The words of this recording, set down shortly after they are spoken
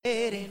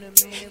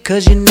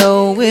Cause you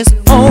know it's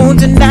on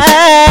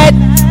tonight.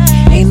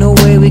 Ain't no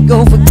way we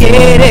gon'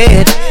 forget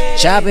it.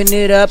 Chopping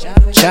it up,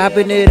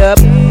 chopping it up,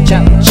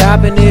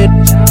 chopping it.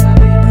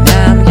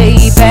 Now I'm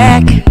laid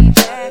back,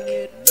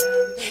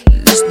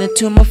 listening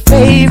to my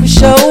favorite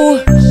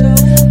show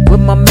with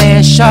my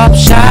man Sharp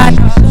Shot.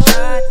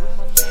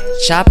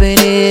 Chopping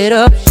it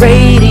up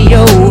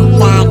radio.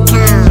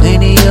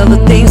 Plenty other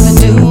things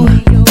to do,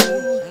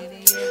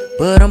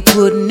 but I'm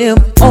putting them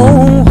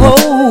on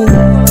hold.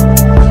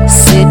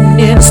 Sitting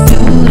in the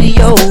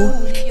studio,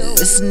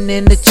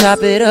 listening to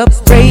Chop It Up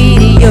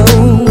Radio.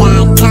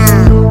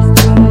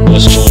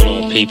 What's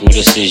going on, people?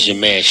 This is your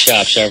man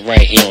Sharp Shot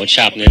right here on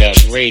Chopping It Up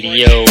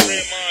Radio, on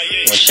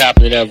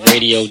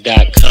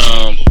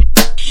choppingitupradio.com.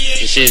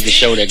 This is the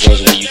show that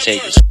goes where you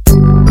take it.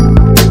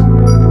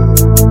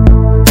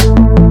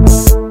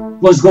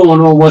 What's going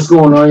on? What's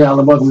going on, y'all?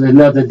 And welcome to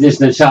another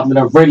edition of Chopping It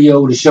Up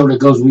Radio, the show that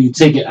goes where you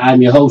take it.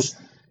 I'm your host,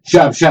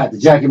 Sharp Shot, the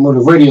Jacket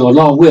Motor Radio,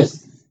 along with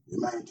your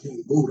man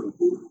King Buddha.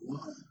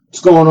 What's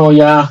going on,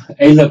 y'all?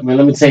 Hey, look, man,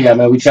 let me tell y'all,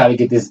 man, we try to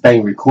get this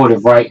thing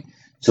recorded right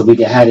so we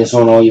can have this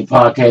on all your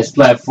podcast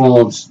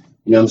platforms.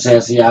 You know what I'm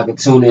saying? So y'all can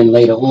tune in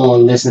later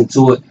on, listen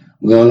to it.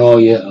 We're on all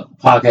your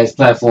podcast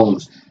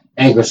platforms.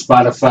 Anchor,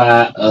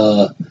 Spotify,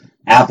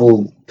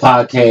 Apple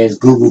Podcasts,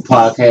 Google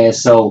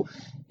Podcasts. So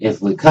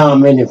if we're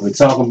commenting, if we're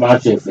talking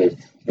about you, if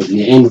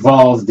you're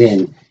involved,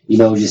 then, you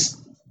know, just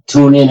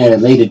tune in at a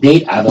later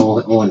date, either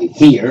on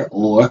here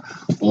or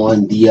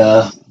on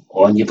the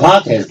on your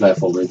podcast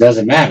platform. It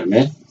doesn't matter,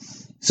 man.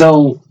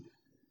 So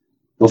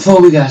before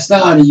we got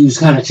started, you was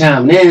kind of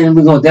chiming in.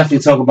 We're gonna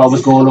definitely talk about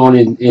what's going on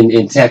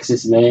in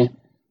Texas, man.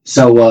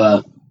 So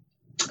a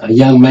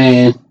young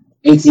man,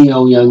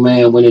 18-year-old young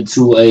man, went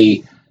into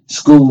a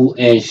school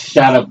and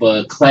shot up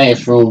a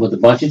classroom with a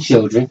bunch of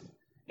children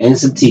and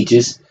some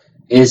teachers.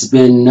 It's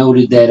been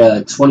noted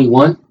that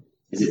 21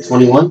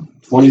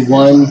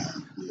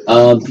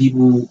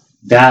 people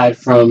died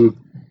from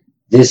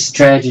this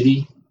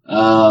tragedy.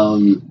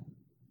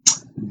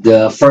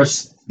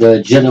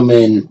 The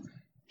gentleman,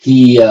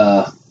 he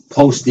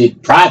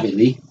posted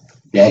privately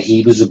that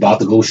he was about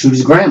to go shoot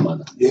his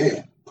grandmother.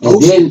 Yeah.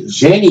 And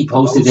then he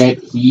posted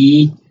that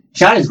he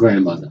shot his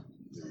grandmother.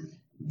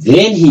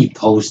 Then he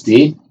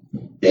posted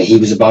that he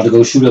was about to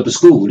go shoot up a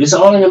school. This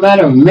all in a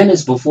matter of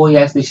minutes before he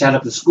actually shot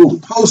up the school.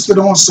 Posted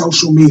on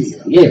social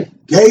media. Yeah.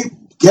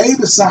 Gave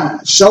the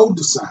sign, showed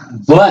the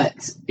sign.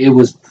 But it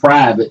was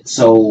private,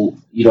 so,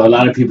 you know, a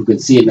lot of people could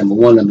see it, number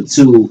one. Number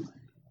two,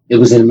 it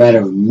was in a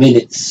matter of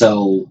minutes,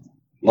 so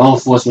law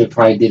enforcement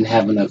probably didn't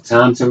have enough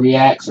time to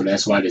react, so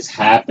that's why this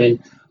happened.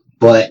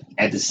 But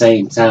at the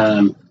same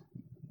time,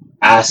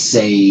 I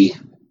say,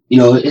 you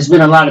know, it's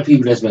been a lot of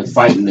people that's been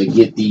fighting to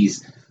get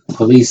these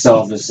police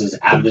officers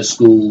out of the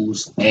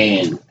schools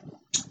and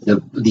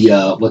the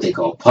what they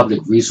call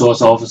public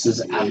resource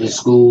officers out of the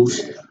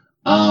schools.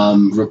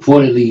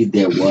 Reportedly,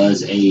 there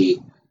was a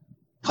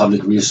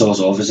public resource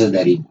officer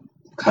that he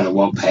kind of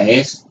walked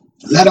past.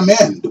 Let him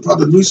in. The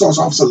public resource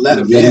officer let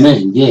him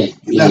in. Yeah.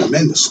 He let him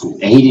in the school.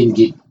 And he didn't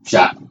get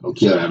shot or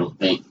killed, I don't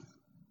think.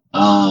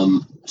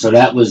 So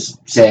that was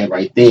sad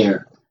right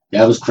there.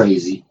 That was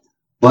crazy.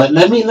 But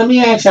let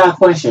me ask y'all a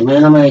question,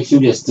 man. I'm going to ask you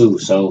this too.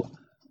 So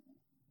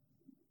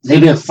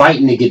they've been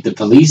fighting to get the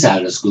police out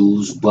of the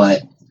schools,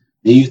 but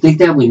do you think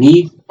that we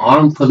need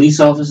armed police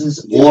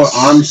officers or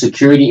armed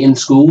security in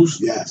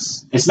schools?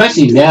 Yes.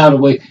 Especially now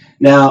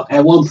now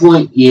at one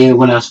point, yeah,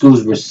 when our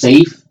schools were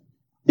safe,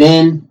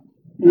 then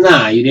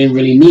nah, you didn't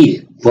really need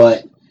it.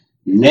 But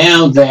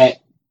now that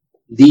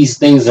these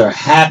things are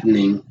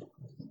happening,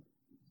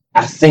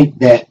 I think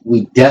that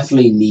we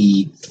definitely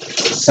need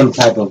some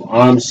type of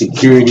armed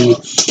security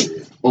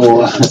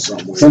or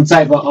some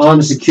type of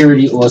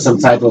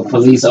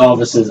police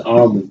officers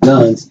armed with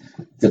guns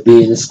to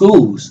be in the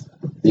schools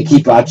to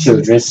keep our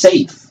children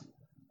safe.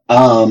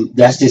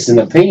 That's just an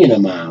opinion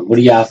of mine. What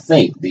do y'all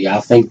think? Do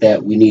y'all think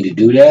that we need to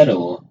do that,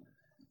 or,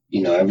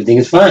 you know, everything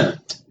is fine?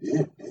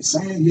 Yeah, they're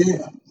saying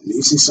yeah.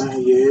 Niecy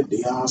saying yeah.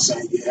 Dion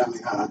saying yeah. I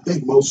mean, I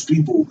think most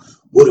people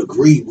would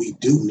agree we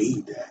do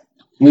need that.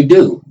 We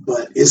do.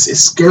 But it's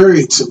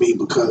scary to me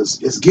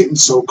because it's getting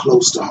so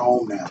close to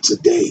home now.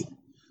 Today,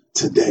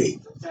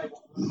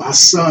 my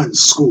son's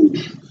school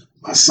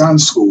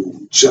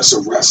just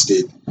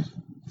arrested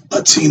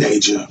a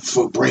teenager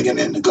for bringing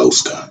in the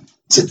ghost gun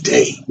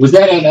today. Was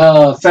that at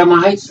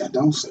Fairmont Heights? I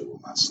don't say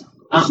what my son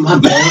goes. My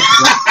bad.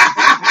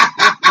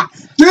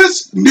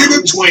 This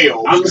nigga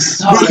 12. I'm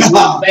sorry,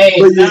 my bad.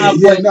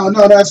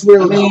 No, that's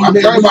real. I mean,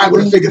 everybody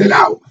would have figured it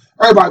out.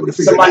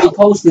 Somebody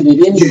posted it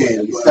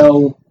anyway. Yeah,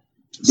 so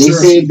they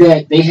said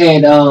that they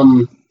had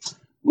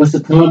what's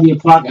the Columbia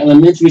Park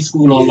Elementary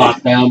School on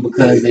lockdown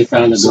because they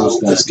found a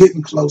ghost gun. It's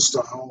getting close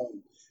to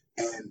home,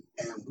 and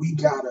we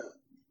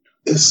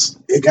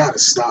it gotta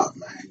stop,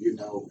 man. You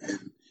know,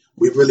 and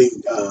we really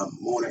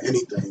more than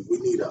anything, we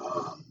need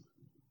to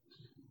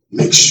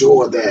make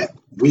sure that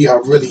we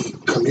are really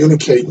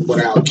communicating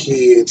with our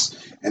kids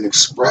and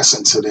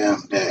expressing to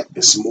them that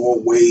it's more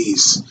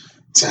ways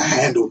to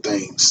handle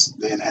things.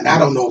 And I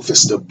don't know if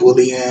it's the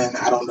bullying.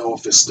 I don't know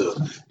if it's the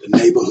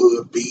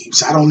neighborhood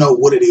beefs. I don't know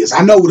what it is.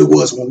 I know what it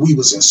was when we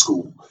was in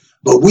school.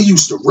 But we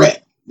used to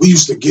wreck. We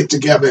used to get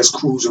together as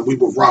crews and we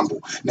would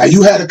rumble. Now,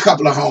 you had a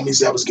couple of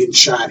homies that was getting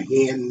shot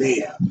here and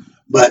there.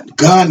 But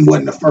gun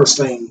wasn't the first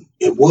thing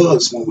it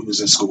was when we was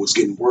in school. It's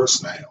getting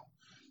worse now.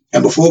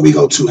 And before we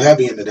go too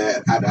heavy into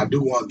that, I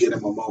do want to give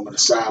them a moment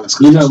of silence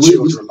because the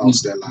children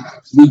lost their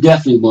lives. We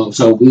definitely want.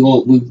 So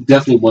we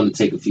definitely want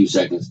to take a few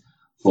seconds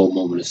for a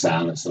moment of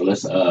silence. So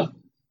let's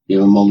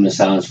give a moment of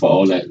silence for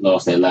all that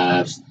lost their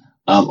lives.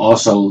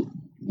 Also,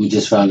 we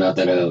just found out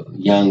that a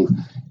young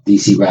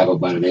DC rapper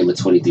by the name of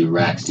 23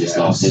 Racks just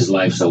lost his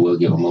life. So we'll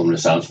give a moment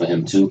of silence for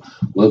him too.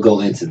 We'll go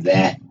into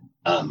that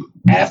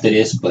after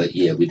this, but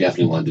yeah, we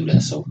definitely want to do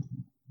that. So.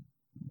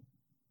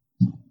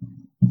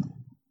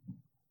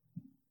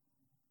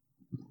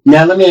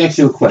 Now, let me ask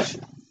you a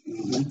question.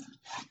 Mm-hmm.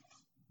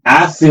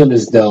 I feel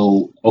as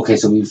though, okay,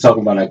 so we were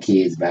talking about our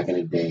kids back in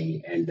the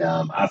day, and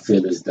I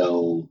feel as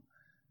though,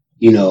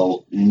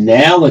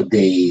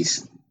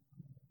 nowadays,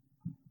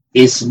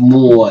 it's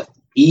more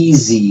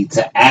easy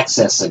to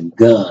access a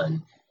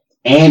gun.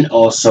 And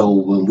also,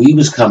 when we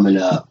was coming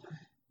up,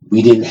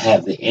 we didn't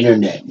have the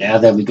internet. Now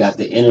that we got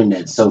the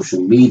internet,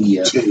 social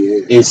media,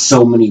 is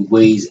so many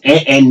ways.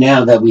 And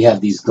now that we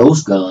have these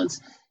ghost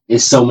guns,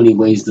 it's so many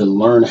ways to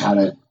learn how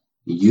to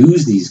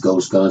use these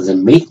ghost guns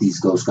and make these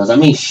ghost guns. I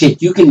mean,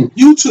 shit, you can...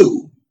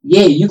 YouTube.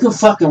 Yeah, you can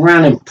fuck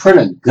around and print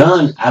a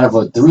gun out of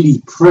a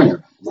 3D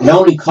printer. Right. It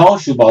only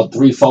costs you about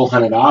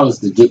 $300-$400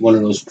 to get one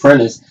of those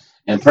printers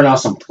and print out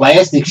some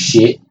plastic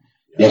shit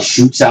that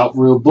shoots out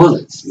real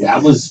bullets. Yeah,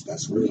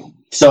 that's real.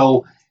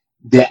 So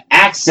the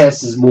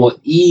access is more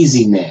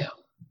easy now.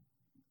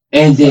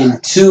 And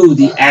then, two,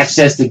 the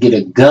access to get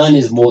a gun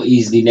is more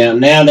easy now.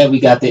 Now that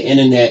we got the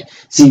internet...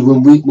 See,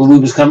 when we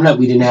was coming up,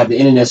 we didn't have the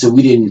internet, so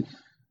we didn't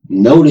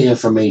know the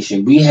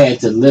information. We had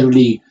to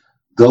literally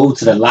go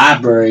to the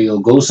library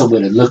or go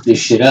somewhere to look this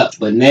shit up.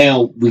 But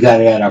now we got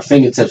it at our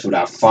fingertips with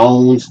our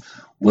phones,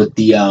 with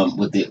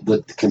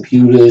the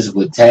computers,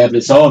 with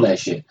tablets, all that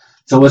shit.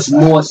 So it's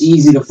more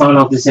easy to find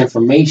out this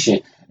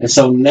information. And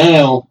so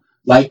now,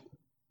 like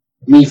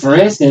me, for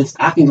instance,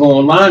 I can go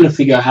online and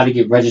figure out how to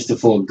get registered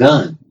for a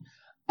gun.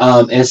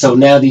 And so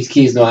now these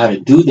kids know how to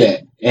do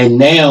that. And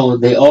now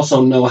they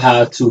also know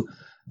how to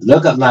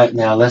look up, like,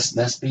 now let's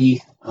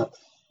be...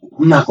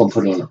 I'm not going to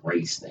put it on a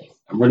race thing.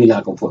 I'm really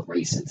not going to put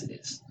race into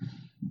this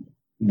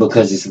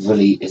because it's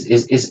really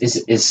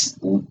it's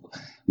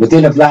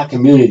within the black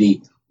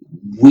community,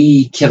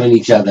 we killing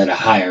each other at a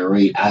higher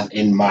rate,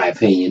 in my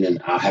opinion,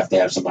 and I'll have to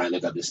have somebody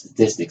look up the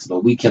statistics,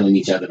 but we killing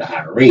each other at a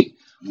higher rate.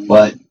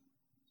 But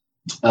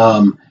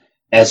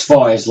as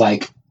far as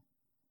like,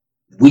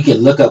 we can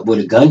look up where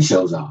the gun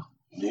shows are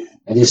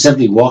and just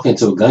simply walk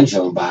into a gun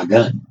show and buy a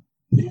gun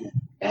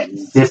at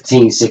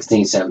 15,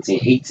 16, 17,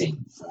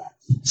 18.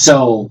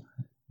 So,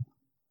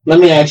 let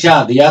me ask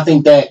y'all, do y'all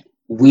think that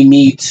we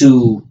need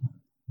to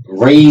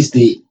raise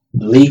the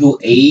legal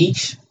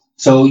age?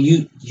 So,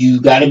 you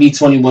got to be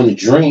 21 to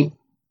drink.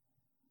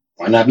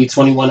 Why not be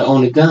 21 to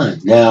own a gun?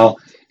 Now,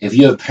 if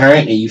you're a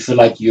parent and you feel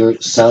like your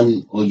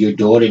son or your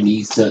daughter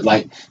needs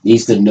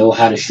to know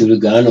how to shoot a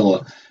gun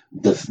or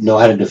know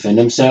how to defend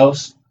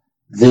themselves,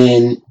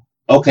 then,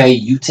 okay,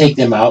 you take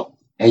them out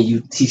and you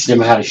teach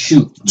them how to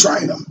shoot.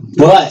 Train them.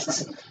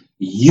 But...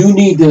 you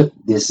need to,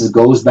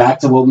 goes back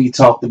to what we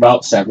talked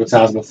about several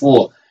times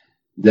before.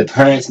 The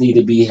parents need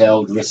to be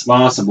held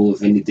responsible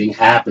if anything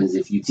happens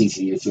if you teach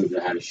your children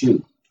how to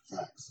shoot.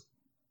 Facts.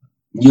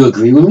 You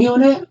agree with me on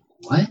that?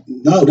 What?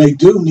 No, they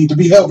do need to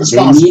be held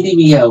responsible. They need to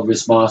be held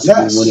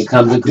responsible when it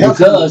comes to,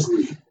 because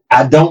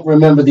I don't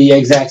remember the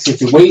exact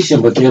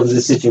situation, but there was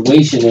a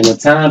situation in a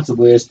time to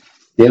where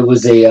there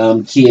was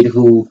a kid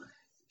who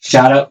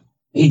shot up.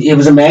 It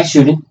was a mass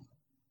shooting,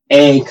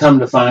 and come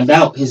to find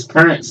out, his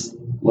parents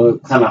were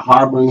kind of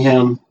harboring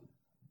him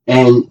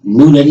and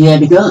knew that he had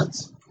the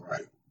guns.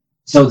 Right.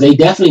 So they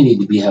definitely need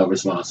to be held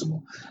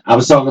responsible. I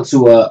was talking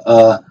to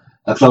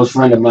a close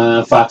friend of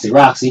mine, Foxy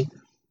Roxy,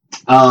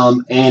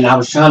 and I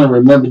was trying to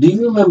remember. Do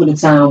you remember the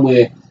time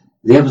where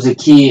there was a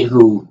kid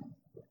who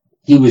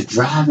he was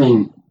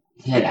driving,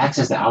 he had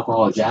access to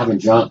alcohol, driving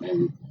drunk,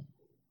 and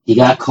he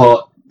got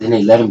caught. Then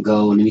they let him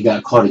go, and then he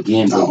got caught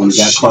again. But when he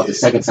got caught the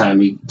second time,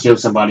 he killed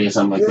somebody or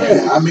something like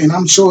that. Yeah, I mean,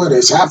 I'm sure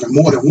it's happened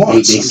more than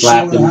once. They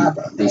slapped him.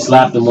 They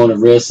slapped him on the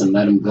wrist and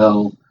let him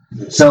go.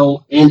 Yeah.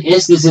 So in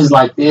instances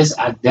like this,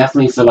 I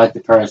definitely feel like the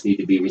parents need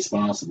to be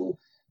responsible,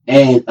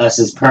 and us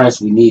as parents,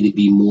 we need to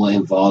be more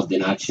involved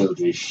in our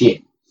children's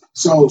shit.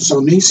 So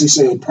Nisi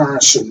said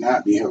parents should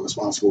not be held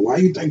responsible. Why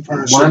do you think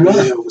parents should be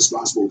held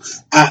responsible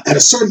at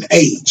a certain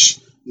age?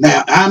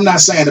 Now, I'm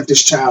not saying if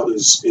this child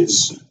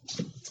is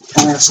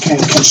parents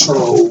can't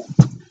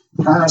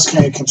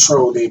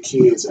control their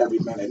kids every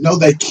minute. No,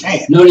 they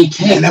can't. No, they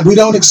can't. And we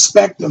don't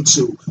expect them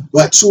to.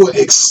 But to an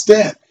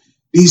extent,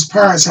 these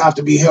parents have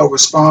to be held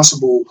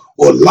responsible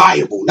or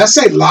liable. Let's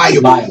say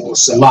liable more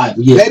so.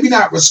 Liable, yeah. Maybe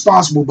not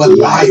responsible, but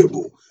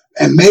liable.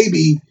 And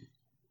maybe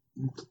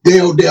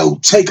they'll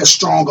take a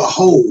stronger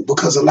hold,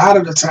 because a lot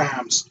of the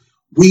times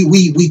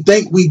we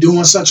think we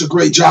doing such a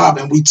great job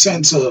and we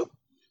tend to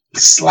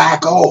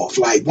slack off.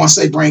 Like once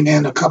they bring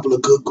in a couple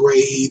of good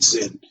grades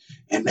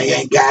and they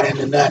ain't got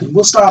into nothing,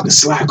 we'll start to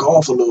slack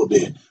off a little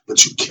bit.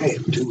 But you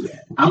can't do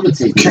that.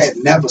 You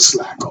can't never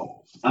slack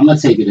off. I'm gonna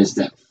take it a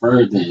step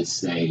further and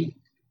say,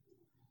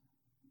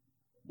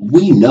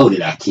 we know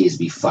that our kids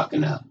be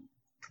fucking up.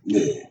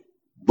 Yeah.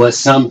 But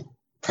some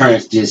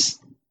parents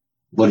just,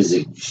 what is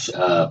it?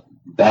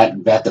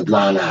 Bat the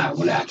blind eye.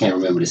 Well, I can't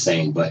remember the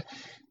saying, but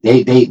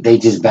they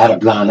just bat a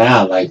blind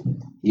eye, like,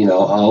 you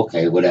know, oh,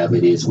 okay, whatever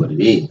it is, what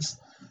it is.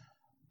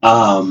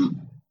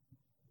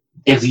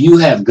 If you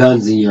have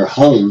guns in your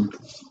home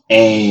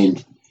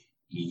and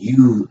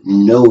you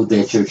know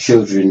that your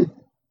children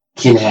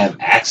can have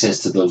access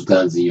to those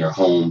guns in your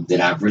home, then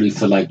I really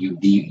feel like you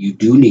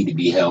do need to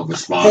be held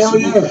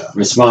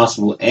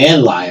responsible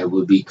and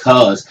liable,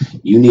 because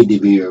you need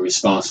to be a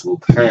responsible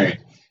parent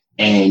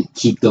and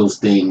keep those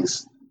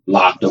things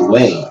locked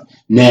away.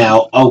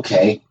 Now,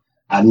 okay,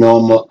 I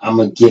know I'm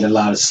gonna get a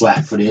lot of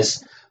slack for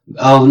this.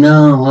 Oh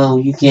no, well,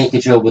 you can't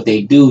control what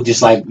they do.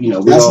 Just like, you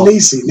know, that's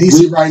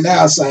Niecy right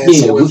now saying,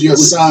 so if your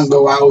son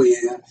go out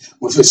here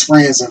with his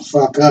friends and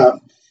fuck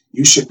up,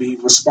 you should be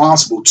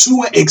responsible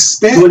to an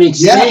extent.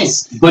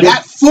 Yes, but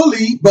not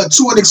fully, but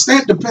to an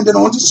extent, depending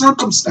on the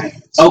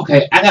circumstance.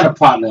 Okay, I got a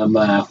partner of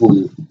mine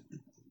who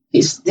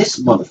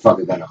this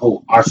motherfucker got a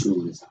whole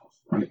arsenal in his house,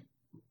 right?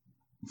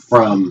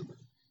 From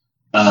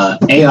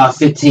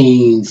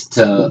AR-15s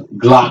to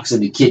Glocks in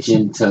the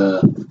kitchen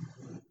to,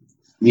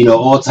 you know,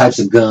 all types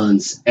of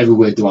guns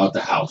everywhere throughout the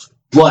house.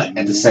 But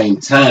at the same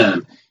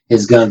time,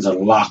 his guns are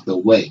locked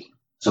away.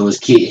 So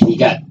he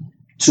got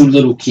 2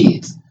 little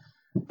kids.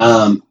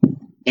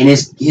 And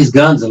his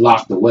guns are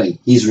locked away.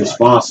 He's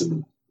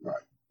responsible. Right.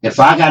 If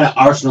I got an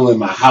arsenal in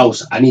my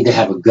house, I need to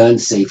have a gun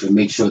safe and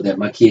make sure that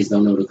my kids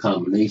don't know the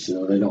combination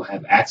or they don't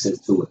have access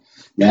to it.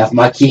 Now, if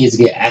my kids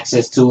get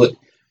access to it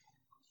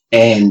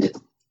and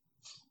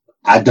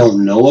I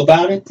don't know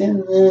about it,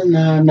 then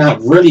no,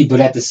 not really.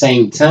 But at the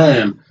same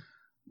time,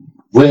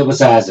 where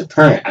was I as a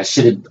parent? I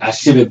should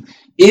have.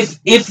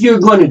 If you're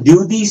going to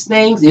do these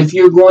things, if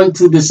you're going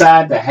to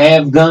decide to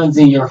have guns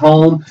in your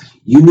home,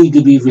 you need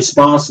to be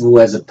responsible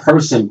as a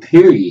person,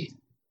 period.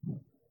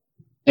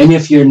 And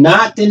if you're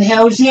not, then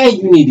hell's yeah,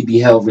 you need to be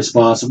held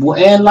responsible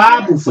and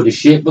liable for the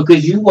shit,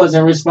 because you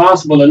wasn't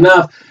responsible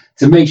enough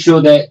to make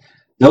sure that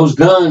those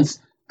guns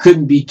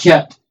couldn't be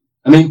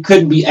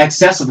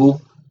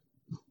accessible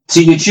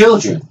to your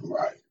children.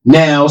 Right.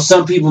 Now,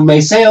 some people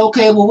may say,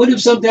 okay, well, what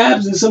if something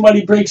happens and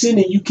somebody breaks in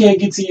and you can't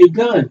get to your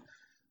gun?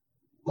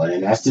 Well,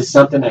 then that's just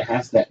something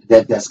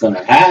that's going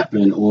to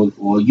happen,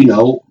 or you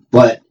know.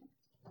 But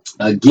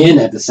again,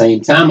 at the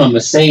same time, I'm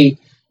gonna say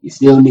you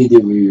still need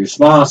to be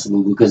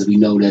responsible, because we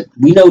know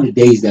the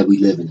days that we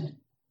living in.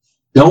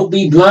 Don't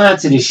be blind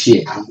to this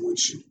shit. I'm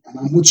with you. And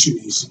I'm with you,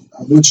 Niecy.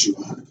 I'm with you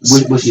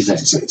 100%. What she say?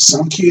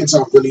 Some kids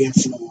are really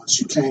influenced.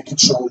 You can't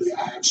control their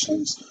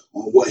actions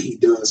on what he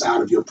does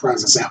out of your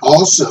presence. And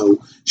also,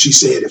 she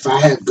said, if I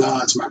have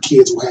guns, my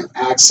kids will have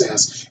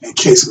access in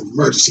case of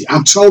emergency.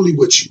 I'm totally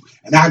with you.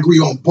 And I agree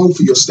on both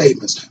of your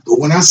statements. But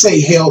when I say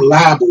held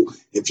liable,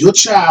 if your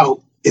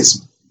child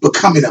is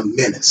becoming a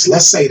menace,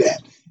 let's say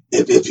that.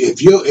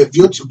 If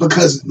you're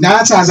because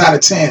 9 times out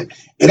of 10,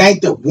 it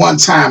ain't the one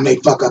time they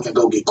fuck up and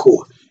go get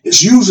caught.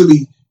 It's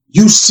usually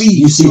you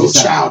see your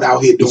child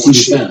out here doing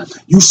shit.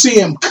 You see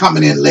him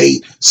coming in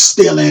late,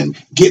 stealing,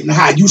 getting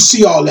high. You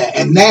see all that,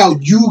 and now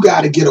you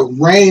got to get a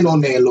rein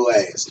on their little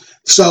ass.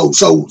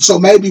 So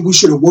maybe we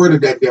should have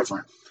worded that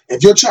different.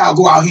 If your child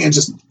go out here and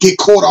just get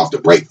caught off the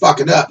break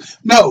fucking up,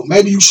 no,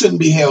 maybe you shouldn't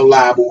be held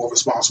liable or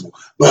responsible.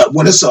 But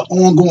when it's an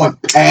ongoing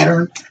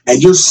pattern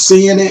and you're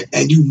seeing it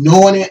and you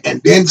knowing it,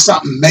 and then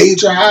something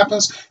major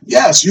happens,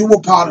 yes, you were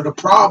part of the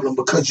problem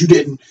because you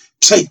didn't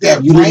take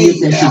that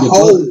rein, that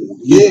hold.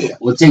 Yeah.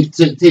 Well,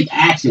 take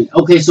action.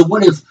 Okay, so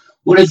what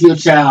if your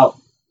child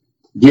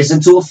gets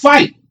into a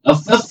fight, a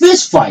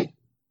fist fight,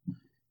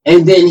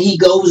 and then he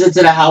goes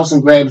into the house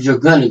and grabs your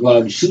gun and go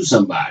out and shoot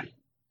somebody?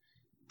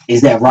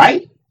 Is that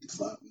right?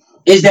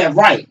 Is that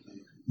right?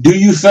 Do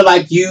you feel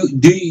like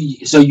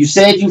so you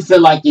said you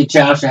feel like your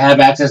child should have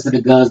access to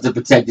the guns to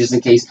protect just in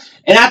case.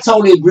 And I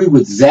totally agree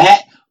with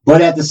that.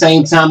 But at the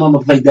same time, I'm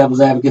going to play devil's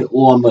advocate,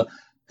 or I'm going to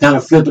kind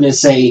of flip it and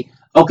say,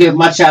 okay, if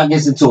my child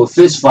gets into a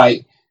fist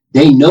fight,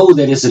 they know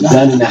that it's a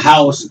gun in the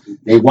house.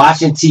 They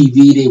watching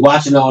TV. They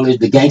watching all this,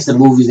 the gangster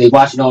movies. They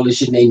watching all this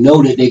shit. And they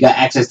know that they got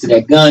access to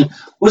that gun.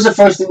 What's the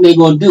first thing they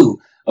going to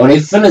do? Oh, they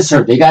feelings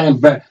hurt. They got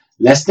embarrassed.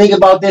 Let's think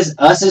about this.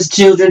 Us as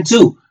children,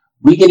 too.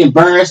 We get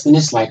embarrassed, and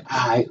it's like,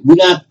 all right, we're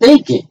not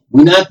thinking.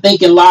 We're not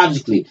thinking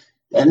logically.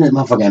 That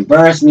motherfucker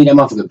embarrassed me. That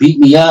motherfucker beat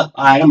me up.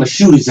 All right, I'm going to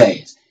shoot his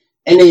ass.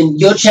 And then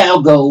your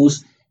child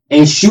goes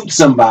and shoots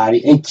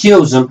somebody and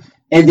kills him,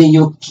 and then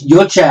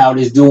your child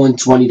is doing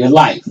 20 to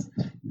life.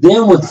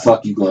 Then what the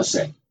fuck you going to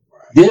say?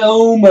 Then,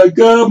 oh, my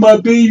God, my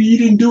baby, he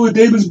didn't do it.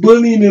 They was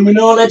bullying him and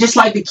all that. Just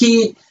like the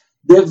kid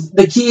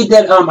The kid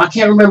that I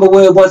can't remember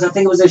where it was. I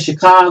think it was in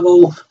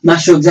Chicago. I'm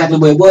not sure exactly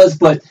where it was,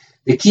 but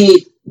the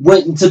kid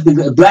went and took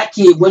the black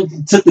kid went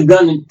and took the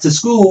gun to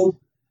school,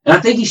 and I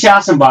think he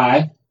shot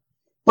somebody.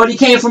 But he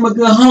came from a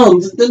good home.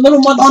 The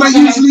little motherfucker. They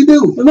usually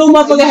do. The little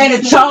motherfucker had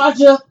a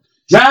Charger,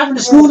 driving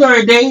to school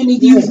every day, and he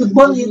used the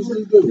bullet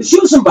to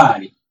shoot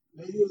somebody.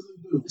 They usually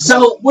do.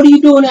 So what do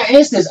you do in that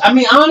instance? I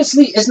mean,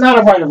 honestly, it's not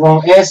a right or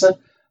wrong answer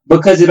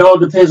because it all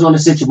depends on the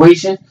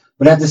situation.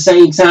 But at the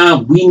same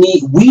time, we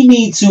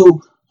need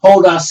to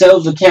hold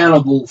ourselves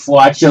accountable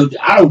for our children.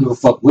 I don't give a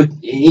fuck what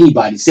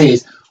anybody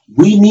says.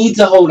 We need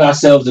to hold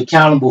ourselves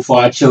accountable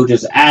for our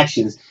children's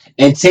actions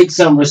and take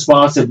some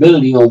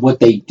responsibility on what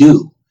they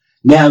do.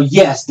 Now,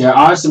 yes, there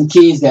are some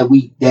kids that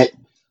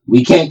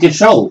we can't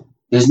control.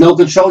 There's no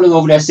controlling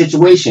over that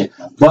situation.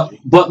 But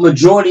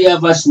majority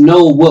of us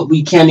know what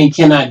we can and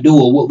cannot do,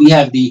 or what we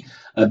have the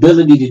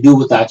ability to do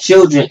with our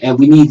children, and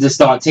we need to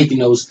start taking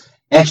those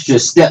extra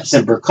steps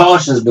and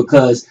precautions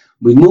because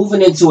we're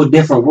moving into a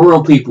different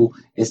world, people.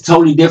 It's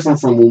totally different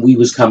from when we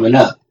was coming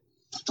up.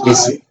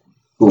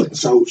 Right.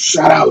 So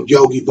shout out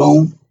Yogi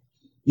Boom.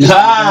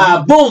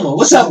 Boomer.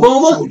 What's up,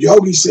 Boomer? So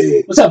Yogi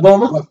said, what's up,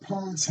 Boomer? But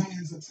parents'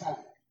 hands are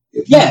tied.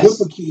 If you whip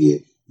a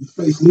kid, you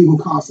face legal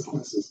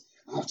consequences.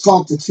 I've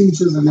talked to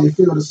teachers and they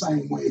feel the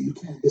same way. You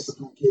can't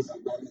discipline kids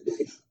like back in the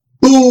day.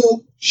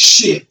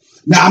 Bullshit.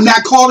 Now, I'm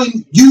not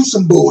calling you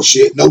some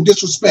bullshit, no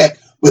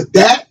disrespect, but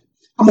that,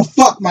 I'm going to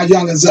fuck my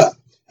youngins up.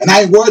 And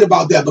I ain't worried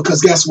about that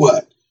because guess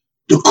what?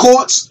 The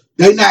courts,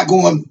 they not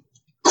going to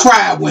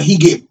cry when he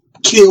get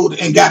killed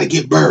and got to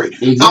get buried.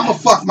 Exactly. I'm going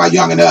to fuck my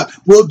youngin up.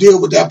 We'll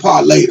deal with that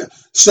part later.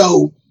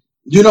 So,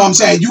 you know what I'm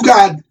saying? You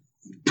got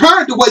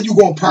parent the way you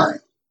going to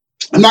parent.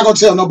 I'm not going to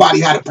tell nobody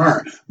how to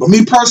parent. But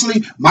me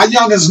personally, my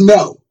youngins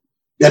know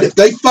that if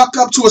they fuck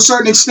up to a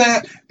certain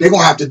extent, they're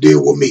going to have to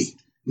deal with me.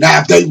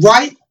 Now, if they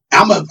right,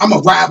 I'm going to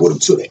ride with them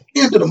to the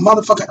end of the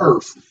motherfucking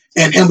earth.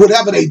 And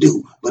whatever they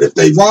do. But if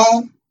they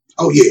wrong,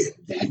 oh yeah.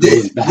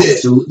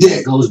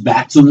 That goes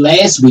back to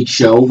last week's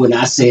show when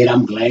I said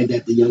I'm glad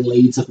that the young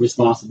lady took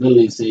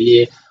responsibility and said,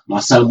 yeah, my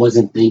son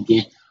wasn't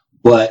thinking,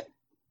 but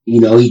you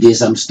know, he did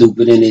something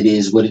stupid and it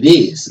is what it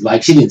is.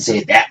 Like, she didn't say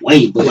it that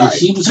way, but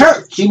she was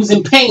hurt. She was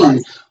in pain.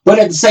 Right. But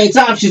at the same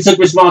time, she took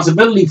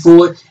responsibility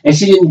for it, and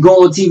she didn't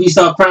go on TV,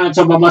 start crying,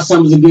 talking about my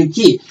son was a good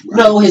kid. Right.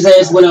 No, his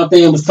ass went out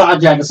there and was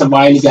carjacking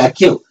somebody and he got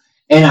killed.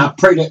 And I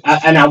pray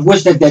that, and I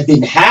wish that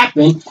didn't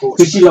happen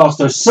because she lost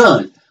her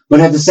son. But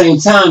at the same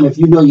time, if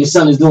you know your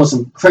son is doing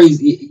some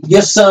crazy,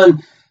 your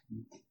son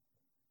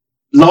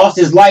lost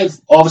his life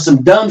off of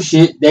some dumb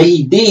shit that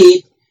he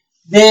did,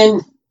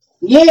 then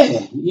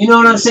yeah, you know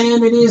what I'm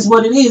saying? It is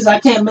what it is. I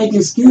can't make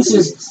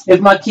excuses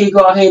if my kid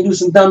go out here and do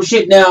some dumb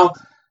shit. Now,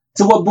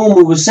 to what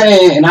Boomer was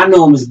saying, and I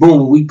know him as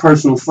Boomer, we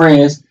personal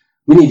friends.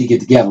 We need to get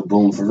together,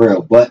 Boom, for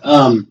real. But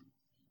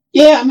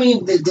yeah, I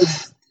mean,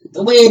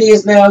 the way it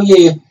is now,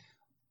 yeah,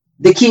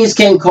 the kids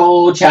can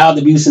call child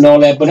abuse and all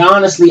that. But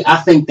honestly, I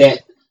think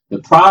that the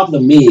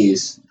problem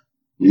is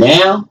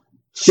now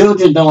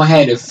children don't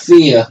have the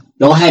fear.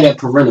 Don't have that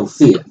parental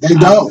fear. They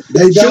don't.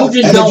 They don't.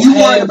 And if you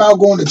worried about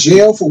going to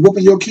jail for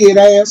whooping your kid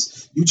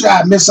ass, you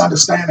try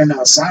misunderstanding the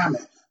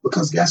assignment.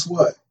 Because guess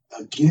what?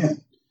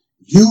 Again,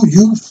 you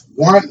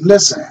weren't,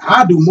 listen,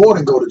 I do more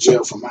than go to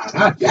jail for mine.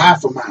 I die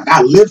for mine.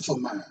 I live for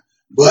mine.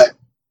 But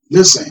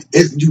listen,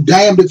 you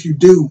damned if you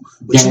do,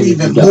 but you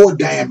even more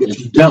damned if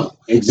you don't.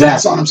 Exactly.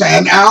 That's all I'm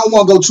saying. I don't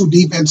want to go too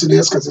deep into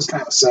this because it's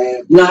kind of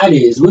sad. No, it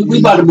is. We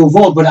about to move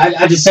on, but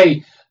I just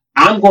say,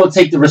 I'm going to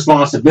take the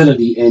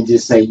responsibility and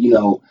just say, you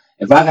know,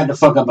 if I got to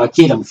fuck up my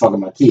kid, I'm going to fuck up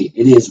my kid.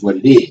 It is what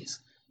it is.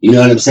 You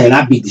know what I'm saying?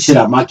 I beat the shit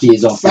out of my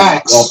kids off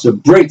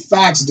the break.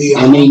 Facts,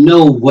 Dion. And they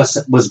know what's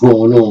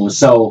going on.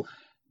 So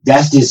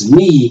that's just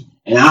me,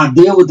 and I'll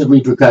deal with the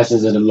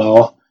repercussions of the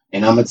law.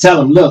 And I'm going to tell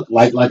them, look,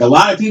 like a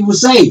lot of people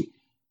say,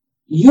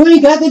 you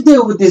ain't got to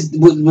deal with this,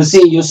 with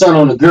seeing your son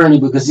on a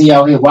gurney because he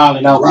out here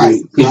wilding out.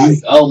 Right.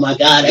 Oh my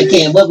God, I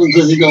can't whip him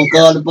because he's going to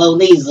call the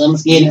police. I'm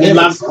scared to get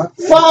my...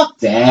 Fuck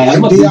that.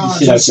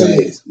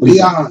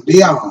 Like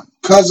Dion,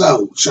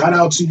 Cuzzo, shout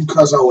out to you,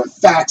 Cuzzo, and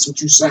facts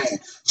what you saying.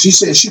 She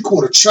said she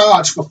caught a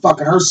charge for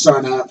fucking her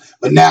son up,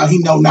 but now he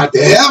know not to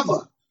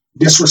ever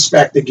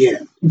disrespect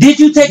again. Did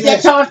you take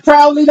that charge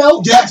proudly,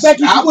 though? Yes,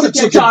 I would have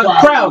taken charge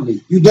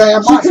proudly. You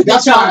damn right.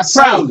 That's why I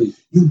say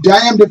you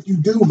damned if you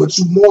do, but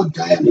you more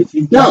damned if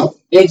you don't.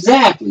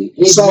 Exactly.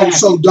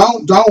 So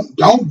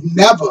don't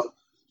never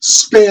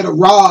spare the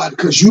rod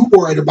because you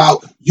worried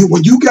about you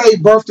when you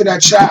gave birth to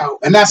that child.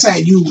 And not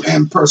saying you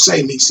and per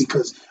se, Nisi,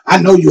 because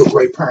I know you're a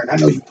great parent. I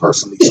know you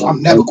personally, so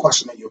I'm never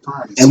questioning your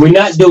parenting. And we're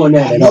not doing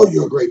that. I know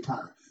you're a great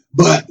parent,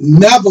 but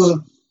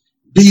never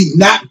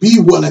not be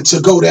willing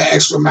to go that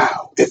extra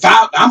mile. If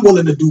I'm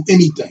willing to do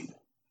anything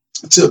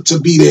to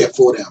be there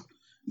for them.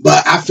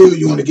 But I feel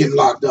you on the getting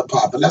locked up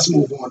part. But let's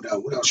move on though.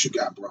 What else you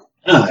got, bro?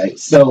 All right.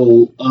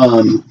 So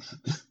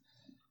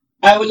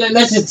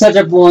let's just touch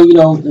up on, you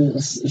know,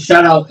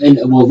 shout out and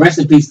rest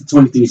in peace to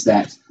 23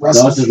 Stacks.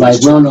 Also, like,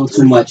 we don't know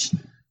too much.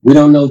 We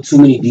don't know too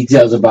many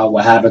details about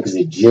what happened because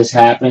it just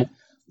happened.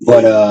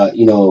 But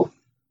you know,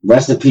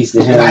 Rest in peace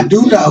to him. But I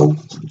do know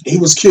he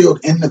was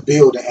killed in the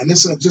building, and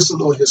this is just a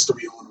little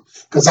history on him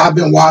because I've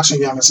been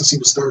watching him since he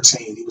was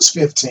 13. He was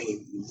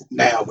 15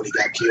 now when he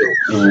got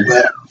killed,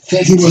 but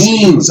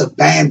he was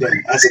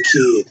abandoned as a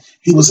kid.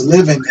 He was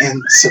living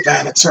in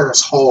Savannah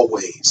Terrace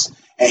hallways,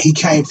 and he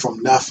came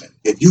from nothing.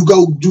 If you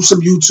go do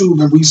some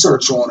YouTube and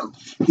research on him,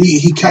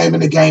 he came in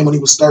the game when he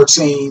was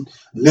 13,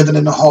 living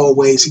in the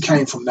hallways. He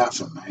came from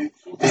nothing, man,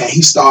 and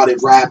he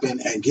started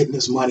rapping and getting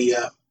his money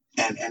up.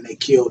 And they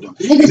killed him.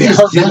 And it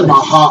hurt me in my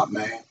heart,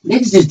 man.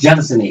 Niggas just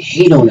jealous and they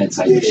hate on that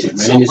type of shit, man.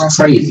 So and it's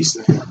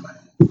crazy. Him,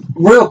 man.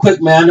 Real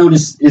quick, man, I know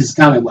this is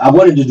kind of, I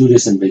wanted to do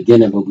this in the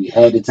beginning, but we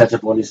had to touch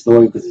up on this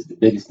story because it's the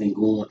biggest thing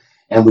going,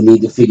 and we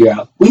need to figure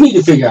out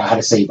how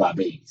to save our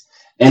babies.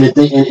 And the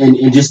thing,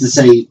 and just to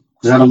say,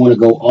 because I don't want to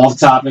go off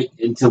topic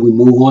until we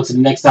move on to the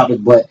next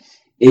topic, but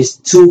it's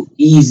too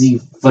easy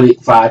for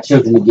our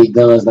children to get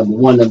guns, number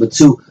one. Number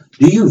two,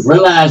 do you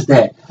realize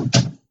that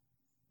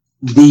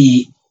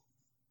the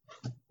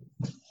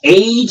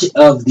age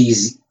of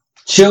these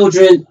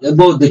children,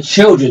 well, the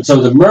children, so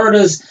the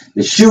murders,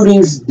 the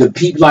shootings, the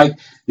people like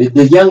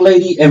the young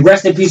lady, and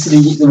rest in peace to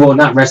the, well,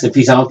 not rest in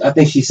peace, I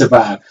think she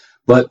survived,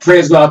 but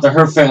prayers go out to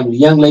her family. The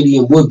young lady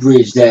in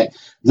Woodbridge, that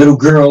little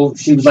girl,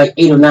 she was like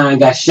 8 or 9,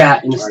 got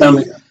shot in the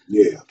stomach.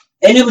 Yeah.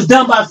 And it was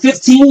done by a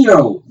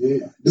 15-year-old.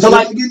 Yeah. So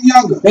like they're getting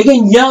younger. They're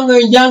getting younger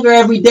and younger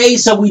every day.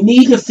 So we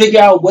need to figure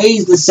out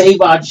ways to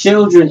save our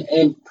children,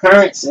 and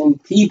parents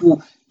and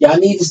people. Y'all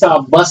need to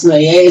start busting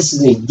their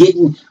asses and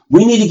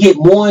we need to get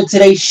more into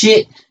their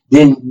shit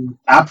than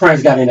our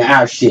parents got into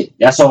our shit.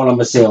 That's all I'm going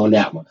to say on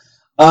that one.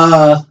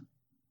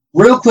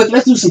 Real quick,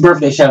 let's do some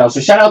birthday shout outs.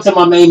 So shout out to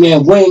my main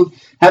man, Wing.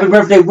 Happy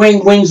birthday,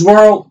 Wing, Wings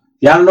World.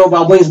 Y'all don't know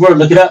about Wings World,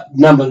 look it up.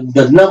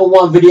 The number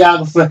one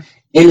videographer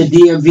in the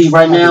DMV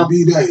right now.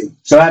 Happy B-Day.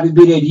 So happy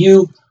B-Day to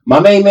you. My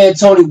main man,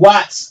 Tony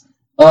Watts.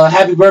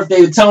 Happy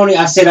birthday to Tony.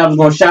 I said I was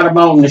going to shout him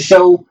out on the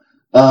show.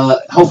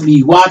 Hopefully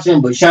you watching,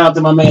 but shout out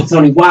to my man,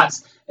 Tony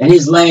Watts. And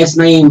his last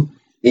name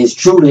is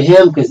true to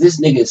him because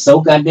this nigga is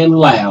so goddamn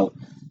loud.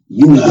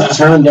 You need to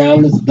turn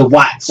down the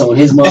watts on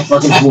his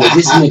motherfucking voice.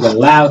 This nigga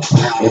loud.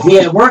 If he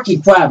at work, he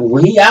private.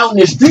 When he out in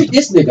the street,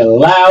 this nigga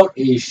loud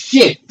as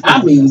shit.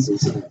 I mean,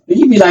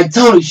 you be like,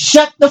 Tony,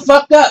 shut the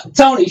fuck up.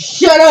 Tony,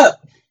 shut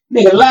up.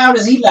 Nigga loud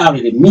as he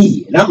louder than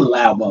me. And I'm a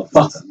loud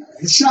motherfucker.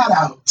 Shout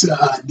out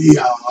to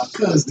Dion,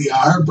 cuz Dion.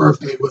 Her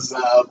birthday was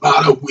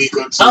about a week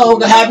or two. Oh,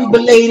 happy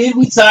belated.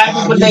 We saw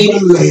happy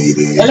belated.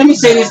 And let me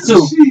say this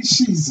too.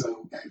 She's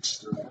so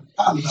extra.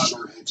 I love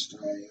her extra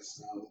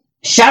ass. So.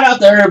 Shout out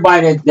to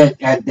everybody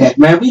that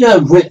man. We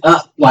done went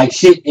up like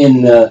shit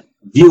in the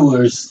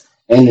viewers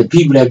and the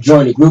people that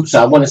joined the group.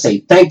 So I want to say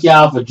thank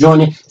y'all for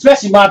joining,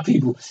 especially my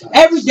people.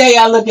 Every day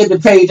I look at the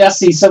page, I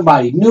see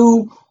somebody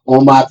new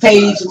on my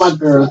page. My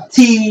girl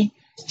T.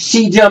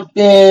 She jumped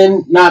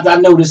in. Now I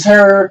noticed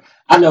her.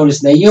 I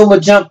noticed Nauma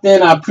jumped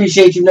in. I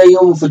appreciate you,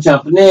 Nauma, for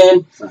jumping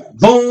in.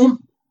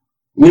 Boom.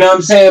 You know what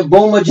I'm saying?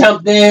 Boomer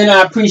jumped in.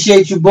 I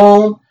appreciate you,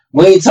 Boom.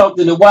 We ain't talked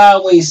in a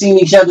while. We ain't seen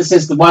each other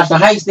since the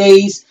Washington Heights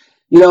days.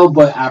 You know,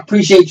 but I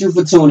appreciate you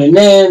for tuning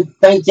in.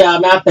 Thank y'all,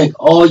 man. I thank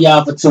all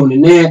y'all for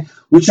tuning in.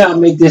 We try to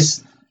make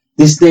this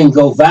thing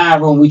go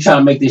viral. We try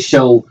to make this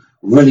show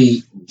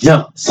really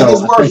jump. So and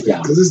it's worth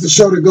it because it's the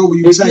show to go where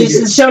you take it.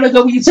 It's the show to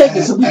go where you take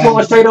it. So we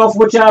going straight off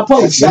what y'all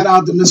post. Shout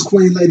out to Miss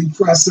Queen Lady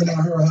Preston and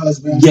her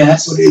husband.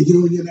 Yes. For their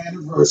union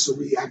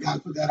anniversary. I got to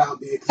put that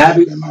out there because I've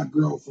been my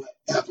girl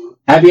forever.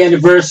 Happy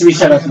anniversary.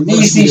 Shout out to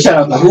DC. Shout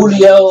out to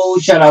Julio.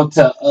 Shout out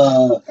to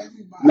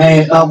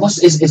man.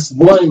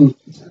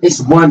 It's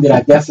one that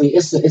I definitely.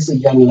 It's a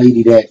young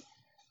lady that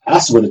I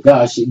swear to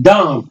God,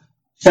 Dom.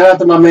 Shout out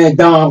to my man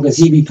Dom because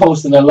he be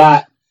posting a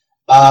lot.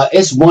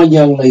 It's one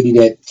young lady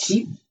that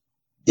she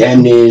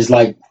damn near is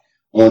like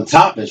on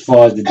top as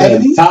far as the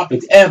damn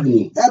topics.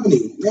 Ebony,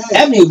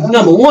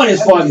 number one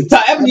as far as the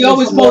top. Ebony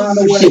always posts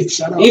some shit,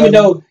 even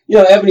though you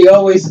know Ebony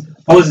always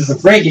posts some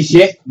freaky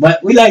shit.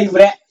 But we love you for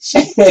that.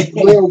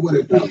 Real with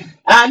it though.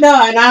 I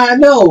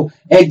know,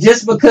 and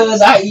just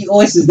because I eat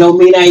oysters don't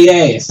mean I eat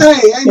ass.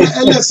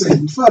 Hey,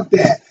 listen, fuck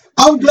that.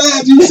 I'm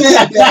glad you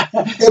said that.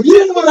 If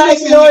you don't like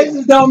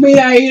oysters, don't mean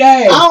I eat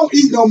ass. I don't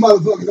eat no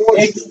motherfucking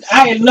oysters.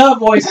 I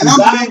love oysters. And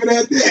I'm leaving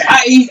it at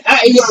that.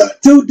 I eat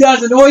 2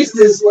 dozen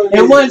oysters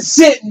in one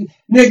sitting,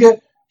 nigga.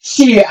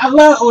 Shit, I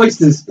love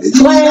oysters.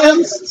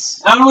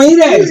 Clams. I don't eat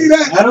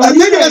ass. I don't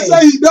eat ass. Nigga that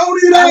say he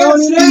don't eat ass. I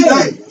don't eat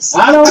ass.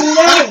 I don't eat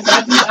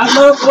ass. I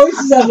love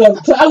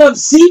oysters. I love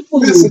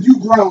seafood. Listen, you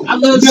grown. I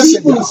love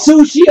seafood,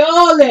 sushi,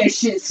 all that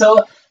shit.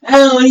 So I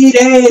don't eat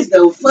ass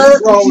though.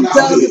 Fuck what you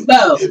talking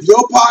about. If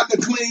your partner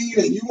clean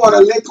and you want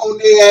to lick on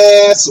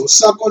their ass or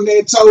suck on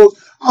their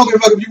toes, I don't give a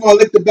fuck if you want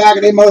to lick the back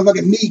of their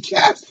motherfucking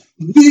kneecaps.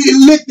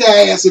 Lick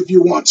their ass if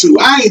you want to.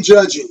 I ain't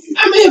judging you.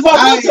 I mean, if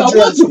I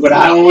want to, but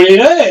I don't eat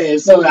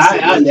ass. So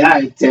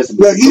I test.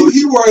 But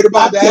he worried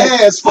about the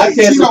ass fight.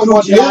 He don't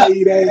want you to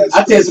eat ass.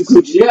 I test some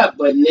coochie up,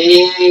 but nah,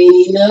 I ain't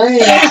eat no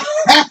ass.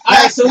 All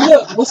right, so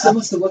look,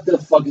 what the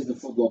fuck is the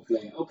football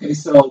player? Okay,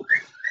 so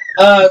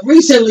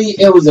recently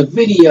it was a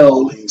video.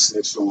 Pauline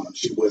snitched on him.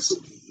 She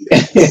whistled.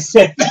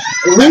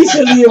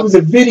 Recently, it was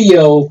a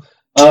video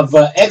of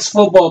an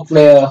ex-football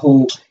player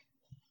who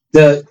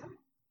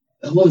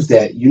what was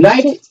that?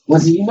 United?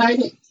 Was it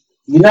United?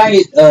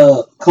 United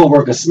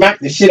co-worker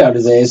smacked the shit out of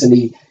his ass, and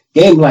he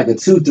gave him like a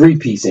 2-3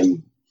 piece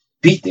and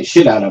beat the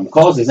shit out of him,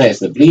 caused his ass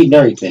to bleed and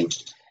everything.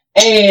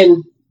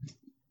 And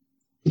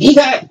he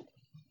got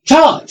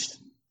charged.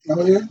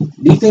 Oh, yeah? Do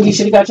you think he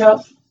should have got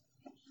charged?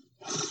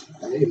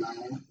 Hey,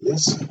 man,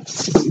 listen.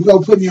 You go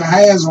putting your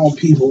hands on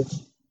people,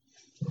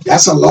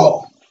 that's a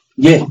law.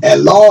 Yeah.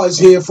 And law is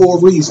here for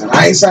a reason.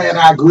 I ain't saying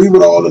I agree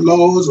with all the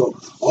laws or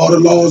all the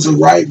laws are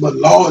right, but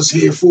law is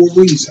here for a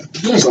reason.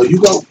 Yeah. So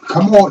you go,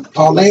 come on,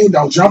 Pauline,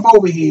 don't jump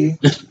over here.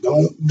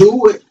 Don't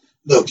do it.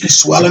 Look, you're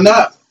swelling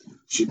up.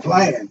 She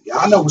playing.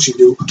 Y'all know what she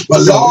do.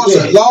 But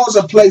laws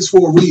are placed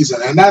for a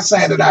reason. And not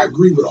saying that I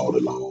agree with all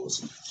the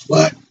laws,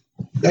 but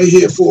they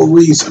here for a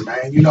reason,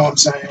 man. You know what I'm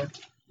saying?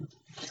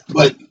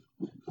 But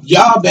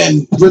y'all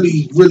been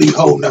really, really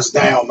holding us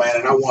down, man.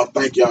 And I want to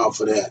thank y'all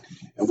for that.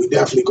 And we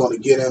definitely going to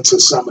get into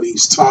some of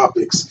these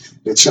topics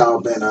that y'all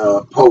been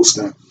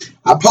posting.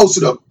 I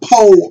posted a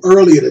poll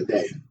earlier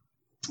today,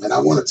 and I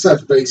want to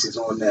touch bases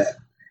on that.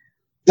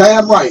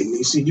 Damn right. And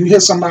you see, you hit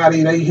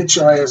somebody, they hit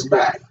your ass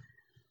back.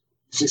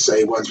 She say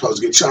he wasn't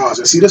supposed to get charged.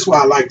 And see, that's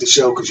why I like the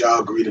show, because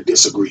y'all agree to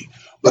disagree.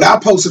 But I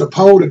posted a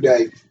poll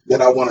today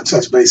that I want to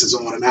touch bases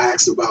on, and I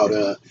asked about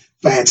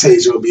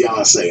Fantasia or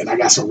Beyonce, and I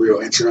got some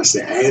real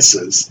interesting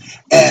answers.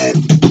 And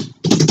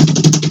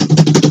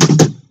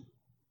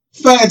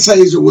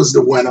Fantasia was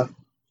the winner,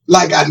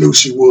 like I knew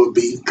she would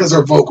be, because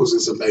her vocals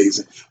is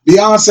amazing.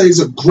 Beyonce's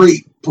a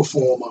great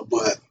performer,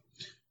 but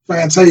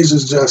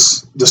Fantasia's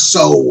just the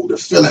soul, the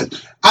feeling.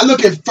 I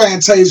look at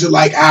Fantasia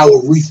like our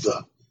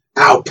Aretha,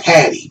 our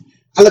Patty.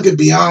 I look at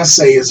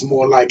Beyonce as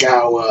more like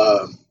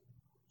our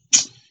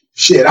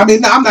shit. I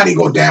mean, I'm not even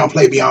going to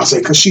downplay Beyonce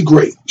because she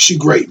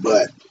great,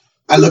 but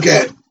I look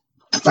at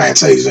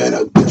Fantasia in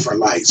a different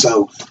light.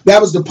 So that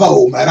was the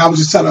poll, man. I was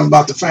just telling them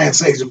about the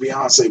Fantasia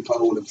Beyonce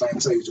poll, and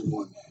Fantasia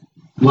won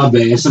that. My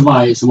bad.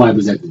 Somebody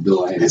was at the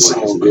door. I had it's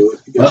all good.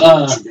 You gotta do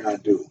what you gotta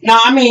do. No,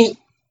 I mean,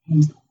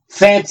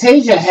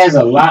 Fantasia has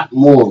a lot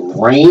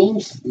more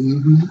range,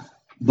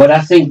 but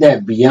I think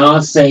that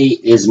Beyonce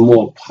is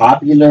more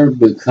popular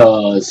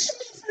because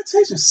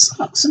Fantasia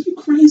sucks. Are you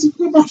crazy?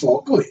 My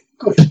fault. Go ahead.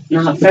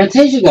 No,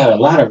 Fantasia got a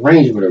lot of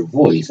range with her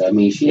voice. I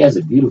mean, she has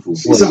a beautiful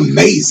voice. She's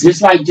amazing.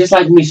 Just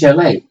like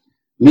Michelle. I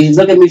mean,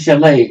 look at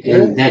Michelle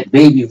and that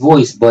baby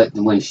voice, but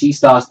when she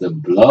starts to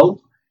blow,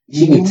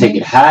 she can take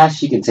it high,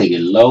 she can take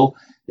it low.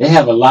 They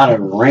have a lot of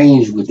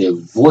range with their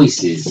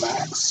voices.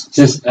 Facts.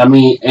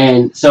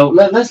 And so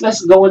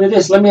let's go into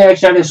this. Let me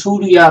ask y'all this: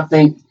 who do y'all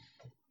think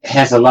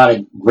has a lot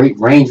of great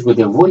range with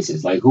their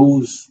voices? Like,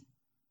 who's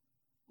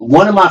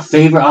one of my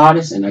favorite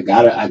artists, and I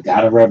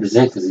gotta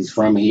represent because he's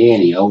from here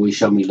and he always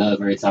show me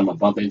love every time I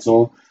bump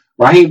into him.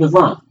 Raheem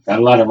DeVaughn got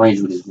a lot of range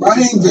with his voice.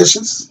 Raheem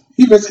vicious.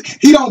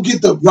 Raheem don't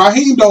get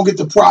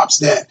the props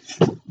that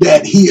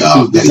he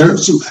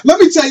used to. Let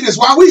me tell you this: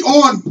 while we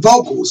on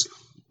vocals,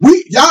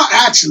 y'all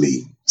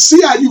actually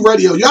CIU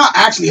Radio. Y'all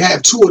actually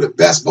have two of the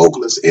best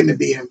vocalists in the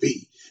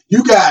DMV.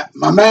 You got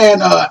my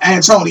man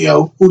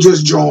Antonio, who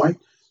just joined.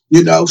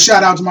 You know,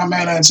 shout out to my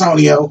man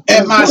Antonio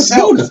and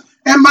myself.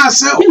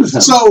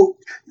 So,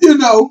 I'm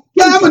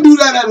going to do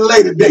that at a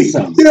later date.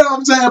 You know what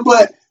I'm saying?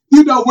 But,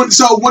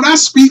 when I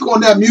speak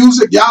on that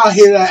music, y'all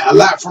hear that a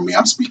lot from me.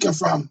 I'm speaking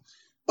from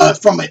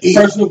an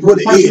ear,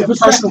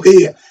 personal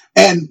ear.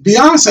 And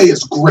Beyonce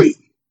is great.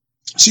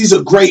 She's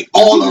a great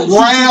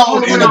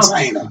all-around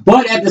entertainer.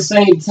 But at the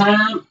same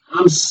time,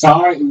 I'm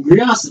sorry,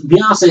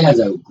 Beyonce has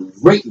a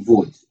great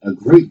voice.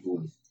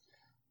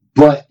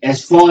 But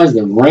as far as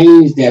the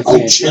range that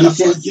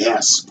Jennifer,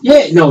 yes.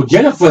 Yeah, no,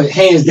 Jennifer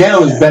hands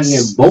down is better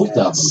than both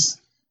of them.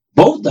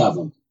 Both of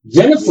them.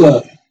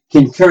 Jennifer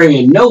can carry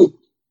a note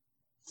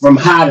from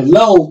high to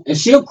low, and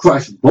she'll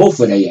crush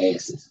both of their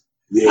asses.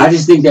 Yeah. I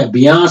just think that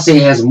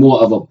Beyonce has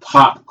more of a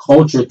pop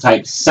culture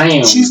type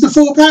sound. She's the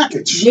full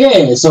package.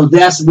 Yeah, so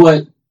that's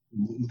what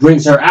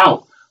brings her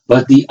out.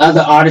 But the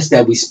other artists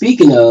that we're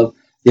speaking of,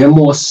 they're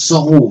more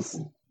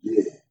soulful.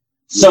 Yeah.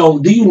 So,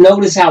 do you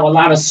notice how a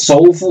lot of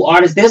soulful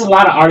artists, there's a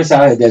lot of artists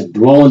out here that's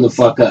blowing the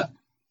fuck up.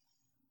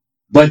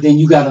 But then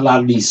you got a lot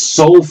of these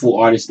soulful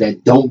artists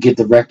that don't get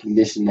the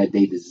recognition that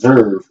they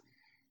deserve.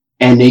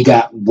 And they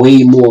got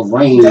way more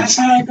range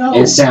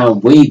and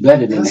sound way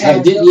better than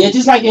that.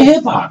 Just like in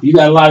hip hop. You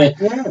got a lot of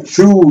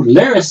true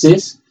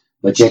lyricists,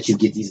 but yet you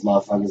get these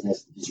motherfuckers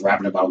that's just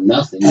rapping about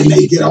nothing. And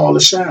they get all the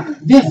shine.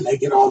 Yeah.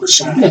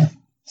 Yeah.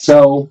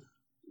 So,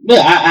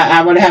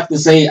 I would have to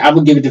say I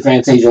would give it to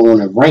Fantasia on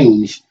the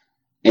range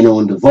and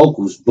on the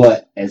vocals,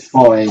 but as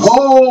far as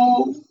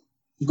go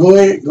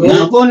ahead.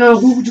 No,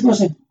 who would you gonna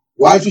say?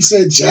 Wifey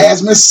said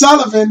Jasmine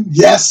Sullivan.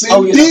 Yes,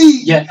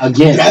 indeed. Yeah,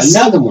 again, that's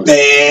another one.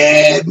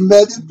 Bad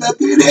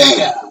motherfucker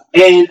there.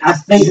 And I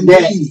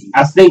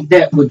think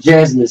that with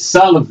Jasmine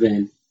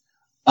Sullivan,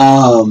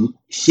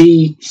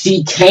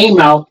 she came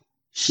out,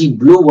 she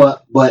blew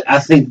up, but I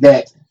think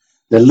that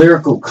the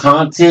lyrical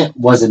content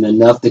wasn't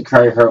enough to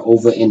carry her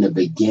over in the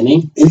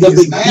beginning. In the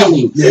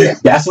beginning, yeah.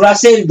 That's what I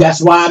said.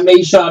 That's why I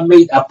made sure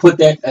I put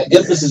that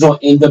emphasis on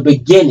in the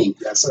beginning.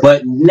 Yes,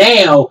 but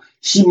now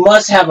she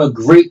must have a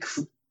great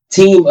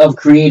team of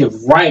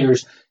creative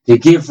writers to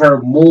give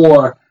her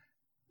more.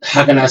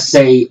 How can I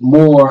say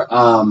more?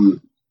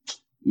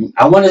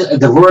 I want to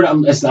the word.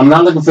 I'm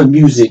not looking for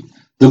music.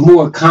 The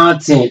more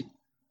content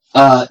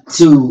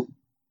to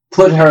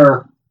put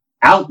her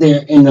out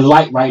there in the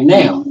light right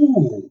now.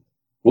 Ooh.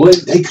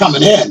 What? They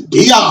coming in.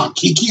 Dion,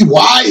 Kiki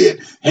Wyatt.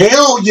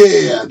 Hell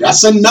yeah.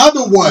 That's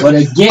another one. But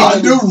again,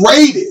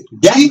 underrated.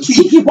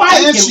 Kiki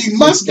Wyatt. And she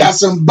must got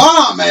some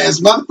bomb ass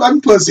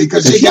motherfucking pussy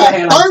because she got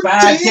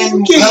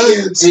 13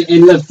 kids.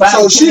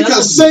 So she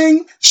could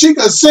sing. She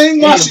could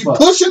sing while she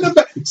pushing the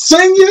back.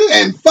 Sing you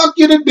and fuck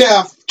you to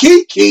death.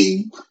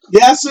 Kiki.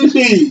 Yes,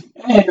 indeed.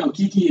 Hey, no,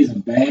 Kiki is a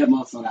bad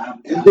motherfucker.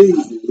 I've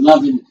been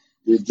loving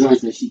the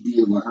joints that she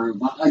did with her.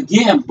 But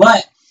again,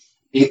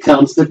 it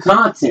comes to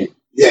content.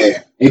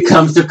 Yeah. It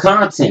comes to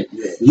content.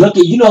 Yeah. Look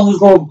at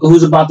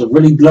who's about to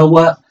really blow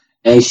up,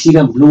 and she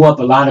done blew up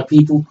a lot of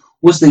people.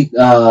 What's the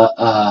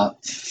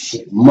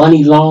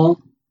Money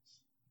Long?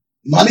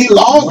 Money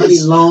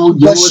Long.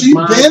 But she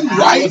been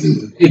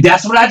writing.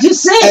 That's what I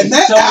just said. And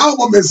that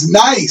album is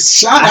nice.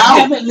 Shout out. I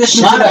haven't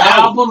listened to the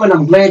album, and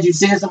I'm glad you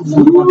said something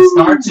because I'm going to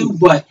start to.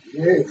 But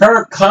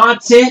her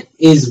content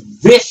is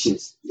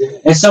vicious. Yeah.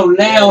 And so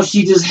now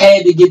she just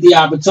had to get the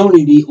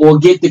opportunity or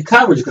get the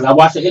courage, because I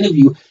watched the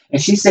interview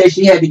and she said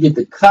she had to get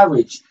the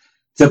courage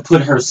to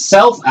put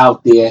herself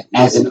out there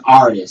as an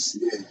artist.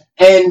 Yeah.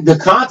 And the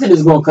content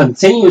is going to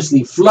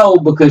continuously flow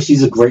because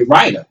she's a great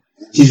writer.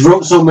 She's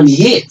wrote so many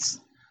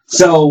hits.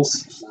 So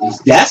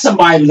that's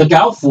somebody to look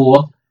out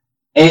for.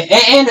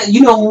 And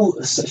you know,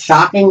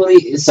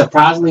 shockingly,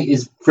 surprisingly,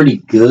 is pretty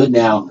good.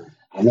 Now,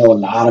 I know a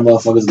lot of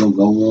motherfuckers going to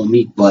go on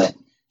me, but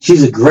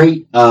she's a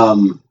great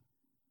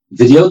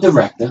video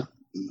director.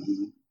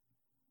 Mm-hmm.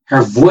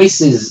 Her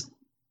voice is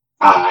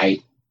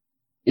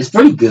it's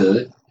pretty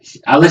good.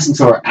 I listened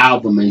to her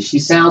album and she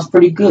sounds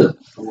pretty good.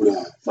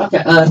 Fuck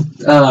it,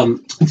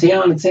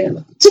 Tiana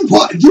Taylor.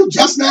 What? You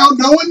just now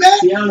knowing that?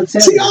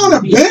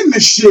 Tiana been the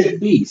shit.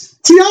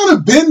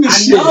 Tiana been the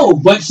shit. I know,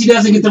 but she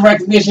doesn't get the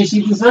recognition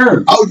she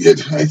deserves. Oh yeah.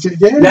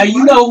 Now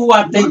you know who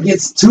I think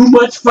gets too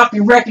much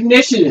fucking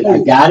recognition.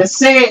 I gotta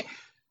say it.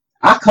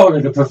 I call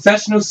her the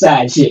professional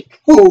side chick.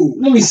 Who?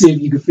 Let me see if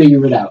you can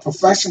figure it out.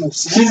 Professional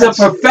side. She's a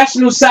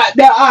professional side.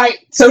 Now, all right.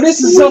 So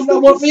this is something I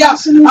want for y'all.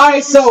 All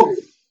right. So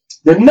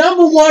the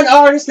number one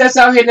artist that's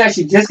out here now,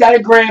 she just got a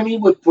Grammy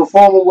with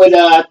performing with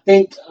I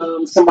think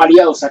somebody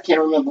else. I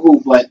can't remember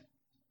who, but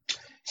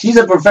she's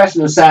a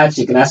professional side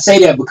chick, and I say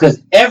that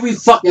because every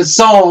fucking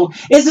song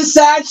is a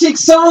side chick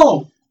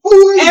song.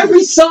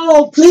 Every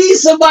song,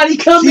 please, somebody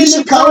come in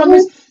the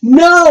comments.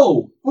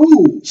 No.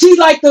 Ooh. She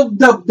like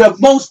the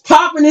most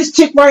populous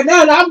chick right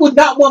now, and I would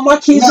not want my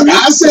kids to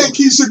I said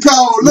Keisha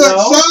Cole. Look,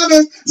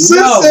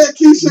 Shauna said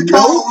Keisha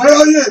Cole.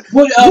 Hell yeah.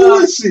 Who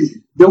is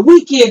she? The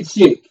Weeknd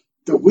chick.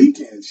 The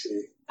Weeknd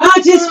chick.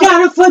 I just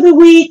got her for the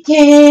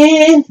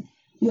weekend.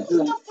 What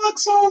the fuck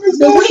song is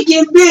the that? The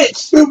Weeknd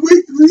bitch. The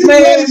Weeknd.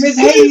 Man, Miss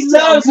Haiti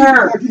loves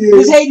her.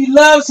 Miss Haiti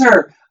loves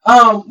her.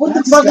 What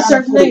the fuck is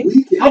her name?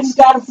 I just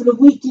got her for the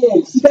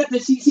weekend. She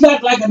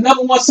got like a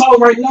number one song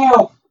right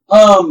now.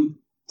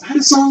 How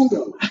the song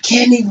go? I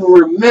can't even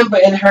remember,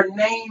 and her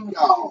name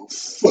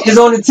is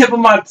on the tip of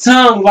my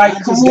tongue.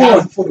 Like, come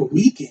on. For the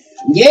weekend.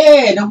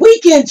 Yeah, the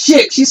Weeknd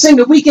chick. She sing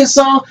the Weeknd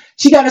song.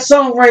 She got a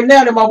song right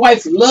now that my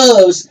wife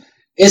loves.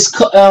 It's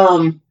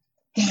God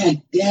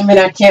damn it,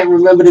 I can't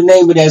remember the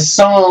name of that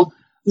song.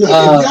 Look,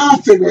 if y'all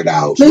figure it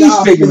out. Please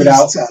figure it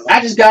out. I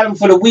just got him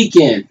for the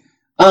weekend.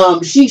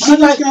 She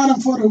got him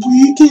for the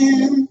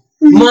weekend.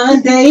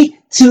 Monday,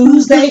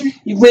 Tuesday,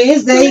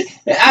 Wednesday.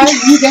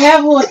 You can have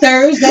him on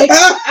Thursday.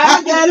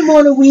 I got him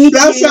on the weekend.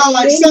 That sounds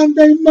like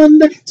Sunday,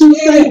 Monday,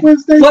 Tuesday,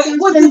 Wednesday. But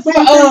what the fuck?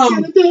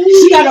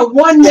 She got a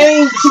one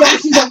name.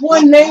 She's a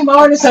one name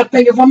artist. I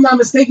think, if I'm not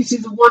mistaken,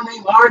 she's a one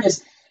name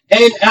artist.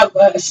 And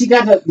she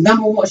got the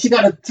number one. She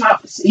got a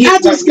top. I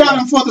just got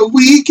him for the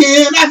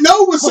weekend. I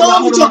know what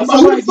song you're talking about.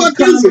 Who the fuck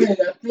is it?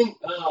 I think.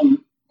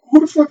 Who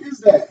the fuck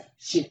is that?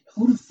 Shit.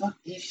 Who the fuck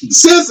is she?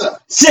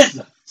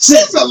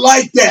 SZA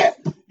like that.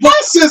 Why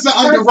SZA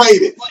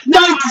underrated?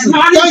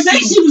 I didn't say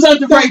she was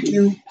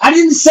underrated. I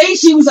didn't say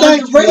she was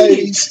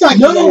underrated.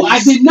 No, I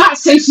did not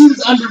say she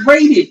was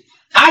underrated.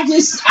 I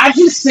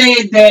just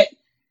said that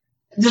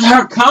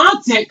her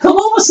content. Come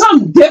on with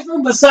something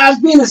different besides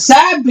being a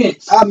side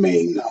bitch. I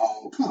mean,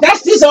 no.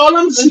 That's just all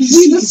I'm saying.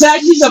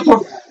 She's a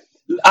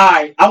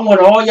Alright, I want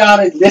all y'all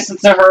to listen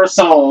to her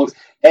songs,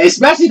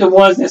 especially the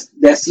ones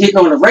that's hitting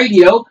on the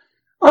radio.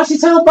 Oh, she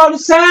talking about the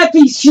side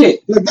piece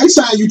shit. Look, they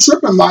saying you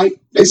tripping, Mike.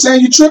 They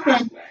saying you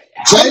tripping.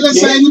 Jalen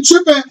saying you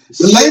tripping.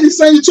 The lady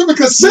saying you tripping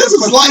because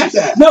SZA's like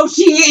that. No,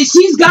 she is.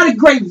 She's got a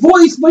great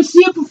voice, but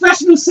she a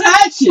professional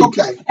side chick.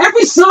 Okay.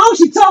 Every song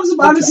she talks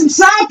about is some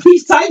side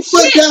piece type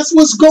shit. But that's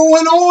what's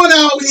going on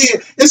out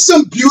here. It's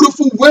some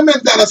beautiful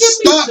women that are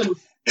stuck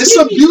It's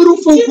some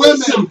beautiful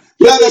women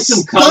that are some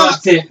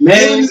stuck content,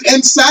 man.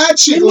 in side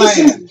chick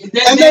land,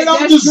 and they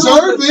don't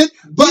deserve it.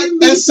 But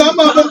and some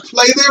of them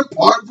play their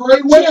part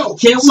very well.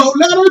 So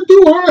let her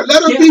do her.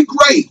 Let her be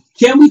great.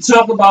 Can we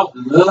talk about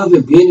love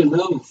and being in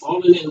love and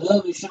falling in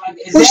love and shit like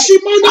that? But she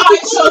might not be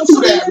going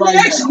through that right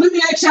now. Let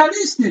me ask y'all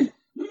this then.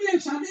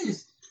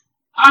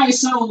 All right,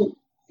 so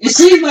it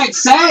seems like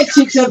side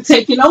chicks have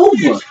taken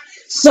over.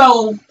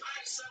 So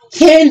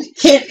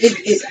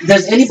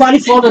does anybody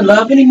fall in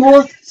love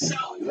anymore?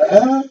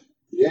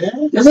 Yeah.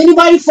 Does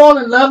anybody fall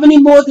in love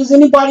anymore? Does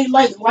anybody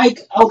like?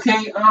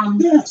 Okay,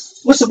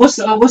 yes. What's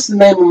the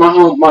name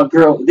of my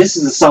girl? This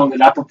is a song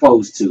that I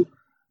proposed to.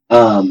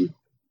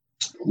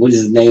 What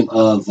is the name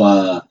of?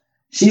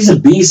 She's a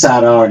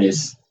B-side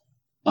artist.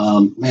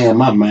 Man,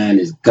 my mind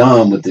is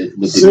gone with the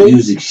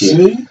music shit.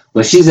 See?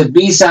 But she's a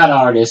B-side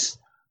artist.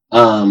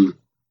 A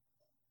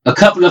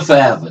Couple of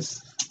Forevers.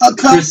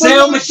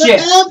 Chrisette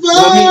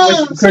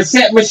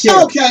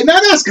Michelle. Okay, now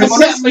that's coming.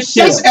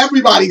 That's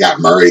everybody got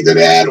married to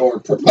that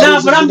or proposed.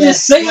 No, but I'm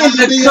just saying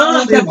the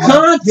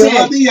content.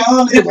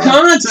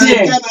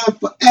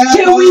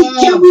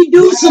 Can we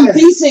do some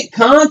decent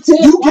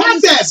content? You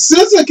got that.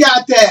 SZA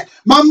got that.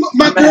 My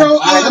girl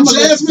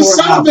Jasmine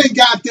Sullivan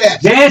got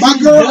that.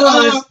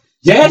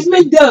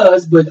 Jasmine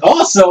does, but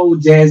also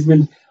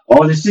Jasmine,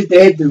 all the shit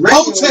they hit the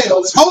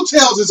radio.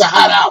 Hotels is a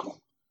hot album.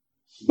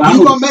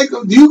 You gonna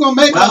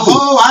make a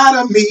hoe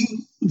out of me,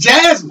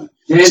 Jasmine.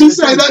 She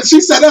said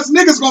us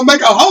niggas gonna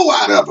make a hoe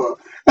out of her.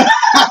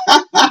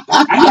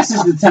 I guess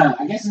it's the time.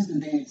 I guess it's the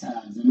damn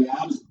times. I mean,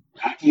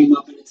 I came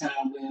up in a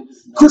time where it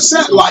was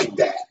Chrisette like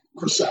that.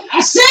 Chrisette.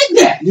 I said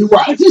that. You're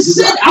right. I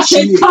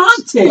said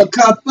content. A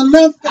couple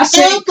of I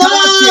said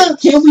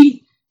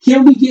content.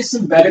 Can we get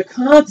some better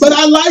content? But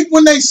I like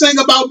when they sing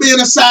about being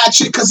a side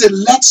chick because it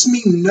lets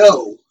me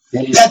know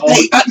that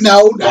they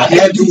know. I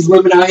have these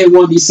women out here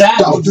want to be side.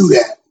 Don't do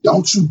that.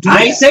 Don't you do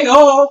that. I ain't say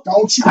all.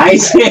 Don't you do I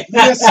ain't say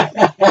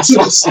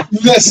that.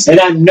 Listen.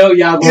 And I know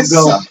y'all gonna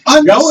go.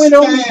 Go in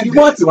on if you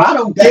want to. I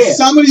don't care.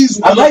 Some of these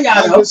women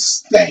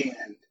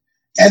understand.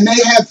 And they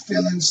have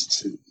feelings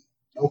too.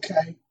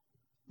 Okay?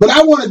 But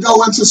I want to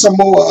go into some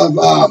more of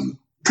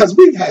because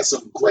we've had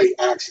some great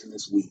action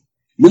this week.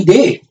 We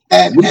did.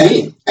 And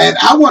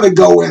I want to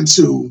go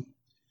into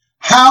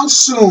how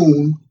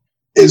soon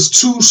is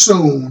too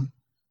soon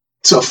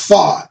to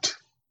fart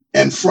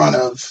in front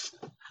of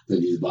I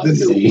thought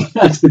you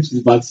was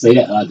about to say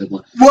that other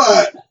one.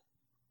 What?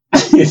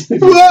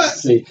 What?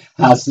 Say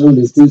how soon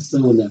is too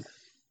soon to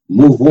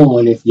move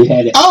on if you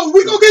had it. Oh,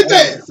 we gonna get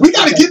there. We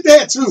gotta get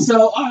there too.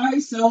 So all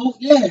right, so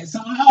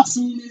how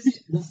soon is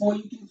it before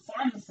you can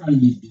fart in front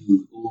of your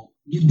dude or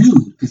your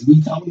dude? Because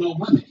we talking about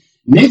women.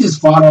 Niggas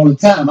fart all the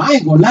time. I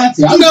ain't gonna lie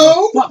to you.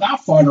 I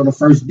fart on the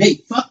first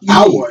date. Fuck you.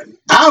 I wouldn't.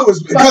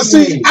 Because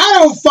see, I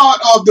don't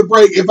fart off the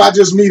break if I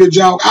just meet a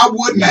junk. I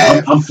wouldn't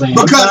have. I'm playing.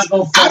 Because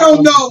I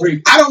don't know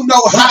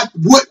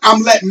what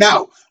I'm letting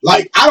out.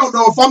 Like, I don't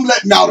know if I'm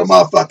letting out a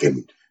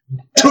motherfucking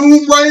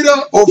Tomb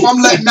Raider or if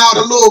I'm letting out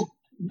a little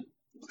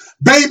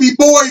baby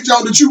boy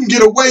junk that you can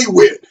get away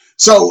with.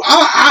 So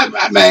I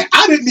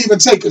didn't even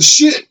take a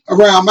shit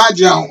around my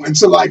junk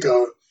until like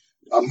a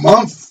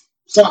month,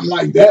 something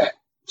like that.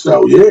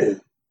 So yeah.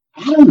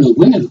 I don't know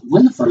when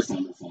the first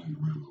time I farted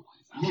around my wife.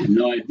 I have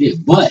no idea.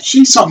 But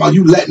she's talking about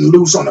you letting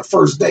loose on the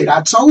first date.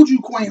 I told you,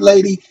 Queen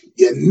Lady,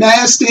 you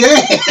nasty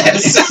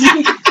ass.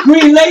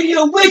 Queen Lady,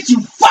 I'm with you.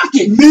 Fuck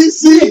it.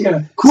 Missy,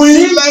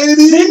 Queen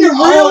Lady,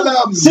 all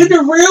of them. Send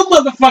a real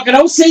motherfucker.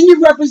 Don't send your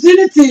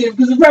representative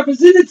because the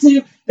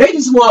representative, they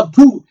just want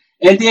poop.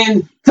 And then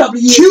a couple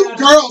of years cute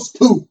girls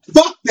poop.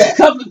 Fuck that.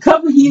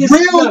 Couple of years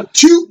real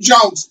cute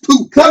Jones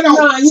poop. They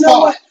don't you know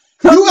what?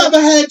 You ever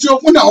had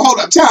hold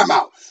up, time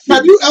out.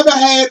 Have you ever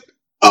had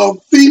a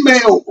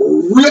female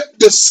rip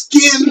the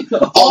skin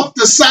off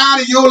the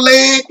side of your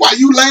leg while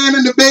you laying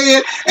in the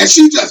bed and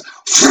she just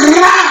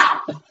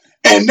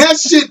and that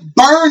shit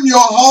burn your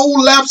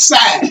whole left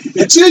side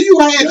until you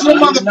had your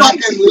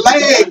motherfucking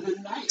leg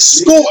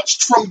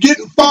scorched from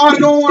getting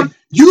farted on?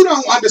 You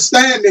don't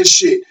understand this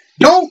shit.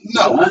 Don't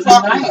know.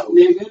 Fuck no.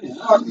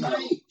 Fuck no.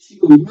 She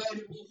gonna be mad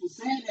at me for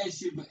saying that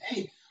shit,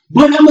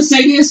 but I'm gonna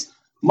say this.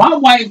 My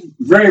wife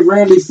very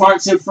rarely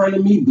farts in front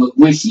of me, but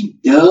when she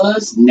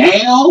does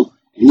now,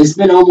 and it's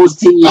been almost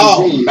 10 years.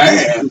 Oh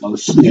man,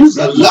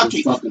 you're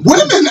lucky.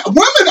 Women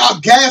are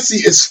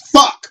gassy as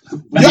fuck.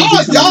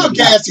 Y'all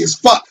gassy as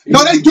fuck.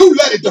 No, they do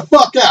let it the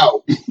fuck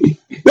out.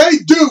 They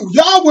do.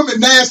 Y'all women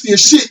nasty as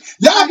shit.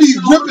 Y'all be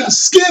ripping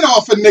skin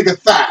off a nigga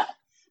thigh.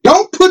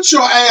 Don't put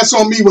your ass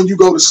on me when you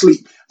go to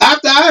sleep.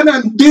 After I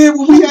done did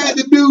what we had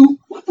to do.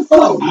 What the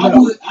fuck? I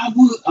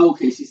would.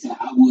 Okay, she said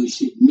I would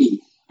shit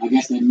me. I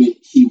guess that meant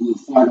she would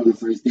fart on the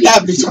first date.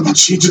 I'd be talking about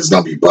she just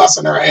gonna be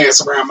busting her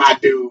ass around my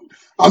dude.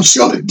 I'm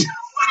sure the dude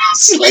would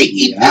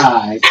sleep.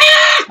 Yeah,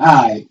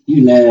 alright.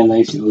 You lying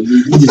like shit.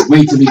 You just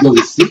wait till they go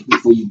to sleep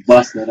before you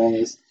bust that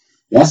ass.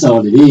 That's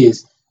all it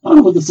is. I don't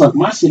know what the fuck.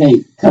 My shit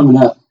ain't coming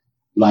up.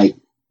 Like,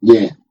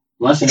 yeah.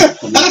 My shit ain't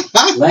coming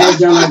up. Last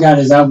time I got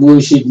is I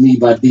Would Shit Me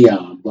by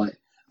Dion. But,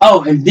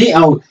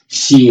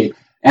 shit.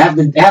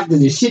 After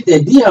the shit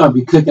that Dion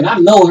be cooking, I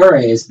know her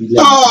ass be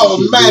like.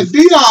 Oh man,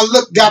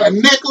 Dion got a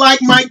neck like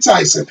Mike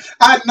Tyson.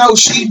 I know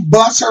she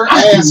busts her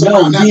ass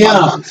around that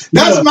motherfucker.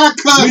 That's my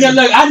cousin.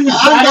 Look,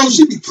 I know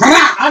she be.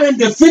 I done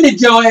defended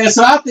your ass,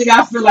 so I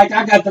feel like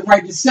I got the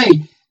right to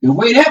say. The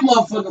way that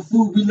motherfucking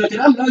food be looking,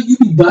 I know you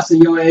be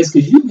busting your ass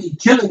because you be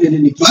killing it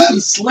in the kitchen. You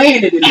be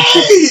slaying it in the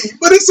kitchen. Hey,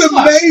 but it's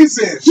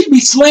amazing. She be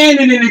slaying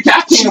it in the kitchen.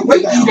 I can't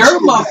wait to eat her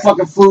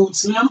motherfucking food,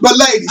 Slim. But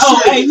ladies,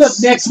 hey, look,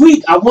 next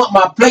week, I want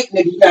my plate,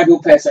 nigga. You gotta go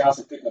past her house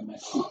and pick up my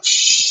shit. Oh,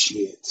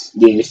 shit.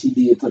 Yeah, she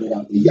did put it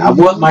out there. I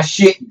want my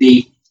shit,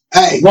 D.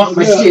 Hey, I want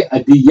my shit.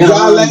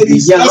 Y'all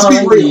ladies, let's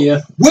be real.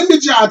 Yeah. When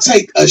did y'all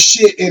take a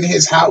shit in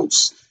his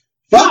house?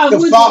 Fuck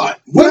the fart.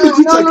 When did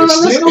you take a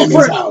shit in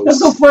his house? Let's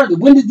go further.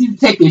 When did you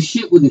take a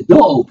shit with the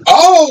door open?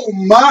 Oh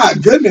my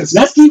goodness.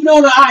 Let's keep it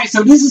on the eye.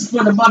 So this is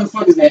for the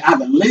motherfuckers that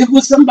either live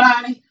with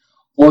somebody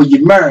or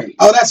you're married.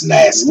 Oh, that's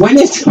nasty. When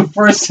is the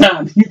first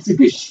time you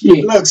took a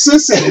shit? Look,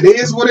 sis said it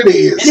is what it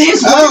is. It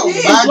is what it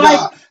is. Oh my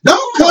God.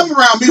 Don't come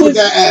around me with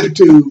that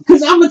attitude.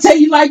 Because I'm going to tell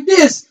you like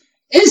this.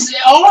 It's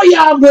all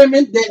y'all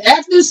women that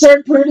after a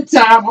certain period of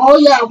time, all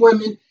y'all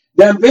women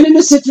that have been in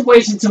a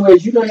situation to where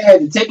you done had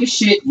to take a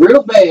shit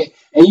real bad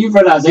and you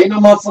realize ain't no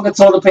motherfucking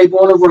toilet paper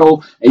on the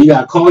road and you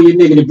got to call your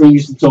nigga to bring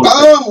you some toilet paper.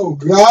 Oh,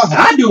 God.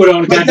 I do it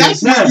on the goddamn time.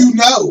 But that's when you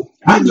know.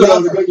 I do it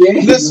on the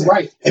yeah, listen,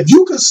 right. If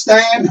you can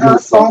stand her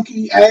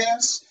funky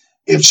ass,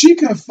 if she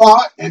can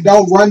fart and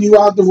don't run you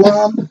out the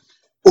room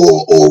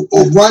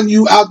or run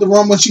you out the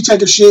room when she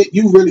take a shit,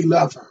 you really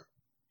love her.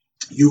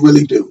 You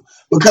really do.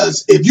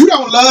 Because if you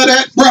don't love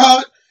that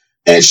broad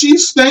and she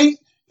stink,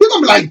 you're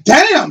going to be like,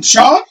 damn,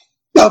 Shaw,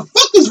 the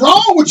fuck is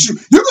wrong with you?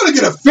 You're going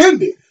to get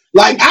offended.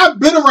 Like, I've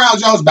been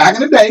around Jones back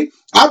in the day.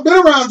 I've been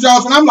around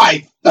Jones when I'm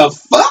like, the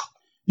fuck?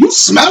 You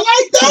smell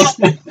like that?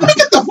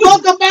 Get the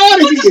fuck up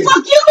out of here. What the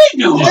fuck you been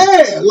doing?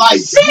 Yeah,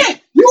 like,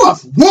 shit. You a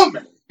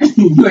woman.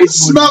 You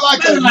smell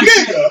like a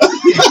nigga.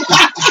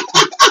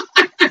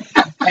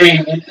 Hey,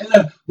 and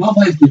look, my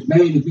wife gets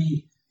mad at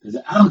me because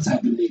I'm the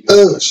type of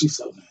nigga. She's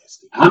so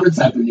nasty. I'm the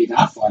type of nigga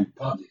I fart in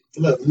public.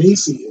 Look,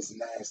 Missy is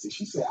nasty.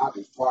 She said I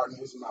be farting in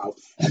his mouth,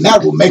 and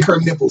that will make her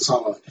nipples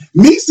hard.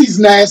 Missy's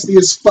nasty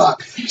as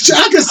fuck.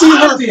 I can see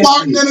her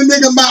farting in a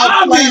nigga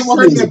mouth, playing with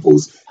her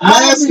nipples.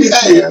 Nasty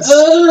ass.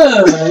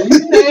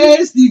 You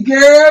nasty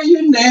girl.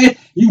 You nasty.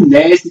 You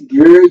nasty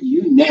girl.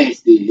 You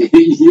nasty.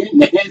 You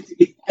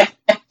nasty.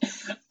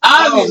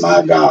 Oh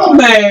my God,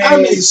 man! I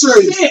mean,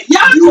 seriously,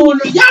 y'all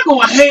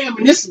going ham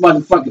in this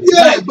motherfucker.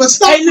 Yeah, but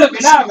stop. Hey, look,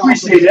 and I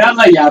appreciate it. I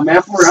love y'all,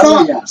 man. For real, I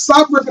love y'all.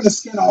 Stop ripping the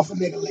skin off a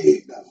nigga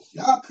leg, though.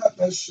 Y'all cut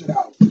that shit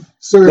out.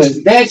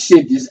 Seriously, that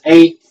shit just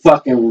ain't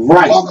fucking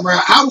right. Walking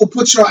around, I will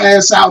put your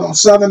ass out on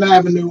Southern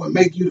Avenue and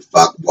make you the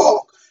fuck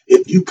walk.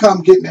 If you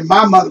come getting in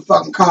my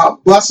motherfucking car,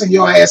 busting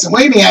your ass, and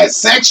we ain't even had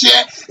sex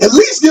yet, at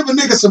least give a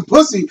nigga some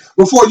pussy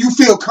before you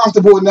feel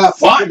comfortable enough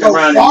to go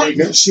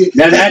farting and shit.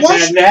 Like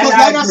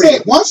I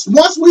said,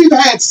 once we've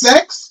had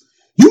sex,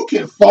 you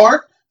can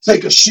fart,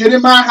 take a shit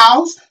in my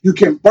house, you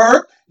can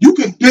burp, you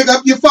can dig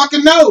up your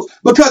fucking nose,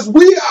 because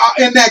we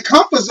are in that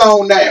comfort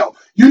zone now.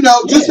 You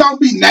know, just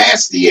don't be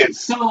nasty and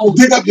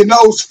dig up your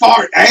nose,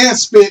 fart, and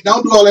spit.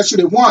 Don't do all that shit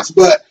at once,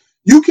 but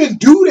you can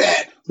do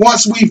that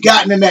once we've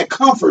gotten in that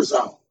comfort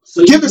zone.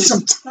 So give it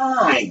some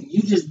time.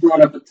 You just brought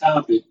up a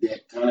topic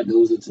that kind of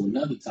goes into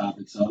another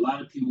topic. So a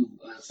lot of people,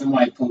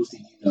 somebody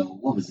posted,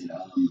 what was it?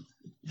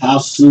 How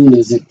soon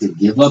is it to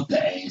give up the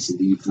ass? And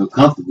do you feel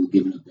comfortable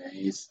giving up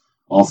the ass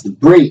off the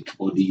break?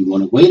 Or do you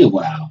want to wait a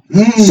while?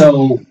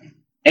 So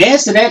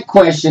answer that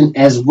question,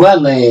 as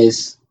well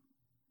as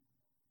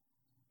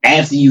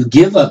after you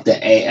give up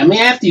the ass. I mean,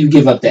 after you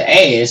give up the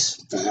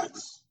ass,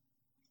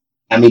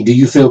 I mean, do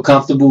you feel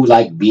comfortable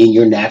like being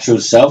your natural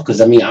self? Because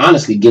I mean,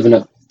 honestly,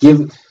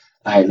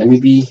 all right, let me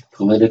be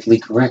politically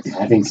correct.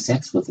 Having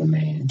sex with a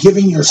man.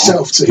 Giving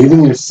yourself to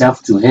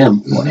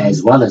him, or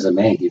as well as a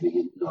man giving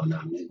him.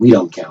 No, we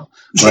don't count.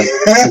 But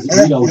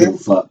we don't give a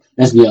fuck.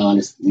 Let's be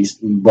honest.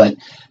 But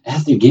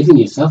after giving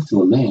yourself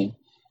to a man,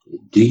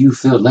 do you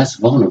feel less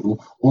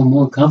vulnerable or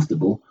more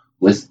comfortable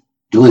with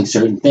doing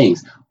certain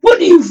things? What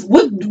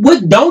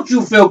don't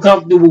you feel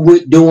comfortable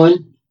with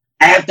doing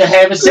after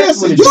having sex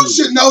with a dude? You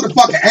should know the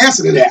fucking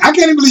answer to that. I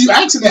can't even believe you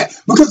asking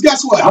that, because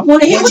guess what? I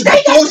want to hear what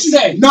they got to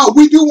say. No,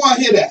 we do want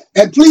to hear that.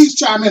 And please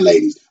chime in,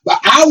 ladies. But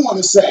I want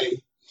to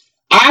say,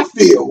 I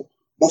feel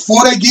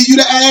before they give you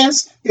the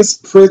ass, it's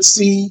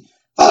pretty,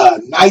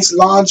 nice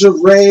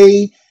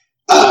lingerie,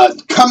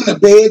 coming to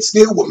bed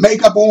still with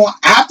makeup on.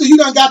 After you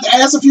done got the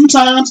ass a few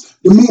times,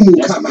 the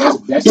moo-moo come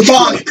out. The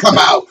bonnet come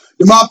out.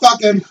 The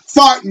motherfucking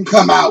farting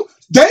come out.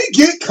 They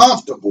get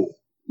comfortable.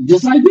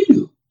 Just like we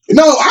do.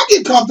 No, I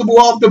get comfortable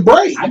off the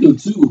break. I do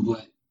too,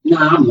 but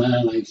I'm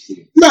lying like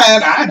shit.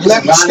 Man, I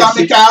let my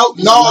stomach out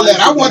and all that.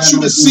 I want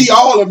you to see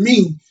all of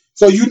me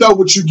so you know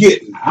what you're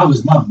getting. I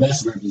was my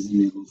best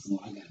representative before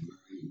I got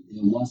married.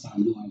 And once I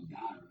knew I would die,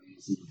 it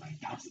was like,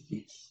 gotcha,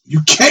 bitch.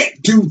 You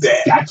can't do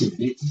that. Gotcha,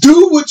 bitch.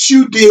 Do what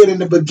you did in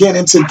the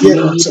beginning to get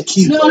her to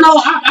keep her.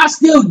 No, I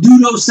still do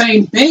those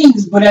same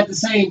things, but at the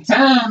same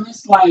time,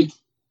 it's like,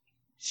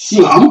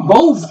 Shit,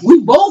 we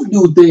both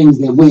do things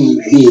that we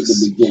did at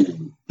the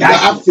beginning.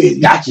 I feel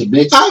you. Gotcha,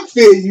 bitch. I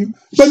feel you.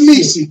 But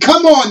Niecy,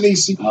 come on,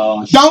 Niecy.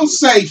 Don't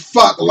say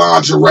fuck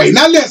lingerie.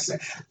 Now listen,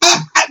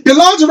 the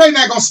lingerie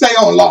not gonna stay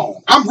on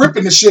long. I'm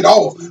ripping the shit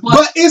off.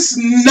 But it's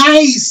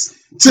nice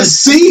to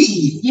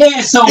see.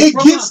 Yeah, so it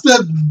gets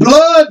the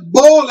blood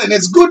boiling.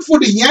 It's good for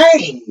the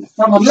yang.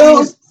 From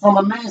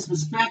a man's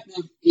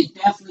perspective, it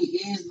definitely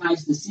is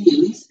nice to see, at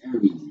least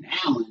every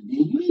now and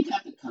then. You ain't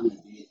got to come to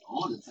bed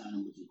all the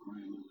time with your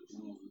grandma with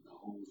the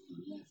holes in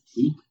the left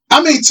cheek.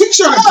 I mean,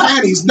 t-shirt and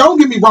panties, don't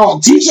get me wrong.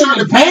 T-shirt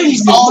and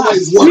panties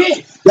always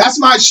work. That's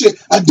my shit.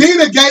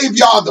 Adina gave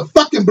y'all the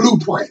fucking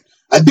blueprint.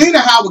 Adina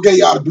Howard gave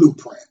y'all the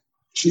blueprint.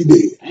 She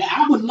did.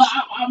 I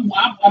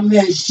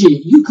mean,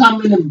 shit. You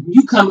come in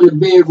the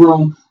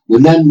bedroom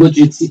with nothing but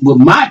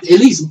at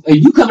least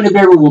if you come in the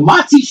bedroom with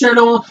my t-shirt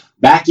on,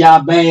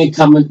 Backyard Band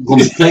gonna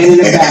be playing in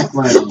the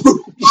background.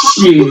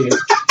 Shit.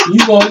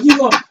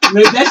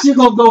 That shit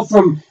gonna go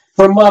from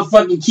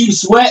motherfucking Keith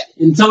Sweat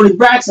and Tony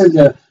Braxton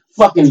to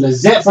fucking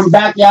Lizette from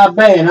Backyard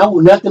Band. I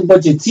want nothing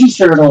but your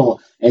t-shirt on.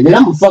 And then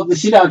I'm gonna fuck the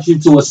shit out you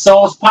to a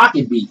Sauce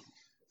Pocket beat.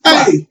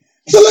 Hey,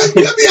 so let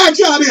me ask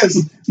y'all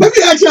this. Let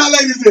me ask y'all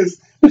ladies this.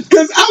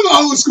 Because I'm an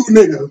old school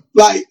nigga.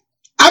 Like,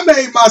 I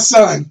made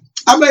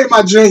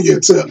my junior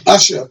to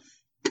Usher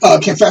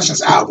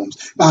Confessions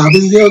albums. I'll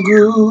be your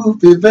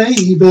groupie,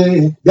 baby.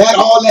 That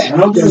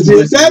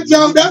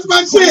joke, that's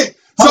my shit.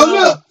 So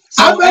look,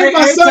 I made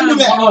my son to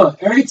that.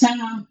 Every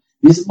time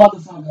this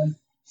motherfucker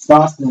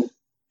starts to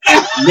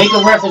make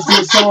a reference to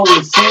the song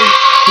and sing,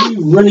 he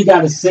really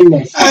got to sing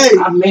that shit. Hey,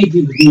 I made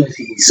people do that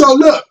shit. So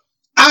look,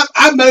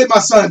 I made my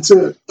son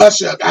to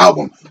Usher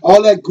album.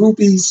 All that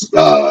groupies,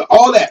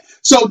 all that.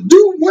 So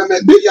do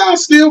y'all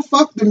still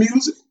fuck the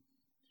music?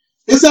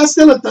 Is that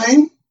still a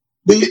thing?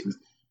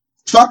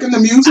 Fucking the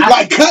music?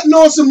 Like cutting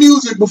on some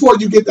music before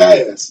you get the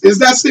ass. Is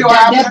that still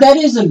happening? That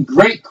is a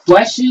great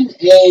question.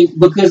 And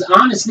because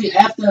honestly,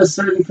 after a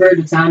certain period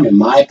of time, in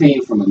my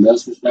opinion, from a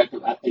male's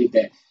perspective, I think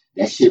that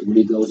shit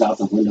really goes out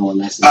the window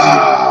unless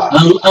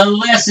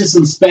it's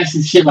some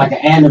special shit like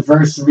an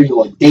anniversary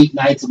or a date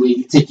nights where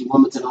you take your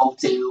woman to the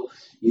hotel,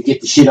 you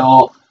get the shit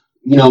all,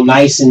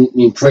 nice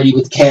and pretty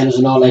with candles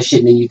and all that shit,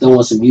 and then you throw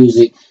on some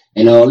music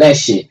and all that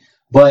shit.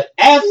 But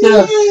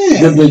after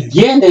the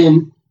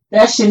beginning,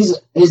 that shit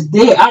is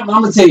dead. I'm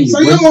gonna tell you. So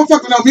you don't want to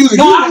fuck with no music?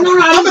 No, I'm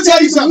gonna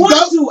tell you something.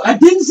 I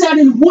didn't say I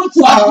didn't want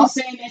to. I was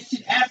saying that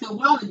shit after a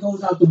while it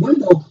goes out the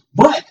window.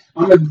 But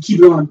I'm gonna keep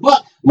it on a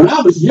buck. When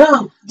I was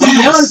young,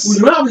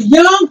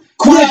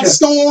 Quiet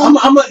Storm.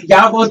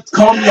 Y'all gonna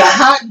call me a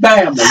hot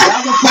bama.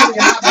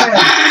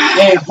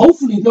 And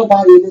hopefully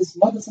nobody in this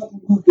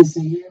motherfucking group can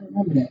say, yeah, I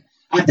remember that.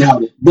 I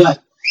doubt it.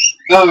 But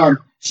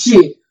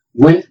shit.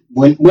 When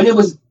it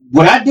was,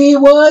 what I did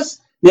was,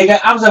 nigga,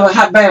 I was a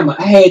hot bama.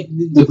 I had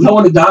the glow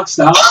in the dark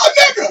stars. Oh,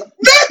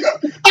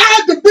 nigga. I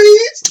had the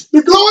beads,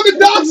 the glow in the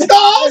dark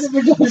stars, and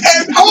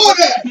all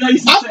that. I'm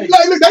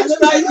like, look, that's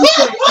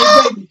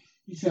baby.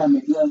 You trying to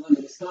make love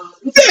under the stars?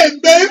 Yeah,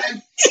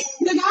 baby.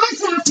 Nigga, I ain't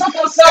trying to fuck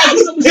outside.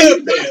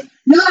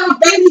 Nah,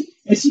 baby.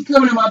 And she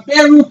coming in my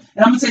bedroom,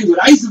 and I'm gonna tell you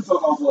what I used to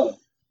fuck off of.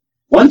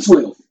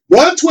 112.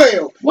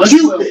 112.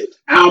 Cupid.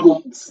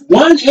 Album.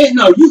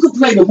 You could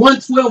play the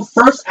 112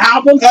 first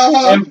album,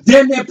 and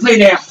then they play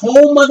that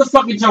whole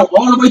motherfucking joke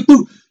all the way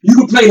through. You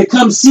can play the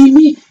Come See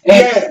Me,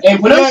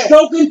 and when I'm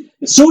stroking,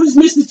 as soon as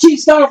Mr. Cheek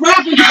started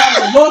rapping, because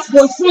I'm a Lost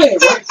Boys fan,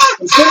 right?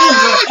 I'm saying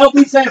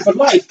LB fan for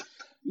life.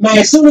 Man,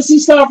 as soon as he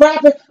started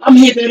rapping, I'm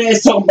hitting that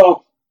ass talking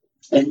about,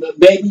 and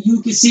baby,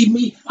 you can see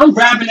me. I'm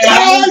rapping that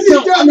ass.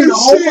 I'm in the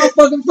whole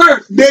motherfucking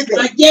verse. Nigga.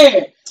 Like,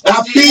 yeah.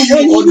 I feel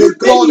you on the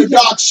glow in the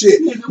dark shit.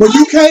 When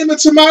you came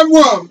into my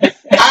room,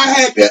 I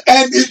had to,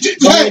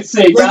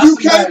 when you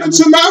came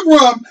into my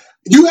room,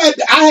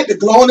 I had the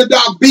glow in the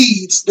dark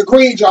beads, the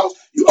green jaws.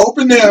 You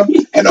open them,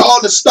 and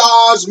all the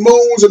stars,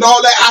 moons, and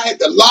all that. I had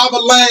the lava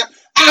lamp.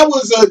 I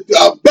was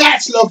a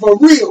bachelor for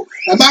real,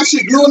 and my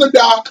shit glue in the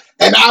dark,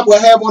 and I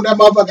would have on that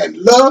motherfucking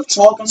Love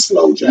Talking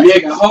Slow Jam.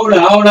 Nigga, hold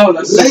on.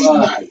 Late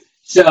night.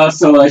 So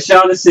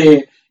Shauna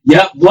said,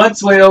 yep,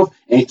 112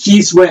 and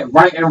Keith Sweat,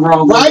 right and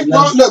wrong. Right,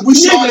 wrong. Look, we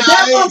showing that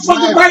our age,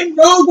 motherfucking right and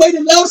wrong way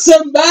to love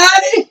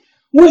somebody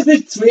was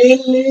the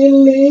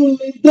twiddly.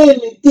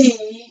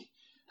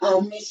 I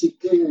miss you,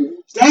 girl.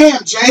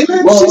 Damn,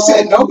 Jalen. She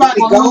said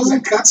nobody goes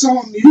and cuts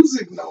on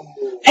music no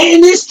more.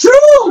 And it's true.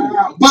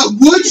 Wow. But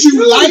would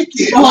you like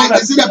it? Like,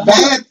 is it a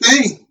bad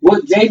thing?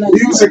 What Jalen?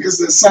 Music is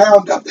the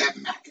sound of that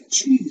mac and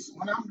cheese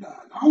when I'm done.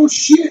 Oh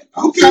shit.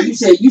 Okay.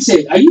 So you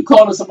said, are you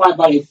calling somebody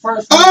by their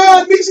first name?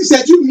 Niecy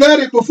said you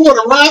nutted before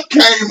the rap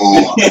came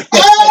on. Shit.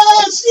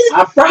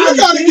 I probably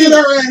gotta get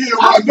her in here.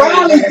 I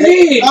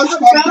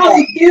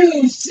probably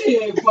did.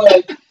 Shit,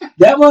 but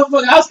that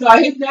motherfucker, I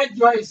started hitting that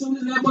joint as soon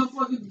as that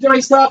motherfucking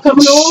joint started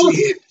coming on.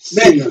 Shit.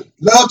 Nigga,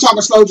 Love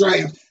Talking Slow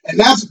Jams. And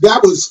that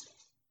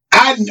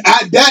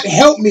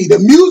helped me. The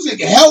music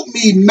helped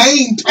me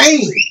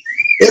maintain.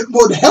 It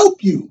would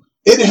help you.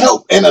 It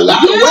helped in a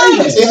lot of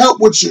ways. It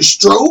helped with your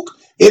stroke.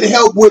 It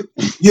helped with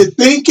your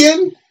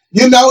thinking.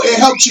 It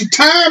helps you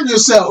time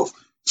yourself.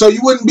 So you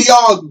wouldn't be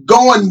all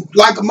going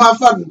like a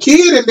motherfucking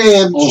kid and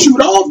then shoot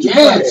off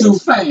too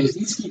fast.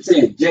 You just keep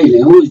saying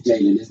Jalen. Who is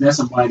Jalen? Is that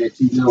somebody that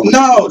you know?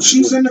 No,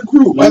 she's in the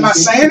group. Am I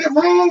saying it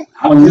wrong?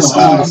 I don't know.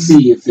 I want to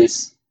see if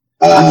it's...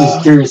 I'm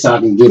just curious so I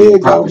can give it a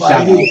proper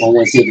shout out. I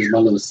want to see if it's my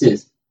little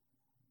sis.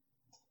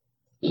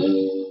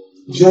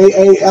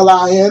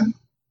 Jalin.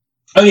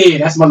 Oh yeah,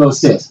 that's my little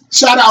sis.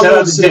 Shout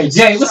out to Jay.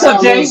 Jay, what's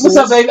up, Jay? What's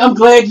up, baby? I'm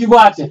glad you're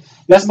watching.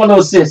 That's my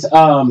little sis.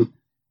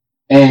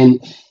 And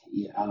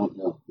yeah, I don't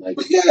know. Like,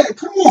 yeah,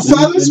 come on,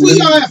 fellas. We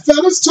y'all at,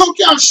 fellas. Talk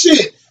y'all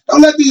shit. Don't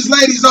let these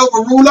ladies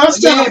overrule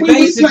us. Yeah,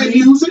 we play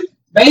music.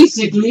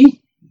 Basically.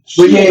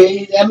 But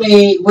yeah, I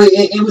mean,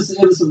 it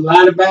was a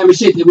lot of bad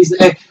shit that we used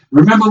to.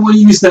 Remember when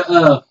you used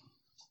to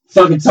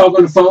fucking talk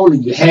on the phone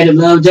and you had the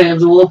love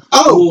jams on?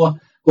 Oh.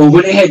 Or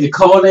when they had the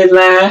call-in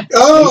line.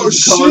 Oh,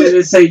 shit. Call in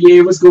and say,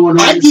 yeah, what's going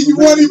on? I give you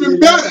one even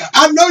better.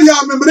 I know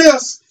y'all remember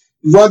this.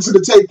 Run to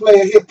the tape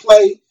player, hit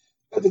play.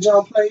 Let the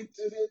John play.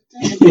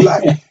 Be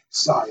like,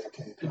 sorry, I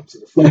can't come to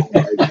the phone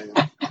right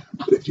now.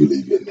 But if you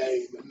leave your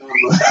name and number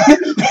I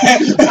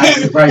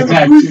get right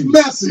back a brief to you.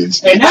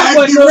 message, and that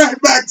I get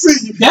right back to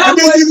you. And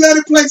then you let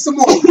it play some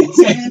more.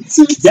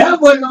 That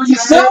wasn't on your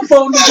cell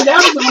phone, nigga. That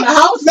was on the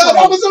house phone. No,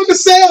 that was on the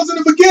cells in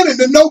the beginning,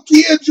 the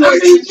Nokia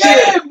joints. I mean,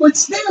 yeah, but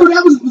still,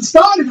 that was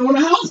started on the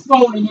house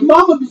phone, and your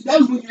mama that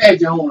was when you had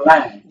your own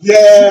line.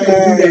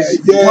 Yeah.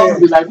 Your mama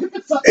be like, what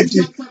the fuck is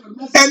that type of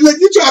message? And look,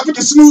 you try to put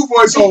the smooth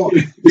voice on.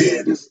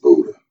 Yeah, this is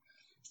Buddha.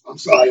 I'm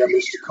sorry I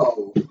missed your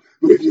call.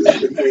 But if you let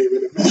the name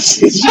in the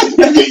message, you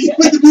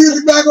put the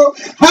music back on,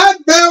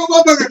 hot damn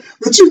motherfucker,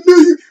 but you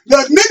knew the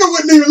nigga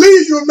wouldn't even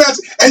leave you a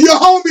message, and your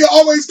homie will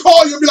always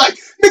call you and be like,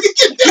 nigga,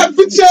 get that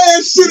bitch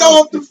ass shit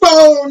off the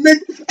phone,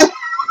 nigga.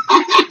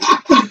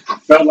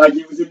 Felt like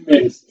he was in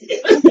menace.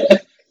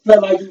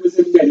 Felt like he was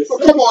in menace. Well,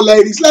 come on,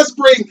 ladies, let's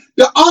bring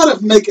the art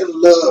of making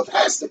love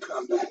has to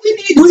come back. We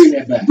need to bring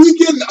that back. We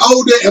getting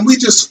older and we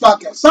just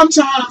fucking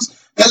sometimes.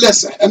 And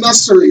listen, and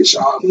that's serious,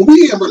 y'all. When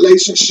we in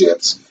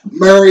relationships,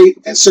 married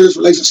and serious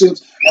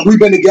relationships, and we've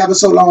been together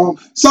so long,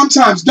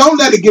 sometimes don't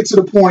let it get to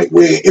the point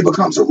where it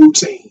becomes a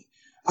routine.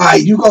 All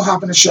right, you go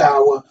hop in the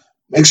shower,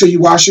 make sure you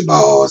wash your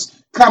balls,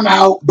 come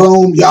out,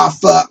 boom, y'all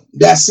fuck,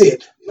 that's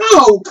it.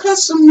 No, cut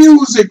some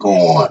music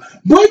on.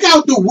 Break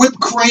out the whipped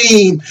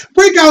cream.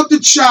 Break out the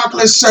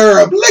chocolate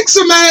syrup. Lick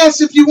some ass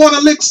if you want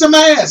to lick some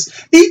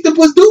ass. Eat the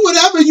pussy. Do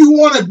whatever you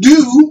want to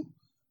do,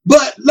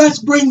 but let's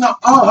bring the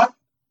art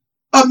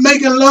of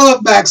making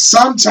love back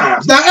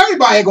sometimes. Now,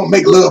 everybody ain't gonna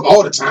make love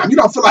all the time. You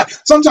don't feel like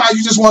sometimes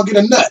you just want to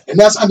get a nut, and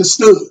that's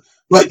understood.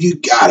 But you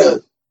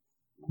gotta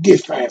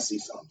get fancy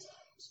sometimes.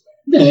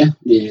 Yeah.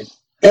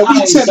 And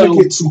we tend to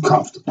get too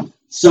comfortable.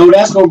 So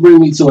that's gonna bring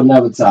me to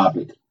another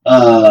topic.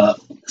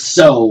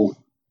 So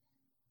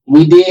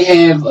we did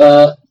have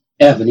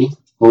Ebony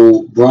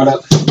who brought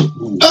up.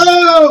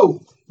 Oh,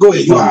 go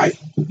ahead. You all right?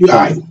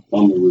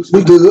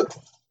 We good.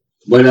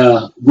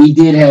 But we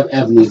did have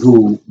Ebony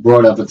who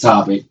brought up a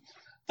topic.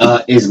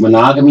 Is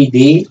monogamy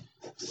dead?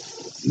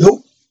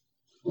 Nope.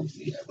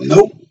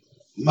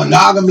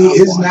 Monogamy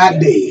is not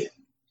dead.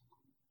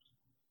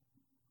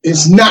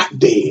 It's not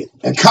dead.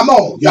 And come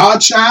on, y'all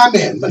chime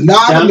in.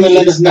 Monogamy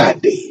is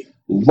not dead.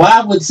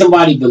 Why would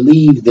somebody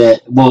believe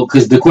that? Well,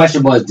 because the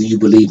question was, do you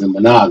believe in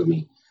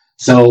monogamy?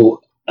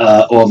 So,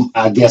 or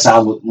I guess I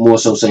would more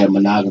so say a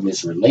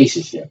monogamous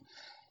relationship.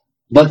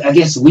 But I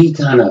guess we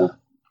kind of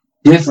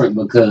different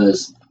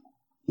because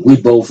we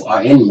both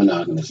are in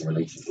monogamous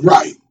relationships.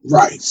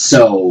 Right.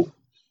 So,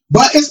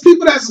 but it's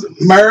people that's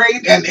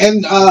married and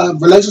in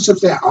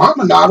relationships that aren't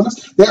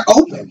monogamous. They're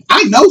open.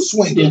 I know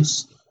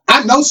swingers.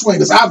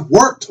 I've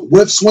worked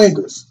with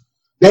swingers.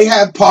 They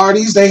have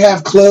parties. They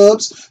have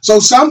clubs. So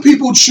some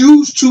people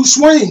choose to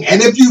swing.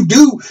 And if you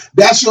do,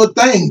 that's your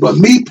thing. But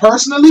me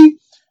personally,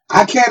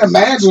 I can't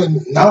imagine.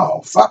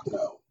 No, fuck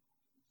no.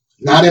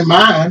 Not in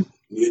mine.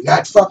 You're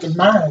not fucking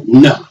mine.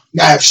 No.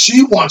 Now, if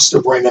she wants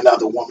to bring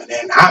another woman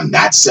in, I'm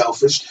not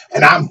selfish,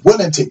 and I'm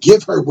willing to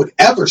give her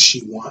whatever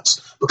she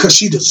wants because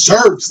she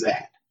deserves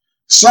that.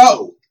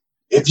 So,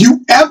 if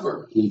you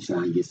ever... He's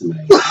trying to get some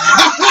ass.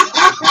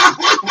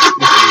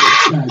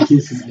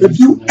 If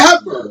you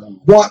ever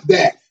want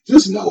that,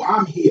 just know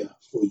I'm here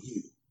for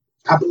you.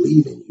 I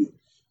believe in you.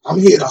 I'm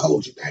here to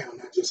hold you down,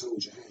 not just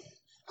hold your hand.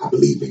 I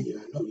believe in you.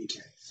 I know you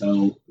can.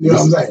 So, you know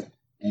what I'm saying?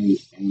 Hey,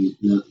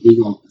 look, he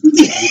gonna go in.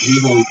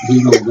 He's gonna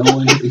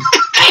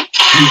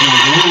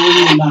go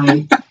in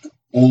tonight,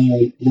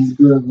 and his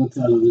girl gonna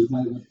tell him, his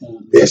wife gonna tell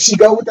him. There she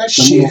go with that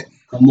shit.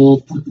 Come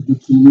on, put the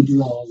bikini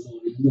drawers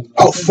on.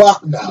 Oh,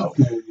 fuck no.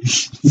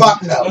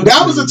 Fuck no. Okay.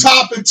 That was a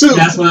topic, too.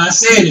 That's why I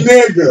said it.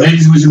 Nigga.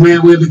 Ladies, would your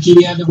man wear a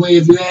bikini out the way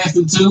if you asked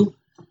him to?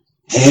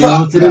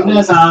 Hell to the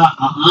next.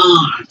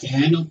 I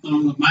can't have no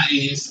phone with my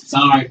ass.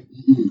 Sorry.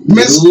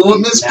 Miss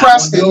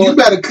Preston, you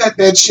better cut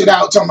that shit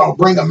out talking about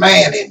bring a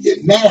man in.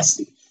 You're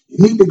nasty. You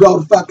need to go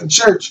to fucking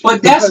church.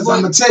 But that's because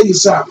I'm going to tell you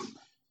something.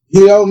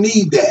 You don't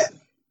need that.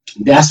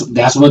 That's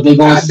what they're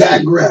going to say. I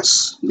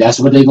digress. That's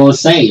what they're going to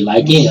say.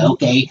 Like, yeah,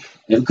 okay.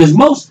 Because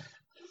most...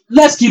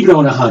 let's keep it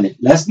on 100.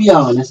 Let's be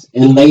honest.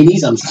 And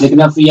ladies, I'm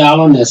sticking up for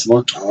y'all on this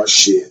one. Oh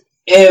shit.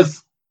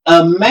 If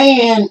a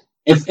man,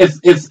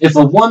 if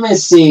a woman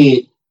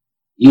said,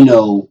 you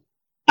know,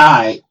 all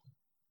right,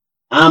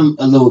 I'm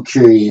a little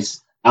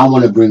curious. I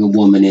want to bring a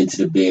woman into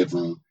the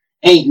bedroom.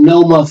 Ain't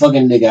no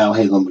motherfucking nigga out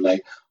here gonna be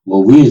like,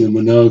 well, we in a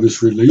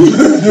monogamous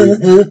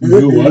relationship.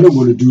 No, I don't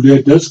want to do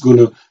that. That's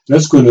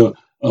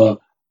gonna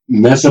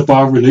mess up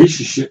our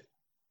relationship.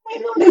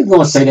 Ain't no nigga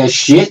gonna say that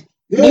shit.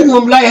 Yeah. Nigga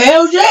gonna be like,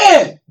 hell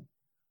yeah.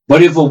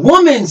 But if a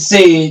woman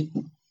said,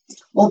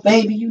 well,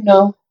 baby, you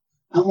know,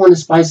 I want to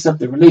spice up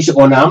the relationship.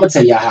 Or now I'm gonna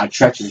tell y'all how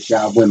treacherous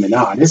y'all women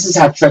are. This is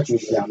how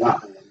treacherous y'all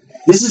are.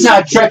 This is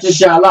how treacherous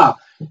y'all are.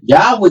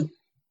 Y'all would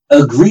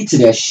agree to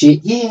that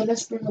shit. Yeah,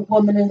 let's bring a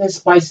woman in, let's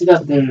spice it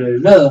up,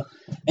 and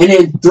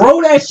then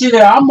throw that shit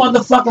at our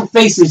motherfucking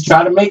faces,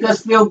 try to make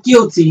us feel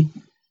guilty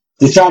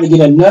to try to get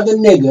another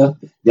nigga,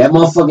 that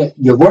motherfucker,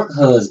 your work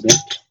husband.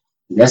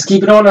 Let's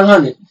keep it on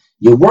 100.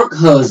 Your work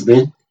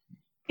husband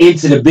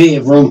into the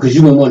bedroom because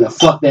you been wanting to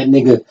fuck that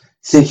nigga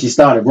since you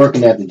started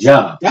working at the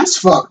job. That's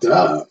fucked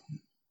up.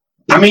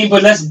 I mean,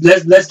 but let's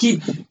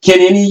keep.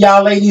 Can any of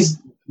y'all ladies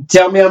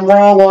tell me I'm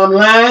wrong or I'm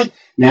lying?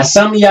 Now,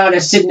 some of y'all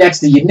that sit next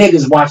to your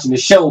niggas watching the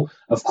show,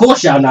 of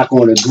course y'all not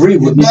going to agree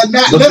with me.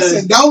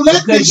 Listen, don't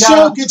let this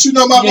show get you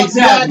no motherfucking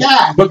bad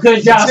guy.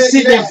 Because y'all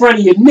sitting in front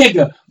of your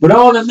nigga. But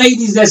all the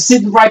ladies that's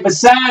sitting right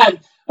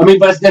beside,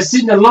 but that's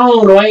sitting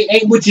alone or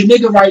ain't with your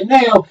nigga right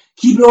now,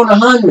 keep it on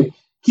 100.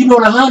 Keep it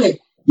on 100.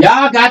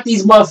 Y'all got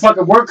these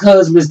motherfucking work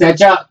husbands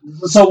that y'all.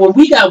 So when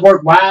we got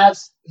work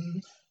wives,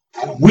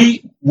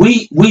 we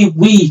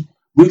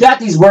got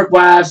these work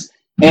wives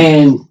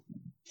and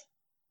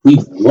we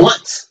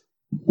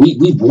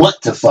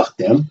want to fuck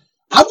them.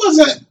 I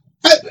wasn't.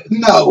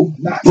 No,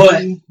 not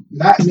me.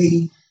 Not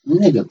me.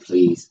 Nigga,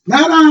 please.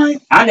 Not I.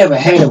 I never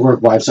had a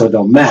work wife, so it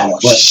don't matter. Oh,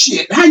 but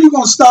shit. How you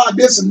gonna start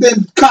this and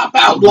then cop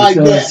out like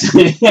that?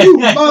 You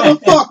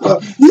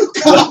motherfucker. You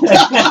copped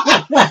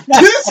out.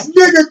 This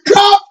nigga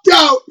copped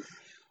out.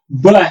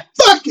 But.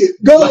 Fuck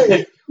it. Go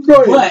ahead.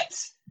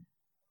 But.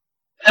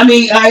 I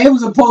mean, it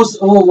was a post.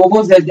 What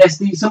was that? That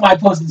Steve. Somebody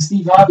posted the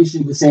Steve Harvey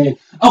shit was saying,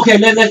 okay,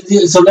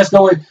 let's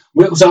go in.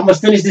 So I'm gonna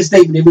finish this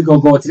statement, then we're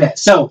gonna go into that.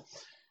 So,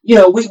 you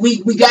know,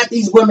 we got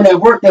these women at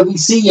work that we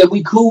see and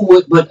we cool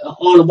with, but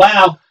all the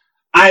while,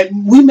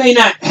 we may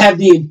not have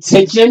the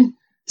intention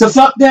to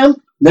fuck them.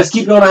 Let's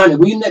keep it on 100.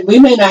 We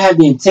may not have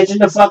the intention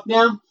to fuck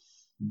them,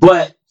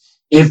 but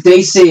if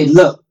they said,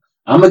 look,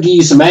 I'm gonna give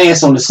you some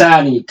ass on the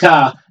side of your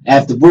car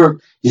after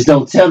work, just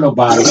don't tell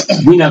nobody.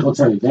 We're not gonna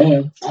turn it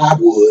down. I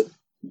would.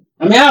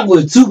 I mean, I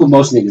would too, but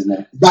most niggas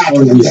not. Back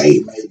in the day,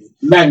 maybe.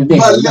 Back in the day.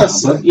 But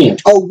listen, yeah.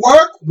 A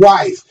work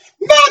wife,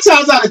 9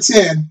 times out of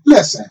 10,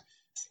 listen,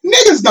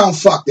 niggas don't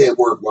fuck their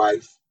work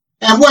wife,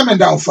 and women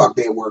don't fuck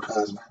their work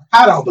husband.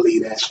 I don't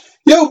believe that.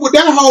 Yo, with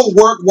that whole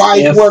work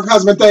wife, work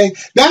husband thing,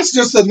 that's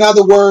just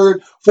another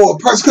word for a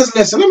person. Because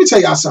listen, let me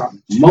tell y'all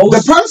something.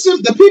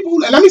 The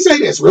people, and let me say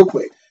this real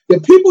quick. The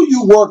people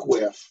you work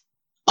with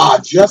are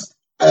just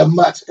as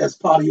much as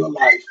part of your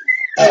life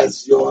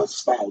as your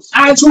spouse.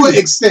 To an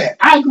extent.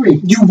 I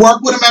agree. You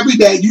work with them every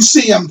day. You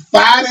see them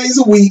 5 days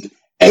a week,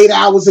 8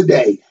 hours a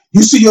day.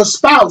 You see your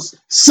spouse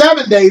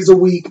 7 days a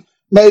week,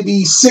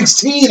 maybe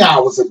 16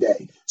 hours a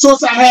day. So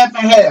it's a half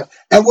and half.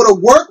 And with a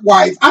work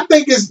wife, I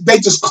think they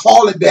just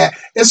call it that.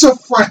 It's a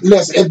friend.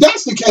 Listen, if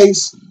that's the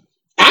case,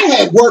 I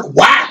had work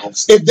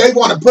wives, if they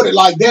want to put it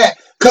like that.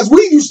 Because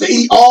we used to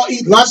eat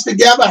lunch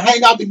together,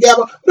 hang out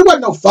together. There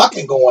wasn't no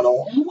fucking going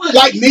on.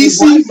 Like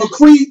Niecy,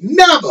 McCree,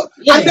 never.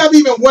 Yeah. I never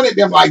even wanted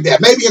them like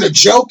that. Maybe in a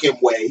joking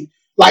way,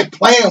 like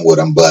playing with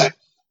them. But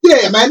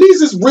yeah, man,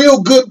 these is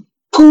real good,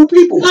 cool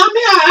people. I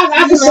mean,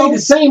 I can say the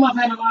same. I've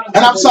had a lot of.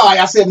 And I'm sorry,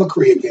 I said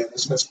McCree again.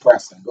 It's Miss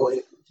Preston. Go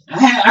ahead.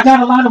 I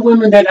got a lot of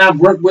women that I've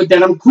worked with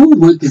that I'm cool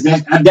with because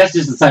that's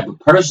just the type of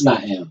person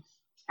I am.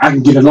 I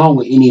can get along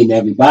with any and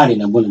everybody,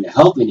 and I'm willing to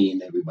help any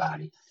and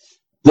everybody.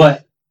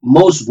 But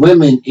most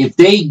women, if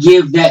they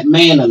give that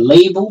man a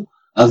label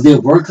of their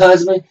work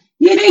husband,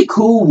 yeah, they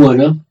cool with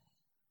him.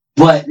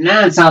 But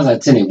 9 times out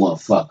of 10, they won't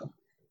fuck him.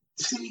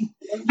 See,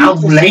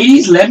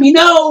 ladies, let me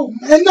know.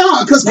 And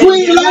no, because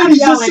Queen Lady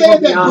just said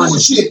that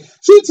bullshit.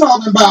 She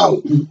talking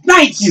about,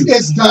 thank you.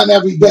 It's done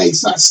every day.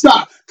 So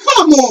stop.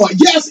 Come on.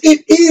 Yes,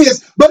 it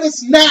is. But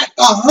it's not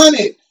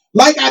 100.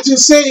 Like I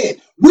just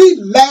said, we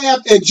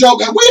laughed and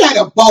joked, and we had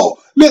a ball.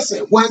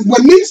 Listen, when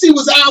Niecy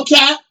was our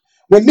cap,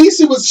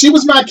 she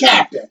was my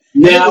captain.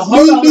 Now,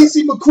 me,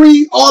 Niecy,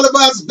 McCree, all of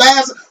us,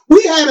 Bass,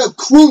 we had a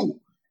crew,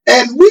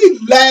 and we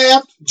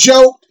laughed,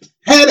 joked,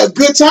 had a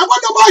good time.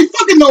 Wasn't nobody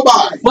fucking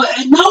nobody.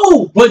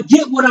 But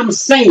get what I'm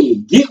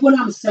saying.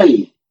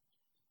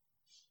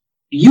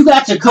 You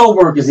got your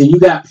coworkers, and you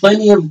got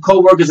plenty of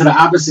coworkers of the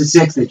opposite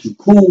sex that you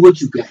cool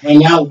with, you can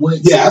hang out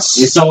with. Yes.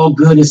 It's all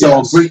good. It's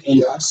all great.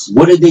 And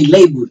what did they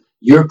label?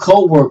 Your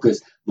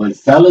coworkers. But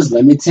fellas,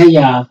 let me tell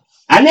y'all,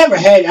 I know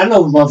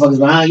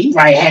motherfuckers, you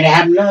probably had it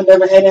happen. I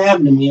never had it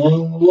happen to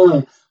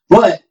me.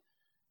 But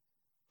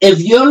if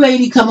your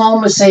lady come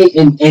home and say,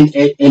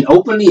 and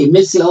openly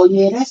admits, oh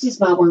yeah, that's just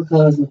my work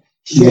husband.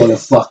 she wanna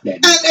fuck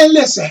that nigga. And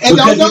listen, and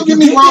don't get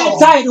me wrong.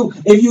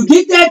 If you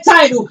get that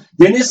title,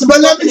 then it's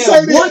somebody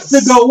that wants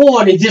to go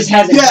on and just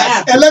hasn't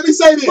happened. And let me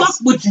say this. Fuck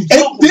what you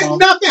talking about. Didn't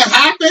nothing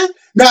happen?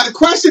 Now the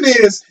question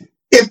is,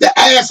 if the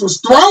ass was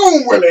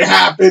thrown when it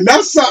happened,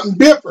 that's something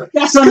different.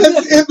 That's something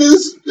different. If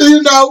it's,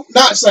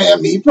 not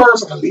saying me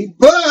personally,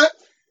 but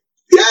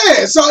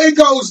yeah, so it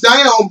goes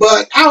down,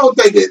 but I don't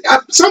think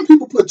some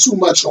people put too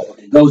much on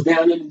it. It goes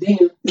down in the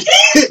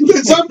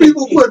den. Some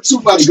people put too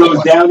much on it. It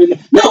goes down in the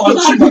No, a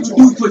lot of people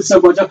do put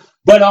so much on.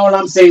 But all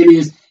I'm saying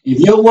is, if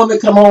your woman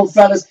come home,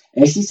 fellas,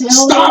 and she says,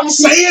 stop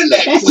saying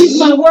that, that's just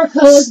my work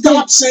husband.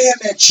 Stop saying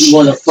that shit. You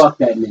want to fuck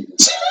that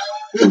nigga.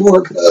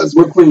 Work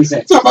husband. What Queen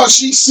said? Talking about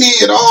she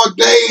see it all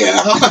day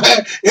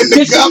in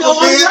the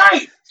government.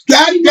 Right.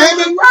 God damn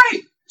it.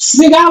 Right.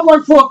 Nigga, I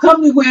work for a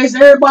company where it's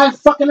everybody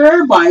fucking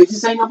everybody. It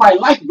just ain't nobody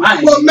like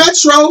mine. Well,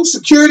 Metro,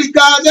 security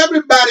guards,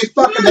 everybody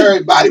fucking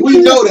everybody. We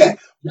know that.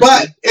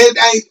 But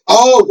it ain't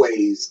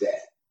always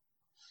that.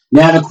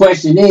 Now the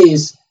question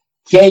is,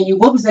 can you,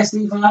 what was that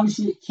Steve Harvey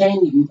shit?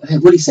 Can you,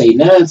 what do you say,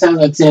 9 times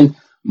out of 10,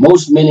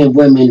 most men and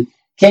women,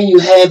 can you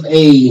have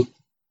a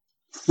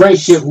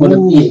friendship with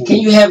can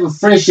you have a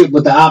friendship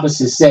with the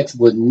opposite sex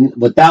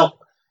without,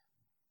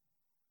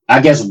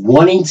 I guess,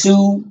 wanting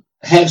to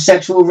have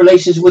sexual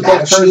relations with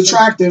that person?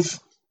 Attractive.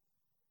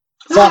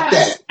 Fuck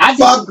that.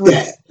 Fuck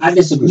that. I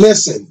disagree.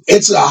 Listen,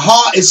 it's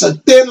a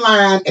thin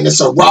line, and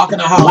it's a rock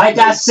and a hard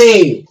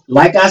place.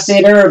 Like I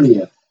said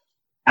earlier,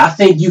 I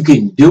think you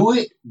can do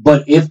it,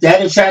 but if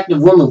that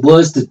attractive woman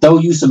was to throw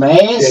you some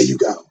ass, there you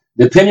go.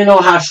 Depending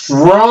on how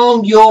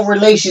strong your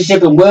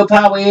relationship and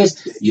willpower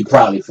is, you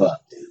probably fuck.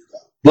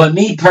 But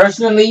me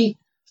personally,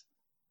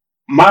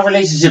 my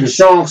relationship is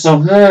strong, so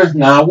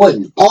I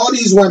wouldn't. All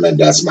these women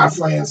that's my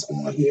friends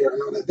on here,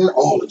 and all that, they're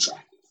all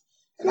attractive,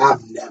 and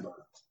I've never.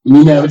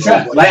 You never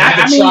tried. Like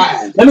I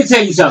mean, let me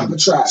tell you something.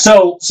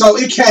 So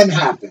it can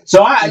happen.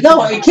 So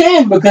it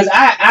can, because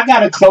I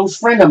got a close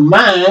friend of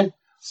mine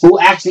who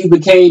actually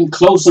became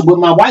closer with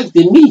my wife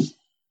than me.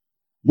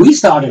 We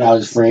started out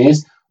as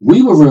friends.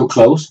 We were real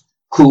close,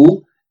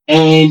 cool,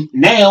 and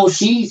now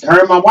her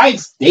and my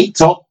wife, they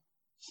talk.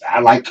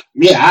 I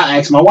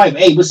asked my wife,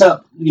 hey, what's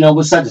up?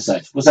 With such and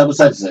such. What's up with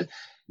such and such?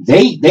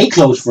 They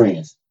close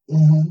friends.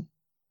 Mm-hmm.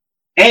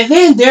 And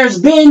then there's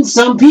been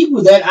some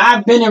people that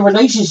I've been in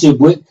relationship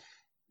with,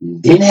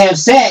 didn't have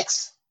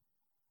sex,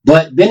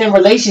 but been in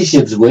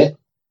relationships with.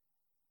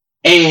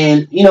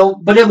 And,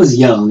 but it was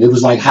young. It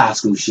was like high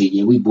school shit.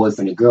 Yeah, we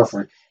boyfriend and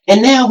girlfriend.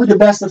 And now we're the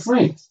best of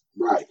friends.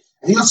 Right.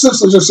 And your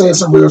sister just said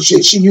some real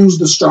shit. She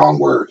used a strong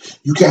word.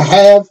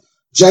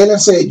 Jalen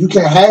said you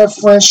can have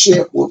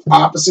friendship with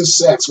opposite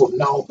sex with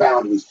no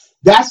boundaries.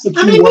 That's the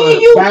key word,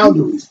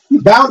 boundaries.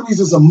 Boundaries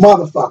is a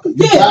motherfucker.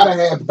 You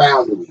gotta have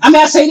boundaries.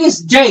 I say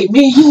this, Jay,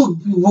 me and you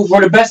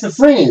were the best of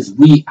friends.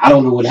 I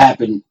don't know what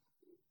happened.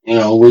 We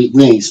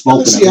ain't spoken.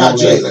 Let's see how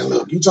Jalen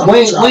look.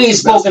 We ain't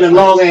spoken a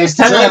long ass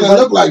time. Jalen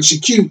look like she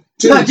cute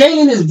too. No,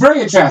 Jalen is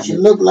very attractive. She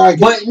look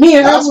like but me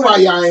and that's why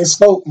y'all ain't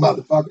spoke,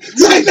 motherfucker.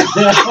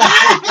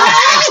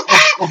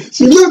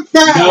 She look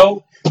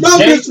fine. No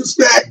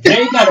disrespect.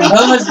 Jay got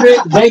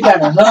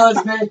a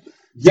husband.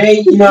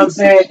 Jay, you know what I'm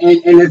saying?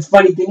 And the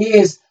funny thing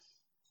is,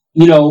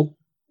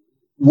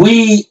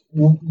 we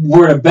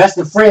were the best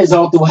of friends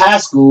all through high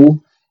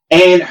school,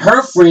 and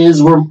her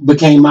friends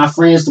became my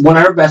friends. One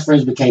of her best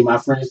friends became my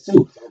friends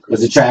too.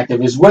 Was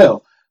attractive as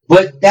well.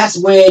 But that's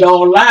where it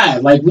all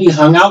lied. Like, we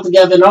hung out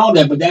together and all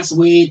that, but that's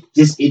where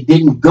it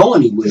didn't go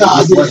anywhere. No,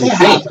 it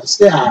happens.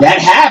 That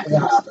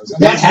happens.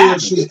 That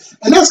happens.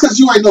 And that's because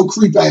you ain't no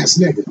creep ass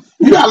nigga.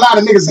 You got a lot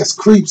of niggas that's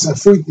creeps and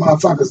freak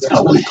motherfuckers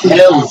that's really creep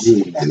out,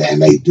 and then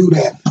they do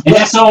that. And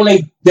that's all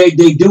they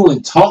do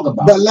and talk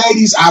about. But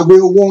ladies, I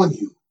will warn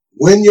you,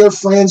 when you're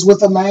friends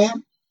with a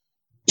man,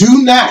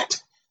 do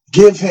not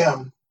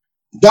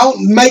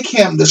don't make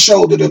him the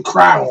shoulder to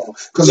cry on,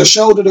 because a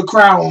shoulder to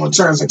cry on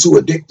turns into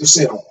a dick to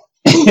sit on.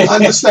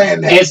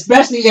 Understand that.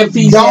 Especially if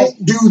he's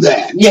do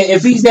that. Yeah,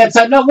 if he's that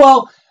tight. No,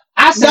 well,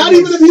 I said not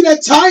even if he's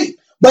that tight,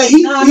 but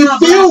he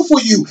feel for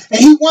you and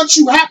he wants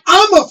you happy.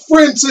 I'm a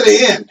friend to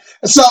the end.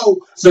 So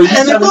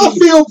and if I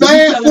feel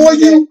bad for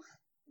you,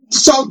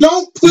 so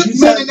don't put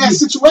men in that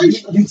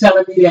situation. You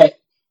telling me that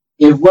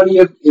if one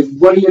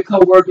of your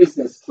coworkers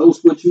that's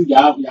close with you,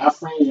 y'all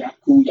friends, y'all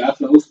cool, y'all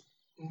close,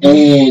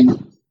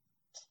 and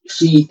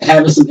she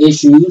having some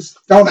issues.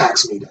 Don't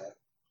ask me that.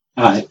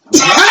 All right.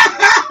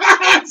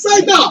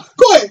 Say no.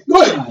 Go ahead. No,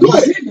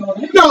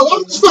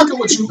 I'm just fucking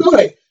with you. Go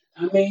ahead.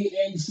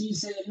 And she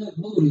said, look,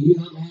 Buddha,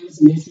 I'm having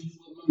some issues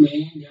with my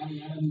man. Yada,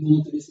 yada, we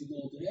going through this, we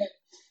going through that.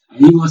 Are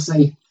you going to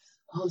say,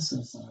 oh, I'm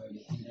so sorry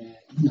to hear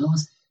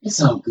that.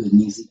 It's all good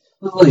and easy.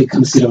 Go ahead,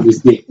 come sit on this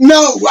dick.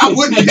 No, I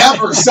would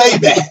never say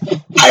that.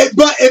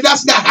 But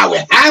that's not how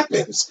it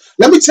happens.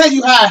 Let me tell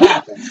you how it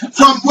happened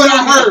from what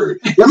I heard.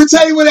 Let me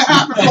tell you what it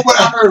happened from what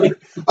I heard.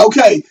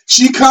 Okay,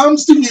 she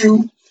comes to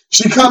you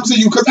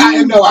because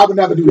I would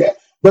never do that.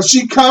 But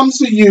she comes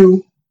to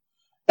you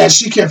and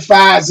she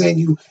confides in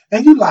you,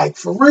 and you like,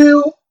 for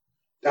real?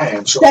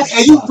 Damn, sure.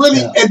 And you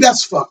really, and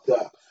that's fucked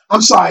up.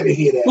 I'm sorry to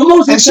hear that. But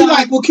most of And the she time,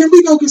 like, well, can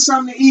we go get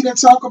something to eat and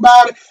talk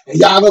about it? And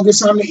y'all go get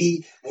something to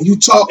eat and you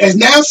talk. And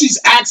now she's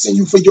asking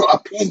you for your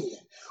opinion.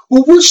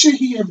 Well, what should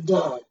he have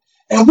done?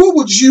 And what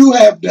would you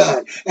have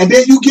done? And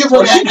then you give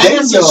her that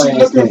answer she's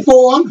looking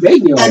for. And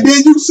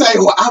then you say,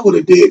 well, I would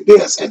have did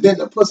this. And then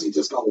the pussy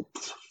just go.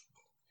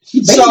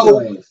 So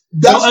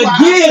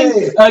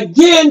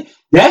again,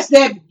 that's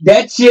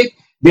that chick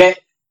that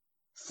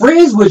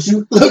friends with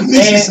you. Look,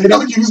 Niecy say,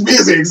 don't use me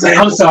as an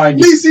example. I'm sorry,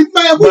 Niecy,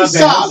 man, we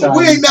solid.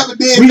 We ain't never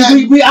did that.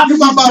 You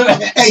my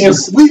motherfucking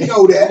ace. We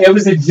know that. It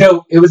was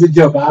a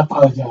joke. I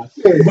apologize.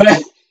 Yeah.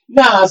 But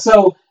nah,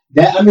 so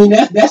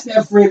that's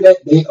that friend that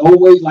they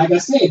always, like I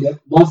said, that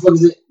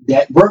motherfuckers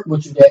that work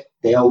with you, that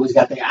they always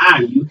got their eye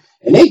on you.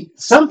 And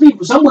some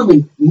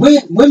women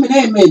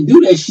and men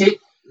do that shit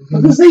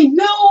because they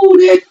know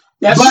that.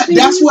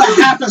 That's what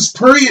happens,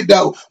 period,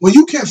 though. When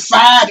you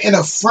confide in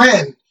a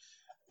friend,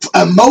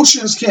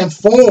 emotions can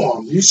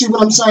form. You see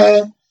what I'm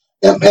saying?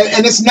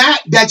 And it's not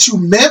that you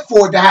meant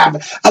for it to happen.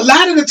 A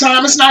lot of the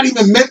time, it's not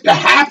even meant to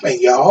happen,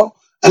 y'all.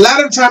 A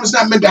lot of the time, it's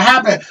not meant to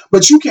happen,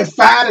 but you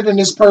confided in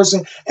this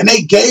person, and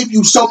they gave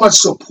you so much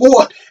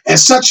support and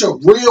such a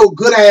real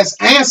good-ass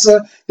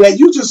answer that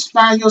you just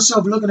find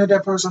yourself looking at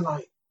that person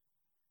like,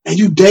 and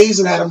you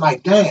dazing at him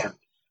like, damn,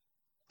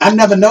 I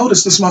never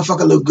noticed this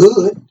motherfucker look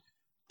good.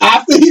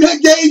 After he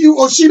done gave you,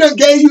 or she done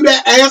gave you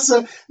that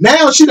answer,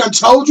 now she done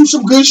told you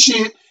some good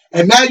shit,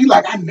 and now you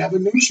like, I never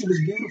knew she was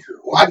beautiful,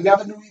 or I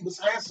never knew he was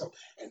handsome.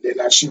 And then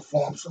that shit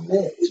forms from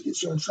there. It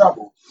gets you in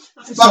trouble.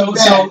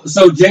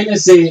 So Jada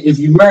said, if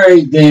you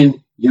married,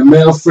 then your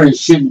male friend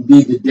shouldn't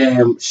be the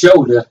damn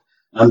shoulder.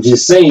 I'm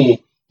just saying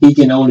he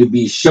can only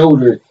be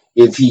shoulder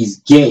if he's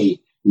gay.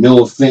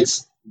 No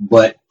offense,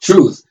 but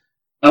truth.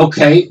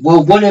 Okay,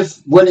 well,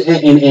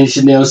 and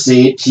Chanel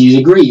said she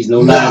agrees.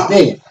 No lies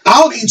there.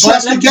 I don't even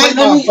trust the gay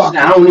motherfucker.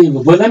 I don't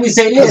even. But let me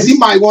say this. Because he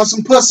might want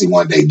some pussy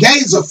one day.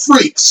 Gays are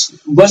freaks.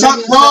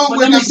 Something wrong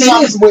with them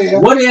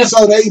somewhere. What if?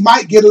 So they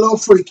might get a little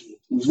freaky.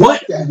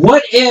 What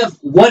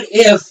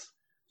if?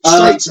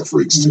 Straights are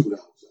freaks too,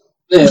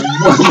 though.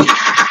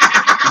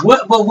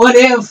 What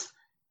if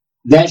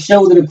that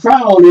show to the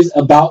crowd is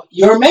about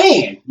your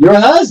man, your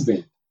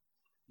husband?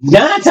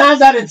 9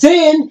 times out of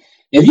 10,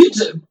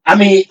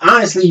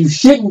 honestly, you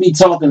shouldn't be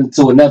talking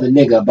to another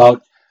nigga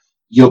about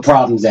your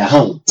problems at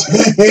home.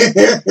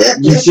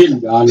 You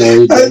shouldn't. I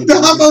know.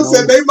 Damo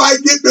said they might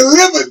get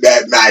delivered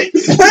that night.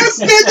 This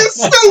nigga's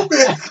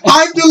stupid.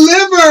 I'm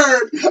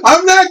delivered.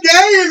 I'm not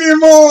gay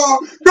anymore.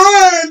 Go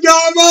ahead,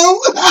 Damo.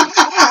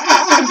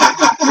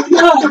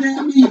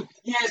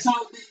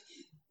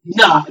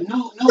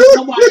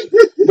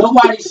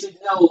 Nobody should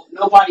know.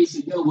 Nobody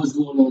should know what's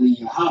going on in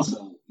your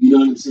household. You know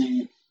what I'm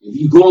saying? If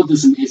you're going through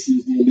some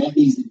issues, then that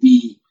needs to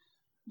be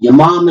your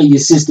mom and your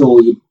sister,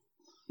 or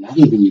not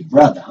even your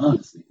brother,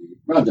 honestly. Your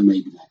brother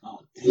may be like, oh,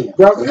 damn.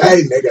 Brother,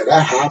 hey, nigga,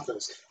 that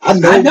happens. I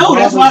know.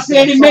 That's why I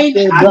said it may.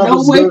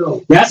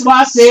 That's why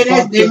I said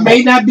that it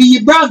may not be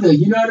your brother.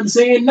 You know what I'm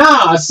saying?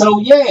 Nah. So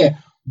yeah,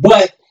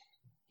 but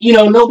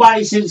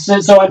nobody should. So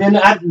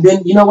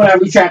then you know what? I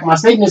retract my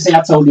statement and say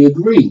I totally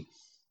agree.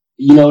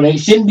 They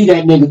shouldn't be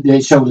that nigga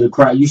that shoulder the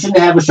crowd. You shouldn't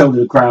have a shoulder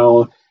the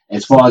crowd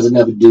as far as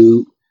another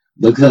dude,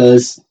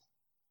 because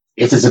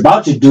if it's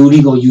about your dude,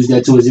 he gonna use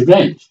that to his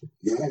advantage.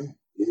 Yeah.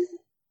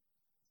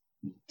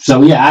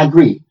 So yeah, I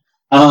agree.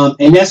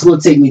 And that's gonna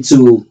take me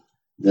to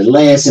the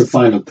last and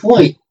final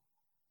point.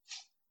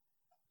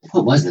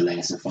 What was the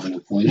last and final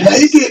point?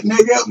 Take it,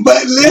 nigga.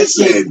 But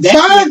listen,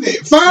 find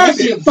it.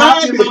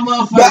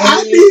 But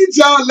I need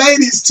y'all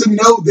ladies to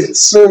know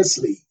this,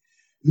 seriously.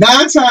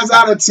 9 times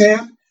out of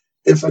 10,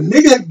 if a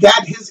nigga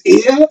got his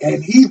ear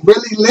and he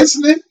really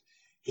listening,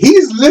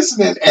 he's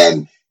listening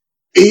and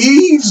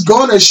he's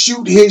gonna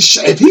shoot his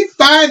shot. If he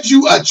finds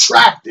you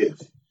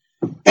attractive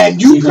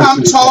and you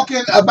come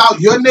talking about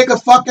your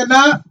nigga fucking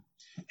up,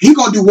 he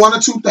gonna do one or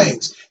two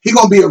things. He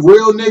gonna be a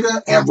real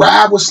nigga and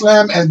ride with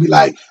Slim and be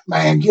like,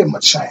 man, give him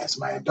a chance,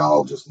 man.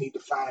 Dog just need to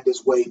find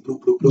his way. Blue,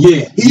 blue, blue.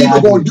 Yeah, he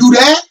either gonna do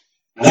that,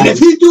 and if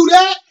he do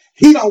that,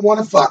 he don't want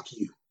to fuck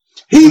you.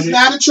 He's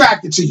not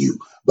attracted to you.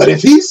 But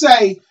if he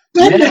say,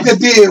 that nigga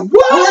did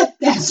what?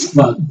 That's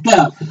fucked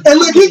up. And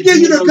look, he give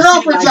you the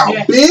girlfriend job,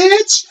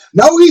 bitch.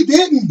 No, he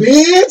didn't,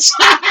 bitch.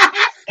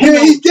 And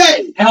he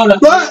gay.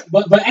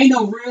 But ain't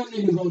no real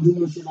nigga gonna do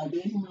no shit like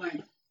that. He be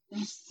like,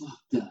 that's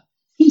fucked up.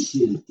 He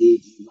should have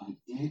did you like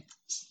that.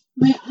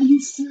 Man, are you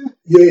sure?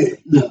 Yeah.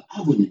 Look,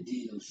 I wouldn't have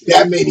did no shit.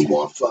 That made him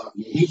want to fuck.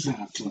 Yeah, he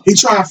trying to fuck. He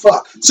trying to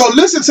fuck. So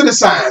listen to the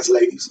signs,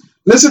 ladies.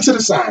 Listen to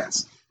the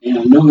signs. And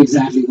I know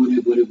exactly what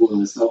it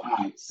was. So, all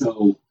right.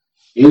 So,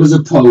 it was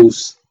a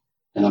post,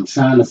 and I'm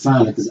trying to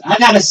find it, because I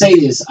got to say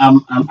this.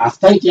 I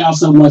thank y'all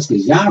so much,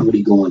 because y'all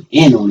really going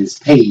in on this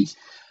page.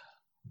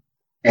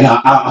 And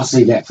I'll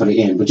say that for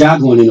the end. But y'all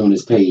going in on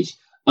this page.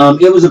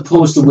 It was a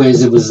post where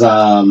it was...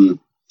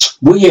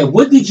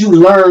 what did you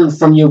learn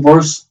from your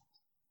worst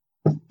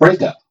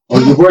breakup? Or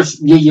your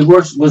worst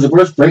was the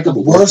worst breakup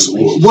or worst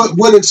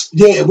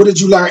relationship? What did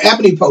you learn?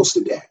 Ebony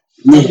posted that.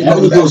 Yeah,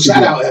 Ebony posted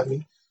Shout that. Out,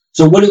 Ebony.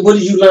 So what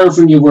did you learn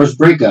from your worst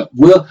breakup?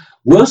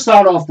 we'll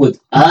start off with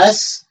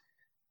us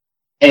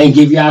and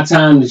give y'all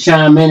time to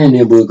chime in, and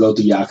then we'll go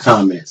through y'all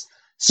comments.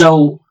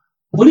 So,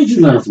 what did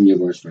you learn from your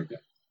worst breakup?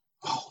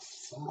 Oh,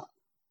 fuck.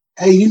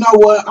 Hey, you know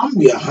what? I'm going to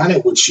be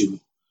 100 with you.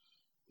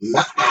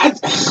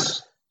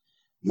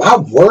 My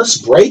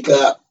worst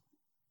breakup,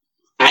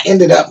 I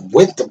ended up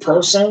with the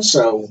person,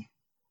 so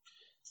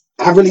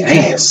I really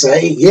can't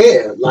say,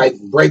 like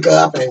break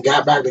up and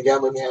got back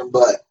together again.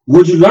 But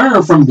what you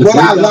learn from the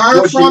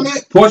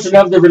portion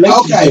of the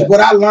relationship? Okay, what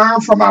I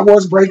learned from my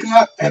worst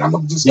breakup, and I'm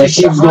gonna just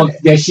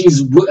that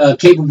she's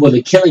capable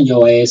of killing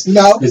your ass.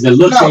 No, because the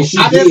look that she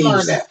gives, didn't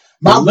learn that.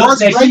 My worst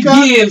that breakup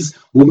she gives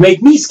will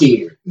make me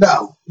scared.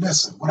 No,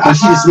 listen. What I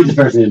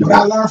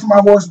learned from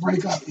my worst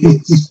breakup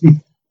is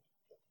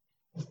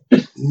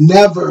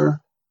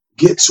never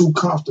get too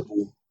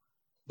comfortable,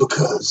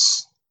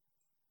 because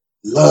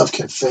love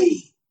can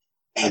fade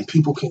and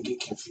people can get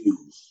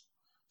confused.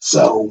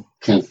 So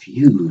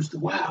confused.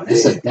 Wow,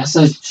 that's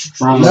a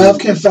strong. Love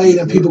can fade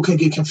and people can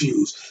get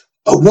confused.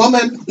 A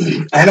woman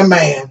and a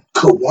man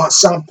could want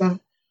something,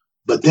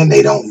 but then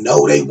they don't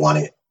know they want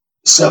it.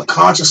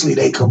 Subconsciously,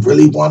 they could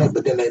really want it,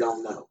 but then they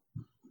don't know.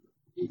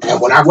 And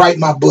when I write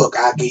my book,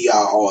 I give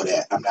y'all all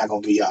that. I'm not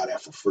gonna give y'all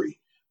that for free,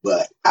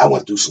 but I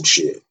went through some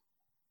shit.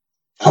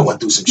 In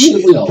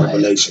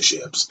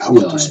relationships. I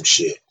went through some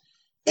shit,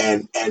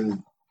 and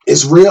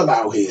it's real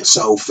out here.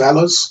 So,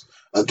 fellas,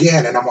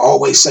 again, and I'm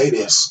always say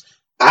this: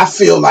 I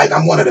feel like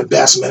I'm one of the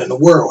best men in the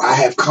world. I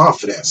have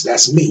confidence.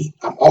 That's me.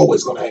 I'm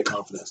always gonna have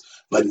confidence,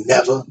 but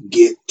never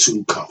get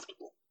too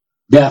comfortable.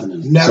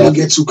 Definitely. Never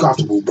get too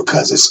comfortable,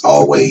 because it's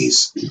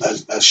always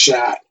a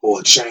shot or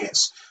a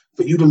chance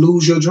for you to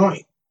lose your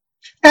joint.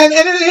 And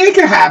it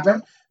can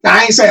happen. Now,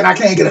 I ain't saying I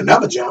can't get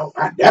another joint.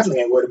 I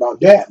definitely ain't worried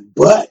about that.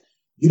 But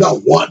you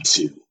don't want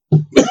to.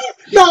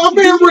 No, I'm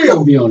being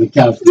real. Be on the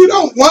couch. You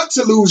don't want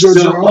to lose your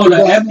joint. Hold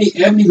on,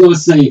 Ebony gonna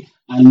say,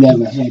 I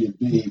never had a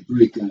bad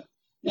breakup.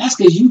 That's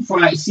because you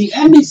probably see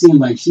Ebony seems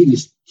like she the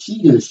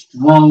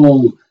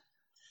strong.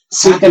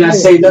 How can I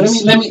say that?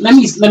 Let me.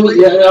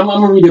 I'm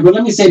gonna read it, but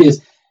let me say this.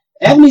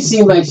 Ebony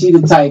seems like she's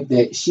the type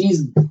that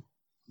she's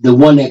the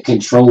one that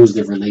controls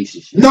the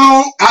relationship.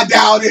 No, I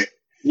doubt it.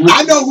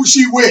 I know who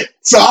she with,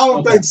 so I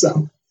don't think so.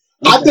 Okay.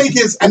 I think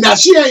it's, and now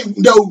she ain't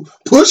no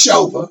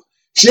pushover.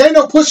 She ain't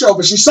no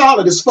pushover. She's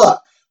solid as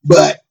fuck.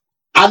 But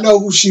I know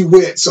who she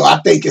with, so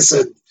I think it's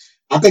a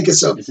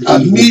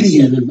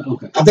median.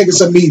 Okay. I think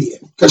it's a median,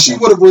 because she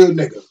with a real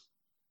nigga.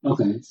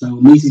 Okay, so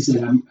Nisi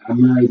said, I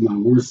married my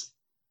worst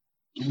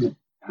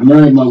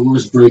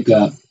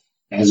breakup.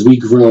 As we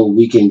grow,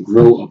 we can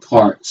grow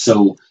apart.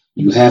 So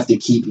you have to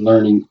keep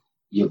learning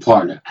your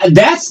partner.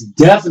 That's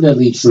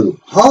definitely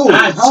true.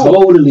 I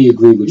totally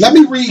agree with you. Let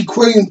me read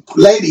Queen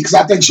Lady, because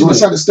I think she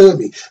misunderstood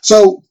me.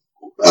 So,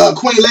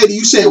 Queen Lady,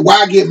 you said,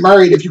 why get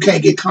married if you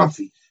can't get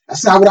comfy?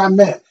 That's not what I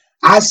meant.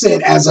 I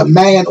said, as a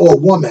man or a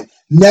woman,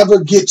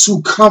 never get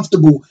too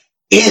comfortable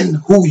in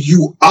who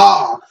you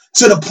are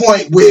to the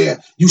point where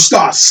you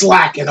start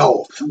slacking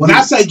off. When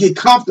I say get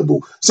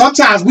comfortable,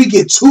 sometimes we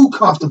get too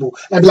comfortable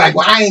and be like,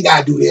 well, I ain't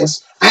got to do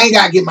this. I ain't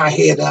got to get my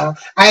hair done.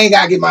 I ain't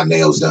got to get my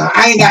nails done.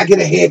 I ain't got to get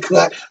a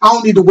haircut. I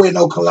don't need to wear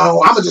no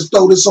cologne. I'm going to just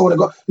throw this on and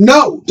go.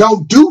 No,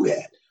 don't do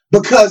that.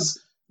 Because,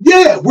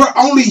 we're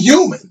only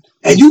human.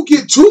 And you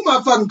get too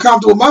motherfucking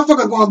comfortable,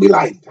 motherfucker going to be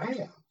like,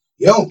 damn,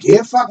 you don't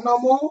give a fuck no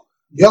more?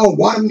 You don't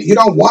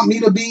want me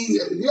to be?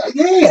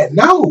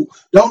 No.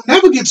 Don't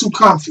never get too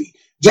comfy.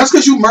 Just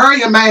because you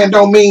marry a man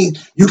don't mean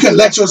you can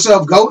let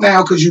yourself go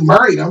now because you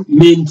married him.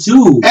 Men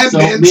too. And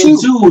men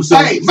too.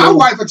 My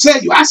wife will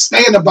tell you, I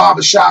stay in the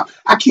barbershop.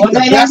 I keep the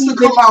best of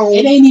cologne.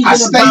 I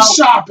stay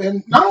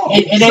shopping. No.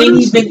 It's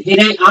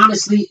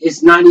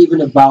not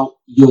even about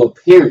your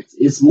appearance.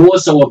 It's more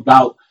so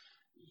about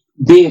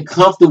being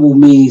comfortable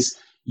means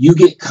you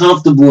get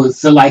comfortable and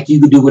feel like you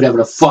can do whatever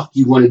the fuck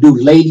you want to do.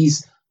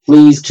 Ladies,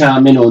 please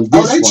chime in on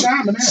this one.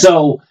 Chiming in.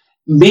 So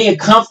being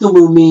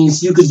comfortable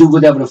means you can do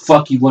whatever the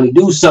fuck you want to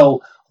do.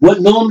 So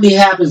what normally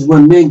happens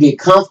when men get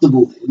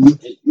comfortable,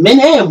 men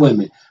and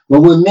women,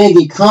 but when men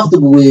get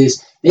comfortable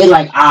is they're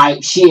like,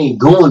 she ain't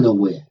going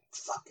nowhere.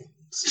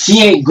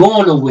 She ain't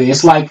going nowhere.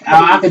 It's like,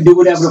 I can do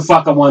whatever the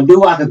fuck I want to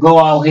do. I could go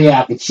out here,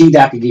 I could cheat,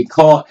 I could get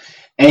caught.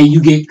 And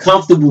you get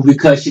comfortable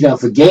because she done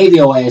forgave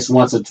your ass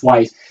once or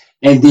twice.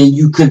 And then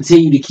you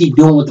continue to keep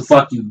doing what the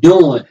fuck you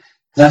doing.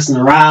 Cussing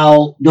her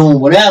out, doing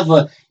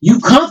whatever, you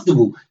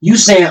comfortable. You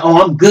saying,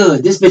 I'm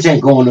good. This bitch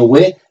ain't going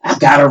nowhere. I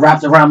got her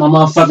wrapped around my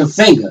motherfucking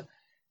finger.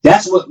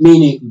 That's what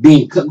meaning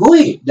being, go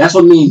ahead. That's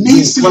what means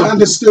Nisi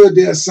understood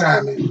the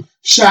assignment.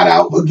 Shout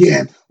out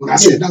again. When I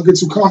said don't get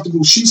too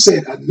comfortable, she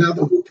said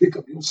another will pick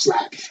up your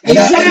slack. And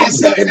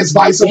it's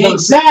vice versa.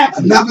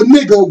 Exactly. Another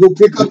nigga will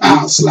pick up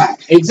our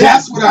slack. Exactly.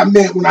 That's what I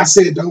meant when I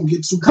said don't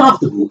get too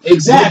comfortable.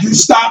 Exactly. When you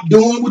stop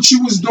doing what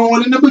you was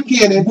doing in the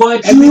beginning.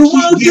 What you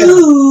will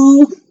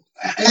do.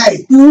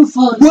 Hey,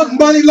 what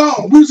Money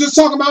Long? We was just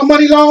talking about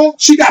Money Long.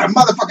 She got a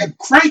motherfucking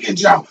cranking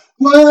job.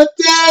 What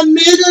that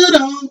nigga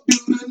don't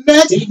do to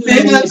next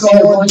nigga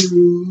gonna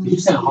do. You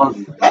sound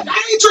hungry. Right?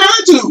 I ain't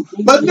trying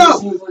to, but no.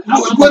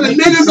 What a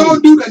nigga gonna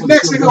do, the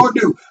next nigga gonna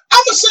do. I'm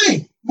gonna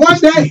sing one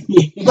day,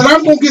 but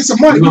I'm gonna get some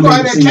money. We gonna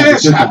have that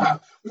cash app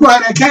up. We gonna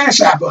have that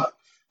cash app up.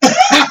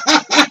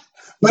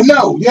 But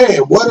no, yeah,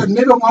 what a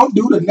nigga won't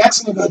do, the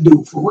next nigga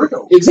do, for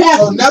real.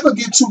 Exactly. So never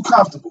get too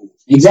comfortable.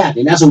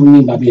 Exactly. And that's what we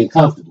mean by being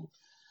comfortable.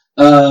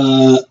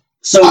 Oh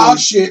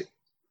shit.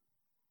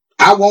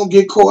 I won't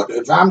get caught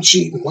if I'm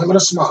cheating. Women are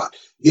smart.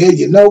 Yeah,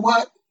 you know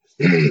what?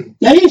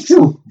 That is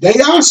true. They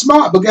are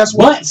smart, but guess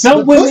what? But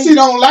some women, pussy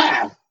don't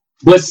lie.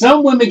 But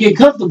some women get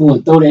comfortable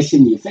and throw that shit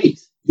in your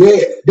face.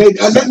 Yeah, they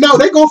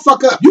gonna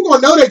fuck up. You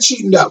gonna know they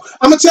cheating though.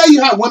 I'm gonna tell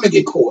you how women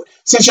get caught.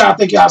 Since y'all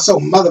think y'all so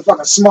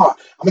motherfucking smart,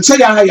 I'm gonna tell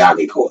y'all how y'all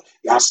get caught.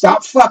 Y'all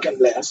stop fucking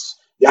less.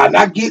 Y'all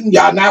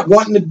not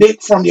wanting the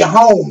dick from your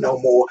home no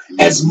more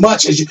as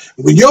much as you.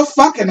 When your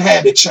fucking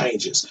habit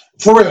changes,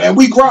 for real, and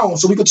we grown,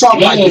 so we can talk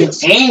like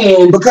this.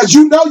 And because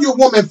you know your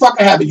woman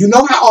fucking habit, you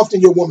know how often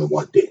your woman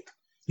want dick.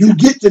 You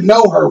get to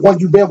know her when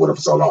you've been with her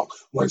for so long.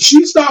 When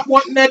she stopped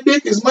wanting that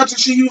dick as much as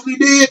she usually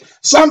did,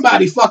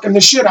 somebody fucking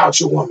the shit out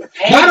your woman.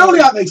 Not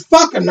only are they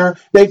fucking her,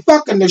 they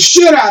fucking the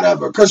shit out of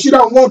her because she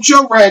don't want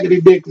your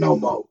raggedy dick no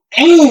more.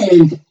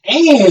 And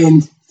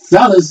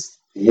fellas,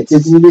 pay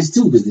attention to this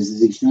too, because this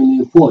is extremely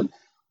important.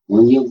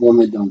 When your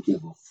woman don't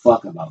give a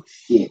fuck about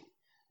shit,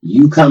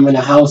 you come in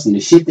the house and the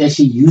shit that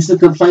she used to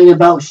complain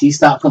about, she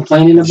stopped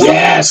complaining about.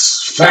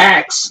 Yes,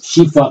 facts.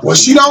 She fucking. Well,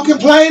 she don't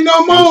complain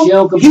no more.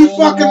 He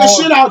fucking the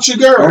shit out your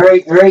girl.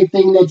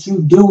 Everything that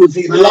you do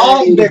is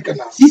long dick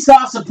enough. She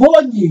starts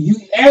supporting you. You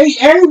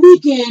every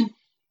weekend.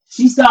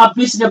 She started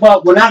bitching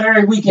about, well, not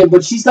every weekend,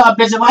 but she started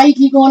bitching, why you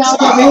keep going out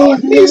there,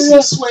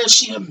 man? Swear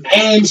she a man.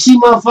 And she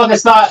motherfucker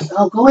start,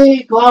 go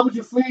ahead, go out with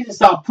your friends and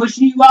start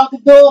pushing you out the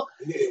door.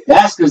 Yeah.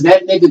 That's because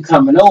that nigga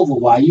coming over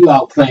while you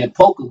out playing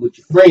poker with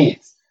your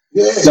friends.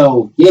 Yeah.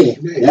 So,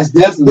 that's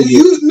definitely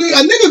a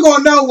nigga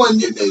gonna know when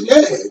you,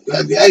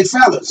 hey,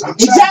 fellas, I'm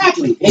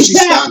exactly. You, when she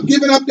stop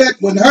giving up that,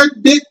 when her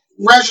dick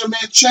regimen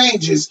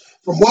changes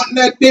from wanting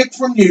that dick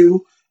from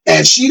you,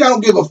 and she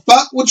don't give a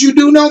fuck what you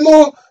do no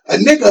more, a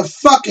nigga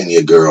fucking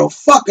your girl,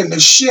 fucking the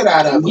shit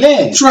out of her.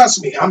 Yeah.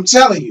 Trust me, I'm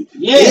telling you.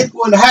 Yeah. It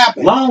wouldn't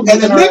happen. And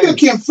the nigga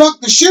can fuck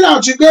the shit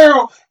out your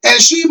girl,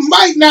 and she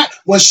might not,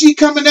 when she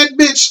coming that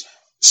bitch,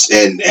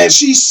 and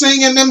she's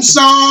singing them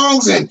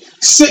songs, and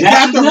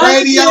got the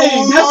radio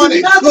on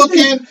and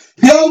cooking,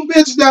 yo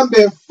bitch done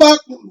been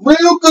fucked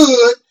real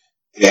good.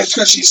 That's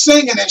because she's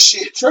singing that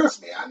shit.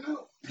 Trust me, I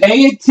know.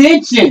 Pay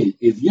attention.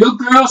 If your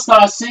girl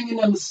starts singing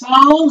them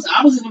songs,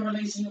 I was in a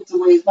relationship to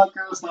where my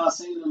girl started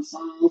singing them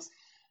songs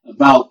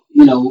about,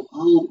 I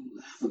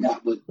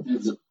forgot, but there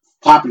was a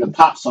popular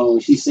pop song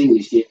and she's singing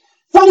this shit.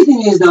 Funny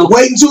thing is though,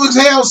 Waiting to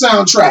Exhale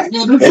soundtrack.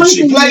 Yeah, if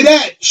she play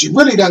that, she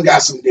really done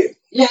got some dick.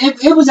 Yeah,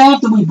 it was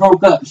after we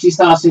broke up. She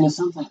started singing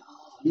something like,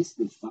 oh, this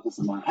bitch fucking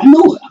somebody. I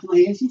knew it. I'm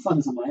like, hey, she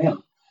fucking somebody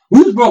else.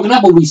 We was broken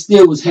up, but we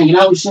still was hanging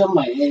out with shit. I'm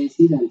like, hey,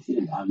 she done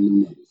got a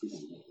new nigga.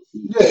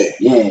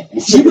 Yeah,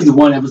 and she was the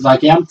one that was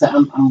like, yeah,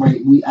 I'm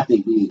ready. I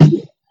think we need to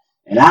get.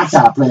 And I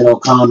tried to play it all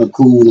calm and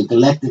cool and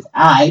collective.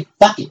 Alright,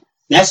 fuck it,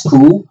 that's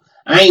cool.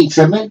 I ain't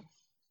tripping.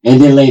 And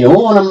then later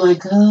on, I'm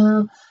like,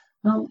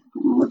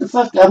 what the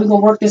fuck? Are we gonna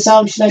work this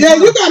out? Like, yeah,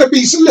 you gotta be.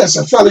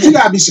 Listen, fellas, you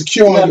gotta be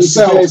secure on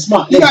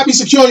yourself. You gotta be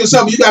secure on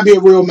yourself. You gotta be a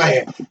real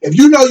man. If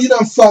you know you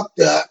done fucked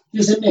up,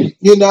 just admit it.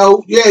 You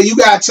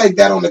gotta take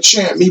that on the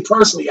chin. Me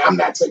personally, I'm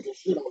not taking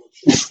shit on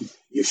the chin.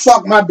 You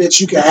fuck my bitch,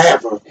 you can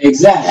have her.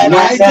 Exactly. And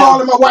I ain't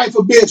calling my wife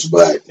a bitch,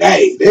 but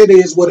hey, it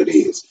is what it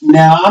is.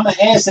 Now, I'm going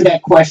to answer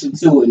that question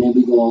too, and then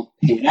we're going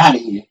to head out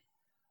of here.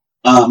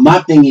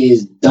 My thing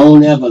is,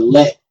 don't ever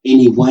let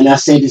anyone, I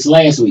said this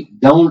last week,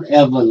 don't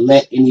ever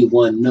let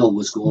anyone know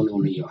what's going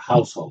on in your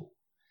household.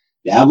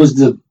 That was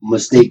the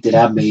mistake that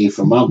I made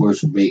for my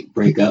worst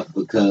breakup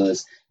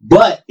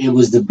but it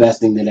was the best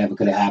thing that ever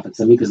could have happened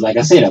to me because like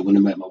I said, I wouldn't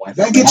have met my wife.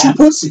 That get you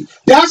pussy.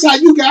 That's how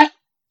you got,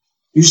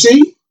 you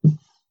see?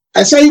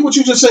 I say what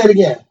you just said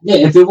again. Yeah,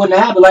 if it wouldn't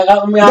happen,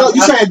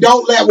 you saying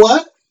don't let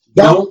what?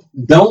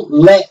 Don't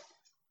let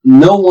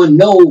no one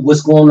know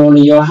what's going on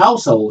in your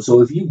household.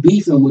 So if you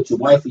beefing with your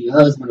wife or your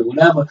husband or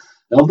whatever,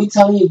 don't be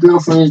telling your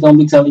girlfriends, don't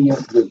be telling your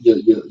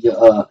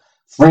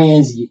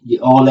friends,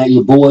 all that,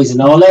 your boys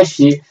and all that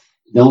shit.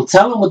 Don't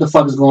tell them what the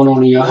fuck is going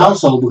on in your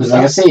household because,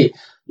 like I said,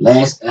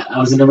 I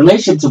was in a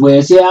relationship to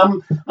where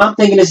I'm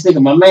thinking this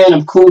nigga, my man,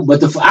 I'm cool,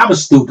 but I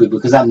was stupid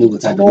because I knew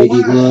what type of nigga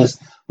he was.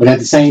 But at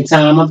the same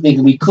time, I'm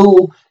thinking we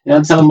cool, and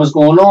I'm telling him what's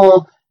going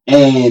on.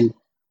 And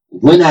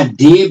when I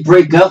did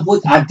break up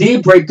with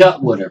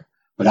her,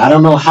 but I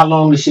don't know how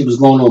long the shit was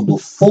going on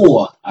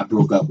before I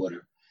broke up with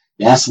her.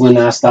 That's when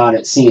I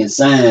started seeing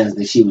signs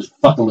that she was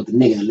fucking with the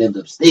nigga that lived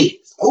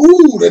upstairs.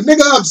 Ooh, the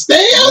nigga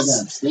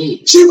upstairs?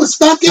 She was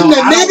fucking the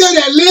nigga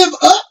that lived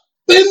up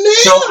in there?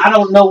 So I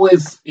don't know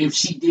if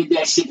she did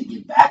that shit to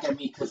get back at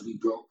me because we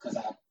broke, because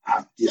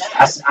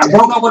I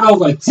broke up with her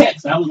over a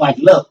text. I was like,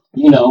 look,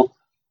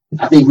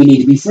 I think we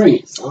need to be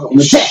friends. Oh, In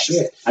the text.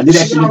 shit. I did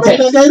that shit in the already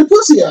text. gave the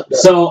pussy up there.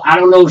 So I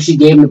don't know if she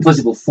gave him the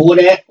pussy before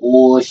that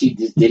or she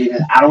just did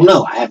it. I don't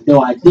know. I have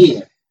no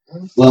idea.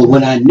 But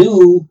when I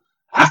knew,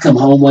 I come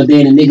home one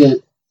day and a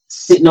nigga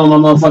sitting on my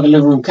motherfucking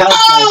living room couch.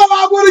 Oh,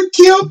 I would have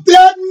killed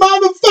that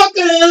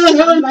motherfucker and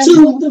her Like,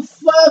 too. what the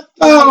fuck?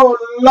 Oh,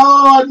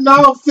 Lord,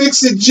 no,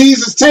 fix it,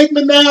 Jesus. Take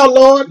me now,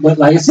 Lord. But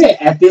like I said,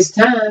 at this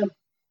time,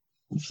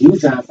 she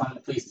was trying to find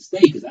a place to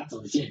stay because I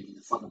told her she had to get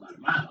the fuck up out of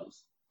my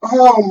house.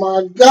 Oh,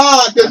 my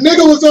God. The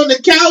nigga was on the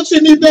couch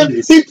and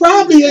he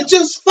probably had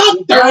just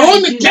fucked her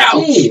on the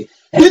couch.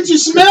 Did you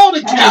smell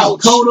the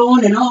couch? Coat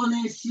on and all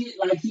that shit,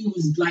 like he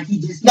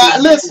just. Now,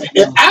 listen,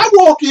 if I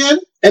walk in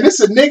and it's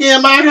a nigga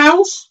in my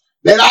house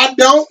that I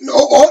don't know,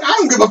 or I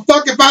don't give a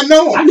fuck if I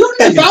know him.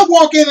 If I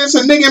walk in and it's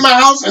a nigga in my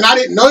house and I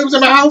didn't know he was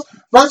in my house,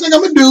 first thing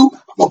I'm going to do,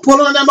 I'm going to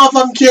pull on that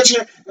motherfucking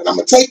kitchen and I'm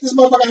going to take this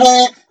motherfucking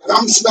hand and I'm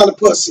going to smell the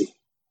pussy.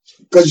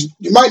 Because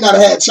you might not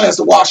have had a chance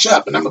to wash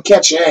up and I'm going to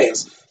catch your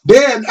ass.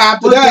 Then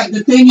after that,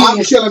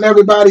 I'm killing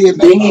everybody in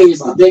there.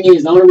 The thing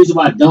is, the only reason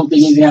why I don't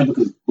think anything happened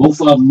because both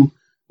of them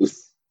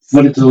was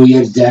footed through, he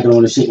had his jacket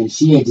on and shit, and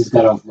she had just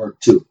got off work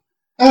too.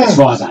 As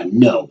far as I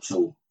know.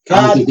 So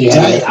I don't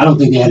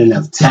think they had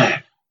enough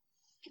time.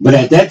 But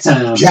at that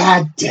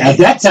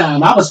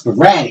time, I was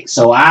sporadic.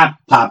 So I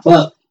pop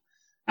up.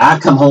 I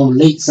come home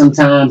late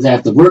sometimes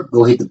after work,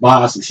 go hit the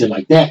bar, some shit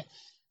like that.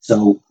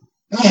 So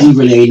she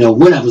really ain't know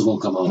when I was gonna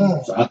come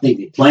home. So I think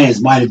the plans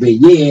might have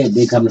been, and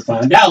then come to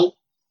find out,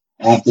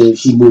 after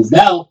she moved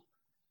out,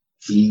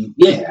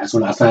 that's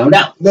when I found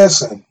out.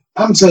 Listen,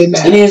 I'm saying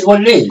that. It is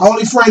what it is.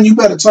 Only friend you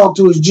better talk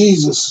to is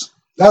Jesus.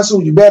 That's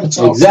who you better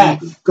talk to.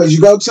 Because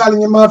you go telling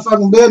your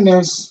motherfucking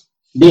business.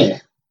 Yeah.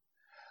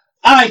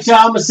 All right, y'all.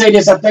 I'm going to say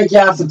this. I thank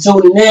y'all for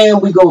tuning in.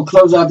 We're going to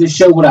close out this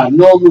show with our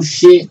normal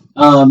shit.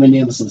 And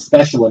then with some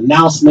special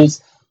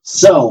announcements.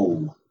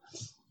 So,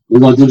 we're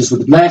going to do this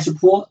with the Blast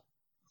Report.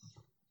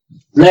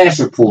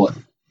 Blast Report.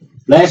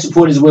 Blast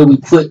Report is where we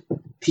put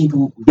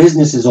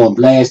businesses on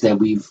blast that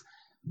we've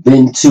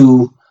been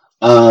to.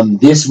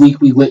 This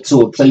week we went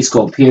to a place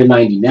called Pier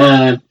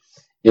 99.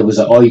 It was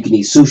an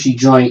all-you-can-eat sushi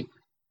joint.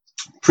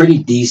 Pretty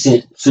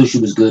decent. Sushi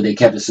was good. They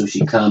kept the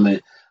sushi coming.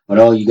 But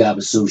all you got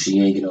was sushi.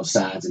 You ain't get no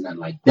sides and nothing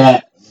like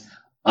that.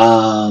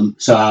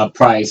 So I'll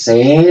probably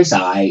say it's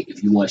all right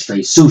if you want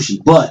straight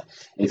sushi. But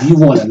if you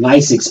want a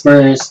nice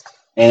experience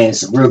and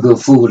some real good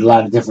food with a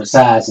lot of different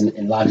sides and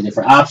a lot of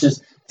different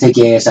options, take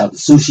your ass out to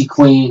Sushi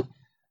Queen.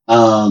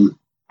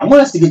 I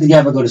want us to get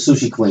together and go to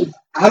Sushi Queen.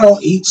 I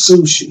don't eat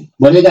sushi.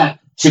 Well, they got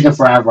chicken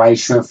fried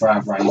rice, shrimp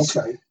fried rice.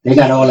 Okay. They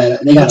got all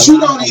that. But you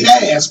don't eat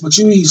ass, but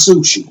you eat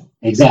sushi.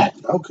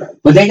 Exactly. Okay.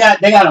 But they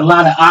got a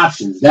lot of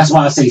options. That's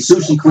why I say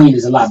Sushi Queen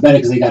is a lot better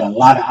because they got a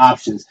lot of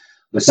options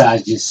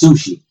besides just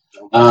sushi.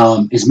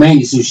 It's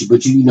mainly sushi,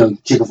 but you know,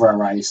 chicken fried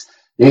rice.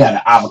 They got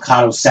an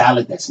avocado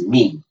salad that's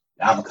mean.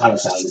 The avocado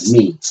salad is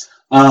mean.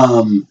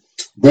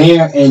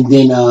 There and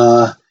then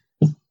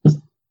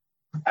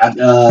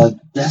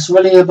that's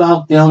really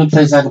about the only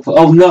place I can put.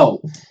 Oh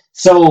no!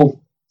 So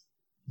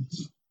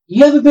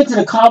you ever been to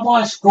the car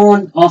wash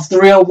going off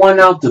 301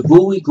 out to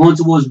Bowie, going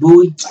towards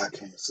Bowie? I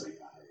can't say.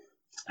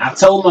 I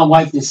told my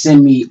wife to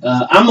send me.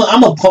 I'm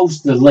gonna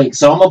post the link.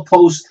 So I'm gonna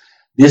post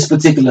this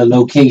particular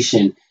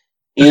location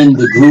in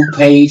the group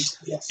page.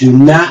 Yes. Do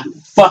not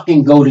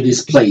fucking go to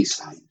this place.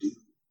 I do.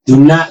 Do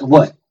not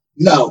what?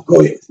 No,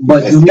 go ahead.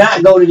 But do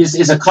not go to this.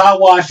 It's a car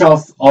wash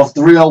off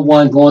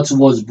 301 going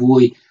towards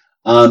Bowie.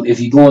 If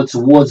you're going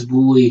towards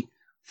Bowie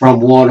from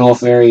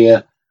Waldorf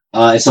area,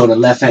 it's on the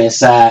left-hand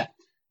side.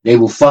 They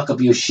will fuck up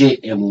your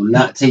shit and will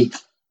not take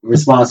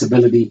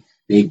responsibility.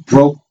 They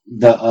broke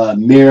the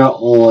mirror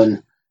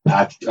on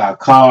our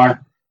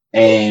car,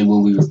 and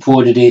when we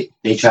reported it,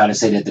 they tried to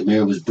say that the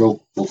mirror was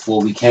broke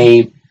before we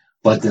came,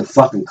 but the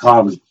fucking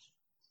car was.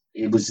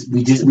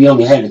 We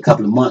only had it a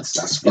couple of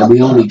months, and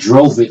we only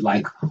drove it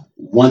like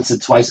once or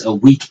twice a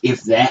week,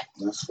 if that.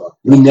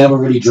 We never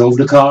really drove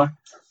the car,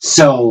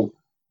 so.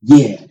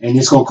 Yeah, and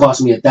it's gonna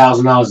cost me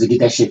 $1,000 to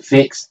get that shit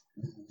fixed.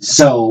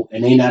 So,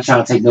 and they not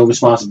trying to take no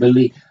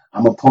responsibility.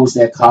 I'm gonna post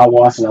that car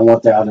wash, and I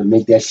want them to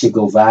make that shit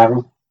go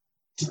viral.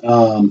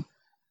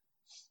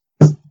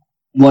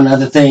 One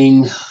other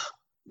thing,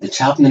 the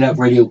Chopping It Up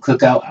Radio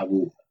Cookout.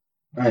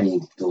 I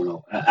ain't doing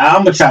no.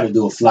 I'm gonna try to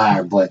do a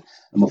flyer, but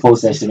I'm gonna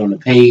post that shit on the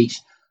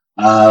page.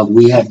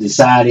 We have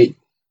decided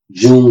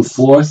June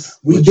 4th.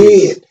 We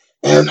did.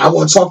 And I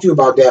want to talk to you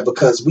about that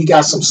because we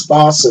got some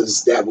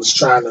sponsors that was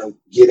trying to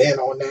get in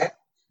on that.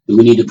 Do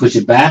we need to push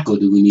it back, or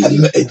do we need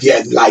to...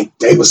 Yeah, like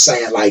they were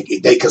saying, like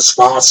they could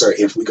sponsor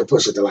if we could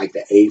push it to like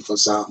the 8th or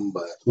something.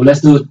 But well, let's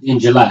do it in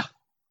July.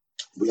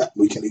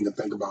 We can even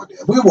think about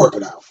that. We'll work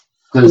it out.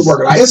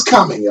 It's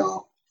coming,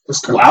 y'all. It's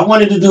coming. Well, I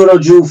wanted to do it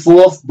on June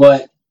 4th,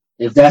 but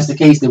if that's the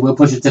case, then we'll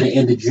push it to the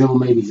end of June,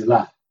 maybe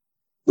July.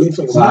 We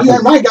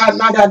might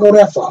not go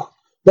that far.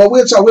 But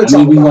we're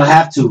gonna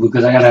have to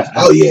because I gotta.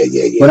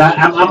 Yeah. But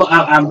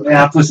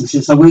I put some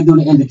shit, so we'll do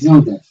the end of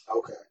June then.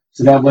 Okay.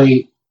 So that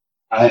way,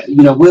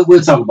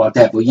 we'll talk about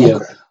that. But yeah,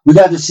 okay. We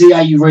got the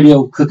CIU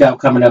Radio Cookout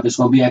coming up. It's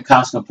gonna be at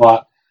Costco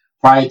Park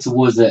probably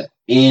towards the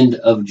end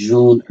of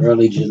June,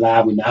 early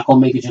July. We're not gonna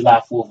make it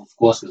July 4th, of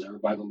course, because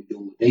everybody gonna be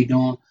doing what they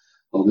doing.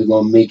 But we're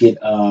gonna make it.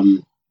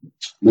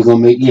 We're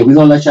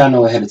gonna let y'all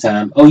know ahead of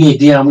time. Oh yeah,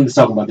 Dion, we was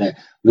talking about that.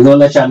 We're gonna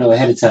let y'all know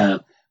ahead of time,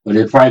 but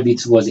it'll probably be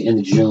towards the end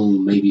of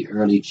June, maybe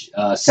early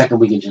second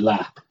week in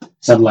July,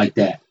 something like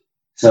that.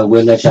 So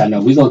we'll let y'all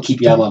know. We're gonna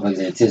keep y'all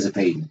motherfuckers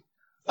anticipating.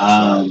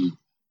 I'll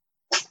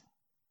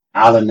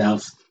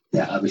announce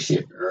that other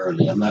shit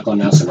early. I'm not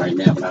gonna announce it right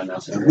now, but I'll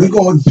announce it early. We're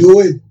gonna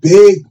do it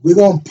big. We're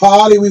gonna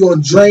party. We're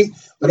gonna drink.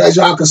 But as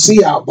y'all can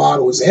see, our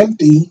bottle is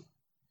empty.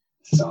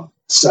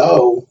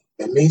 So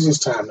it means it's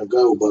time to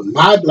go. But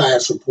my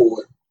blast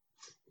report,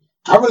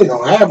 I really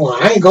don't have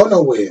one. I ain't go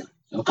nowhere.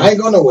 Okay. I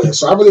ain't go nowhere.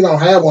 So I really don't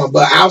have one.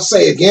 But I'll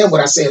say again what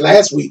I said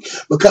last week,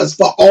 because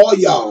for all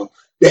y'all,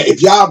 that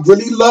if y'all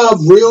really love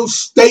real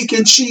steak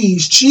and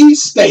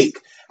cheese steak,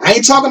 I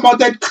ain't talking about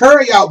that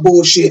curry out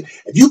bullshit.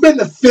 If you've been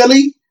to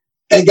Philly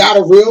and got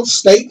a real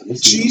steak,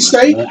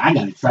 cheesesteak, I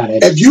gotta try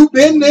that. If you've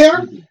been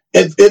there,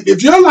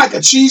 if you're like a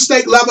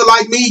cheesesteak lover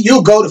like me,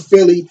 you'll go to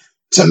Philly,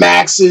 to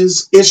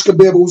Max's,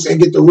 Ishkabibbles, and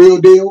get the real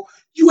deal.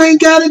 You ain't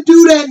gotta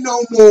do that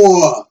no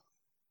more.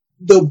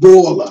 The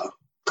Boiler,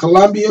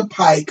 Columbia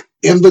Pike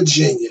in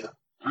Virginia.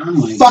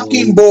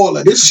 Fucking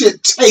Boiler. This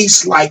shit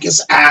tastes like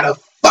it's out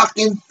of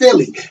fucking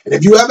Philly. And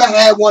if you ever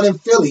had one in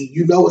Philly,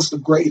 you know it's the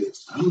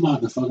greatest. I'm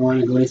about to fuck around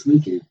and go this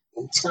weekend.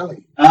 I'm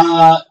telling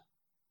you.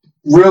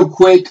 Real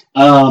quick,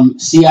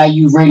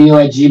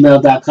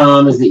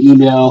 ciuradio@gmail.com is the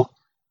email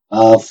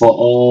for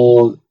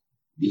all.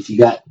 If you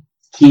got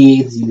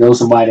kids, you know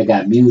somebody that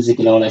got music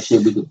and all that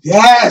shit, we could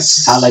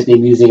highlight their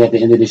music at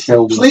the end of the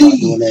show. We'll start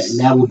doing that. And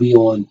that will be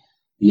on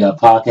the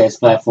podcast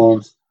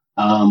platforms.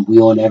 We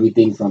on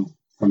everything from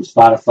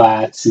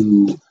Spotify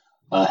to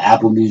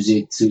Apple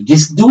Music to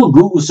just do a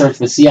Google search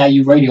for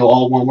CIU Radio,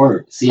 all one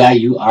word,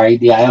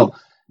 CIURADIO.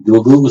 Do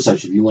a Google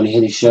search if you want to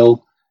hear the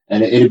show,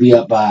 and it'll be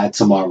up by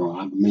tomorrow.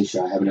 I'll make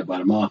sure I have it up by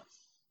tomorrow.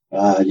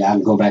 Y'all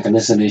can go back and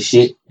listen to this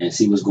shit and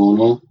see what's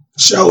going on.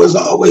 Show is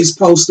always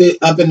posted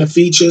up in the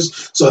features.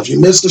 So if you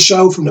missed the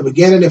show from the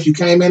beginning, if you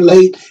came in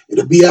late,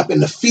 it'll be up in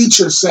the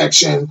feature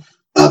section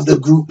of the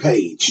group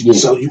page. Yeah.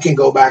 So you can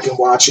go back and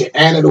watch it.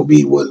 And it'll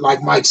be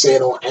like Mike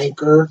said, on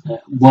Anchor.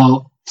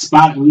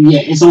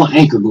 It's on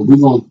Anchor, but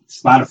we're on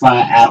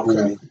Spotify,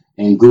 Apple,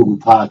 and Google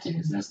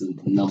Podcasts. That's the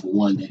number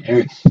one.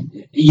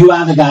 You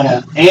either got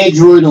an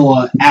Android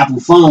or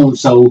Apple phone,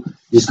 so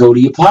just go to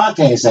your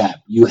podcast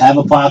app. You have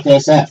a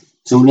podcast app.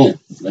 Tune in.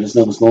 Let us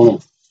know what's going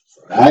on.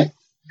 All right?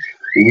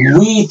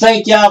 We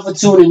thank y'all for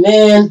tuning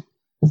in.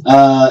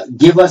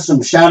 Give us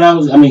some shout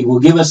outs. We'll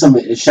give us some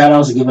shout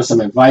outs and give us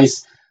some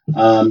advice.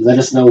 Let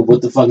us know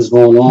what the fuck is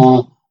going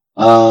on.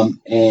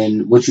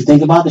 And what you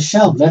think about the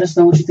show. Let us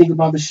know what you think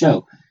about the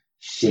show.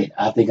 Shit,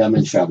 I think I'm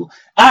in trouble.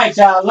 All right,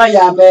 y'all. Love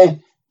y'all,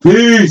 man.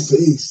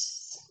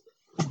 Peace.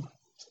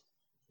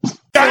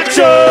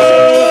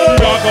 Gotcha!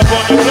 Rock up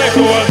on the place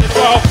where it's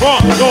all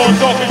from. Going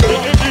talking to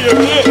India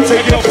clip.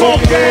 Take your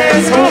funk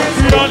ass home.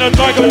 Beat on it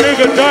like a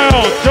nigga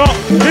down. Jump.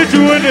 Hit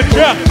you in the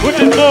trap with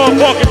this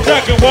motherfucking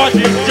jack and watch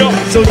it jump.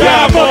 So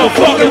die,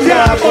 motherfucker,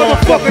 die,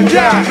 motherfucker,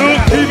 die.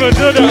 Look even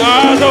to the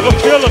eyes of a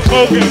killer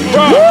smoking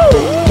rock.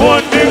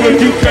 One nigga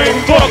you can't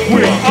fuck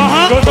with.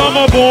 Cause I'm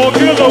a born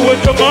killer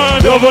with the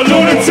mind of a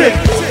lunatic.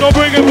 So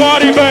bringing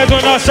body bags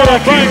when I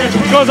start banging.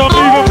 Cause I'm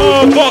even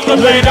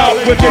motherfuckers laid out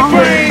with their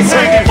brains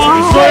hanging.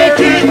 Straight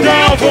get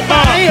down for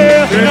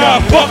mine. And I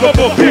fuck up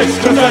a bitch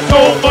cause I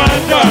told mine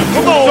die.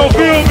 Come on. So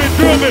feel me,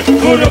 drill me,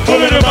 put a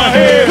bullet in my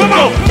head. Come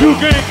on. You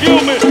can't kill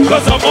me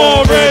cause I'm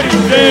already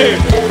dead.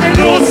 And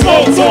no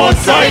smoke's on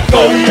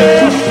psycho,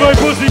 yeah. My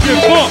pussy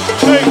get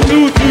fucked, take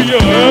two to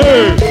your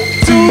head.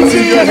 Two to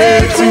your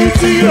head, two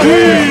to your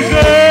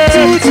head.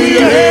 Two to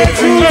your head,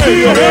 two to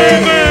your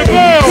head.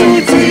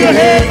 Two to your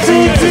head,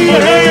 two to your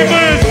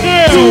head.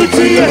 Two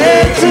to your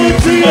head, two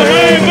to your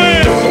head. Two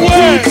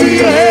to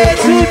your head,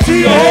 two to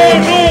your head.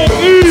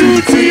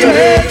 Two to your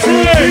head,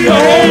 two to your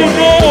head.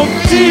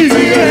 Two to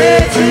your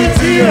head, two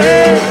to your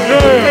head.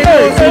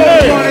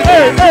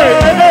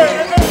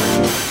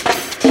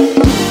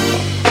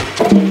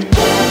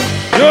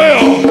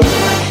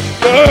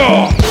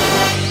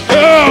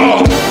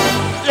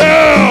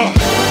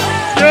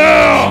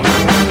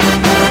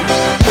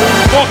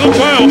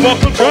 Fuck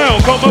down,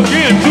 come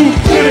again, do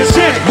this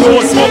shit.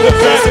 Going smoking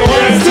fast and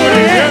hands to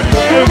the air.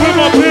 And with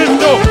my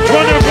pistol,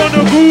 running from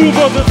the groove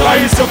of the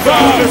I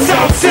survive in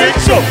South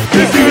Central.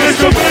 This is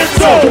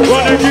instrumental.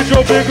 Run and get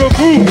your bigger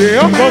groove.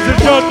 Cause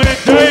it's Judgment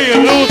Day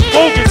and Lil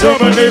Smoking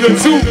Terminator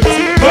 2.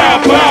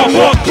 Bow, bow,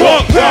 buck,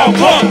 buck, bow,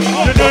 buck.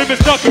 The name is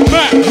Sucking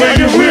Back when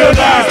you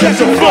realize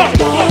that's a fuck.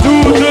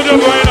 Two to the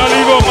brain, I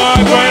leave on my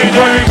brain.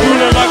 Drain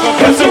cooling like a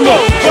vegetable.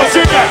 But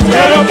you got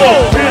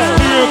edible. It's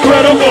the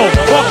incredible.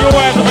 Fuck your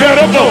ass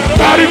incredible.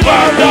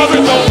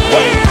 95,000 don't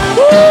wait.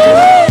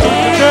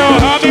 Tell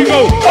how me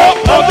go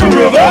up the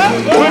river.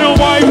 With a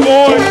white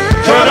boy,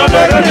 trying to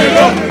let a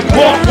nigga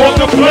walk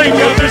the plank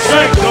of the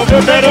shank. Don't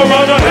let her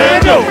run her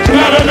handle.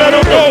 Gotta let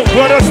her go.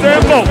 Put a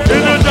stamp on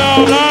in the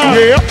down line.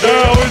 Yeah.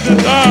 Now is the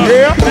time.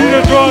 Yeah. See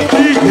the drug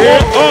deep.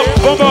 Walk up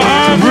from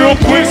behind real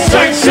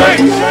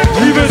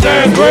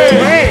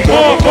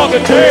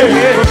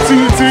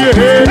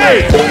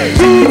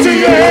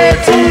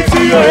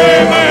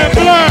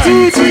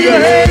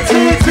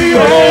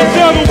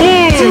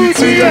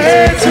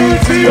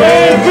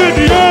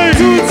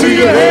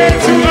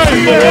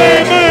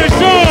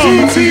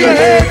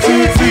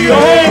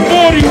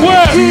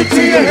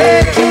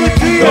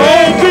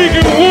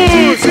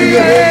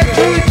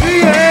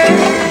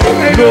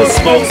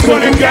smoke's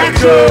gonna get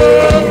you.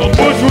 A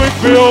Bushwick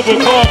Bill, but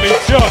call me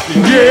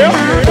Chucky. Yeah,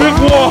 Big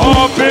War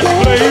hard bitch,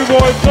 play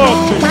Roy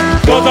Buffy.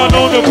 Cause I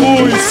know the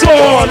fool is so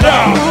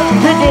loud.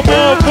 Rip a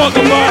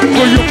motherfucker back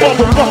for your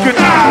motherfucking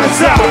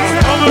eyes out.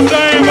 I'm the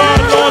same by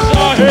the lost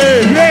our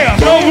head. Yeah,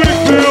 Bushwick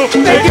Bill,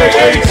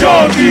 aka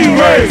Chucky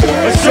Ray.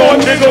 A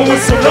short nigga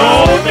with some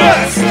long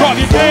nuts.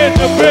 Rocky dead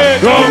in the bed,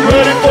 I'm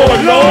ready for a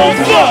long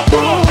fuck.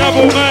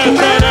 Never man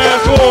that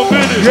ass for a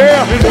minute.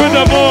 Yeah, it's with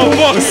that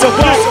motherfucker. So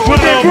when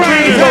I'm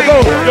finished,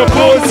 the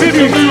boy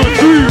sitting me a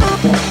dream.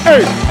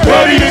 Hey,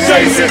 Buddy and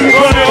Jason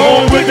running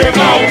home with their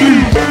mouth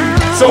deep.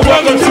 So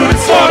welcome to the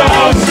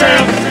slaughterhouse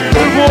jam.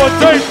 One more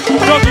tape,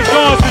 Chucky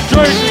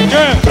concentration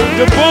camp.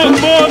 The fun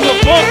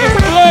motherfuckers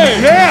play.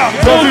 Yeah,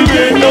 cause you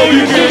didn't know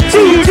you get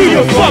two to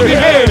your fucking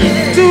head.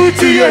 Two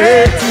to your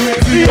head, two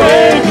to your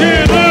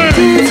head.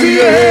 Two to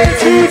your head,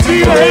 two to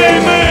your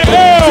head, man.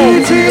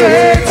 Two to your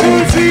head,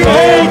 two to your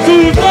head.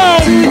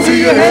 Two to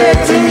your head,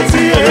 two to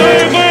your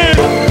head, man.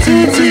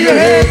 Two to your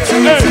head,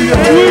 two to your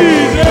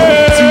head.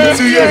 Two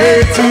to your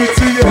head, two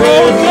to your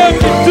head.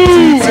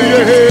 Two to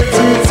your head,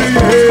 two to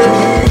your head.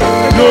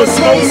 No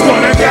smoke's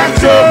gonna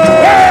get you.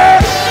 Hey,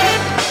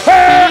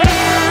 hey,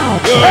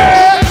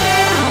 hey,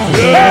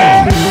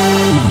 yeah,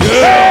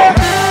 yeah,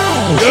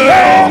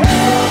 yeah,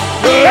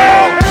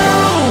 yeah.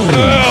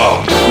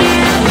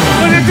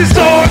 But if it's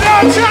all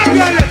down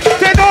shotgun,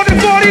 then on the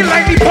 40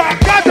 like he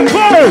popped got the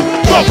bird.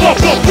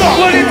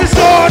 But if it's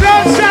all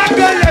down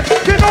shotgun,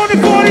 then on the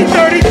 40,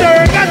 30,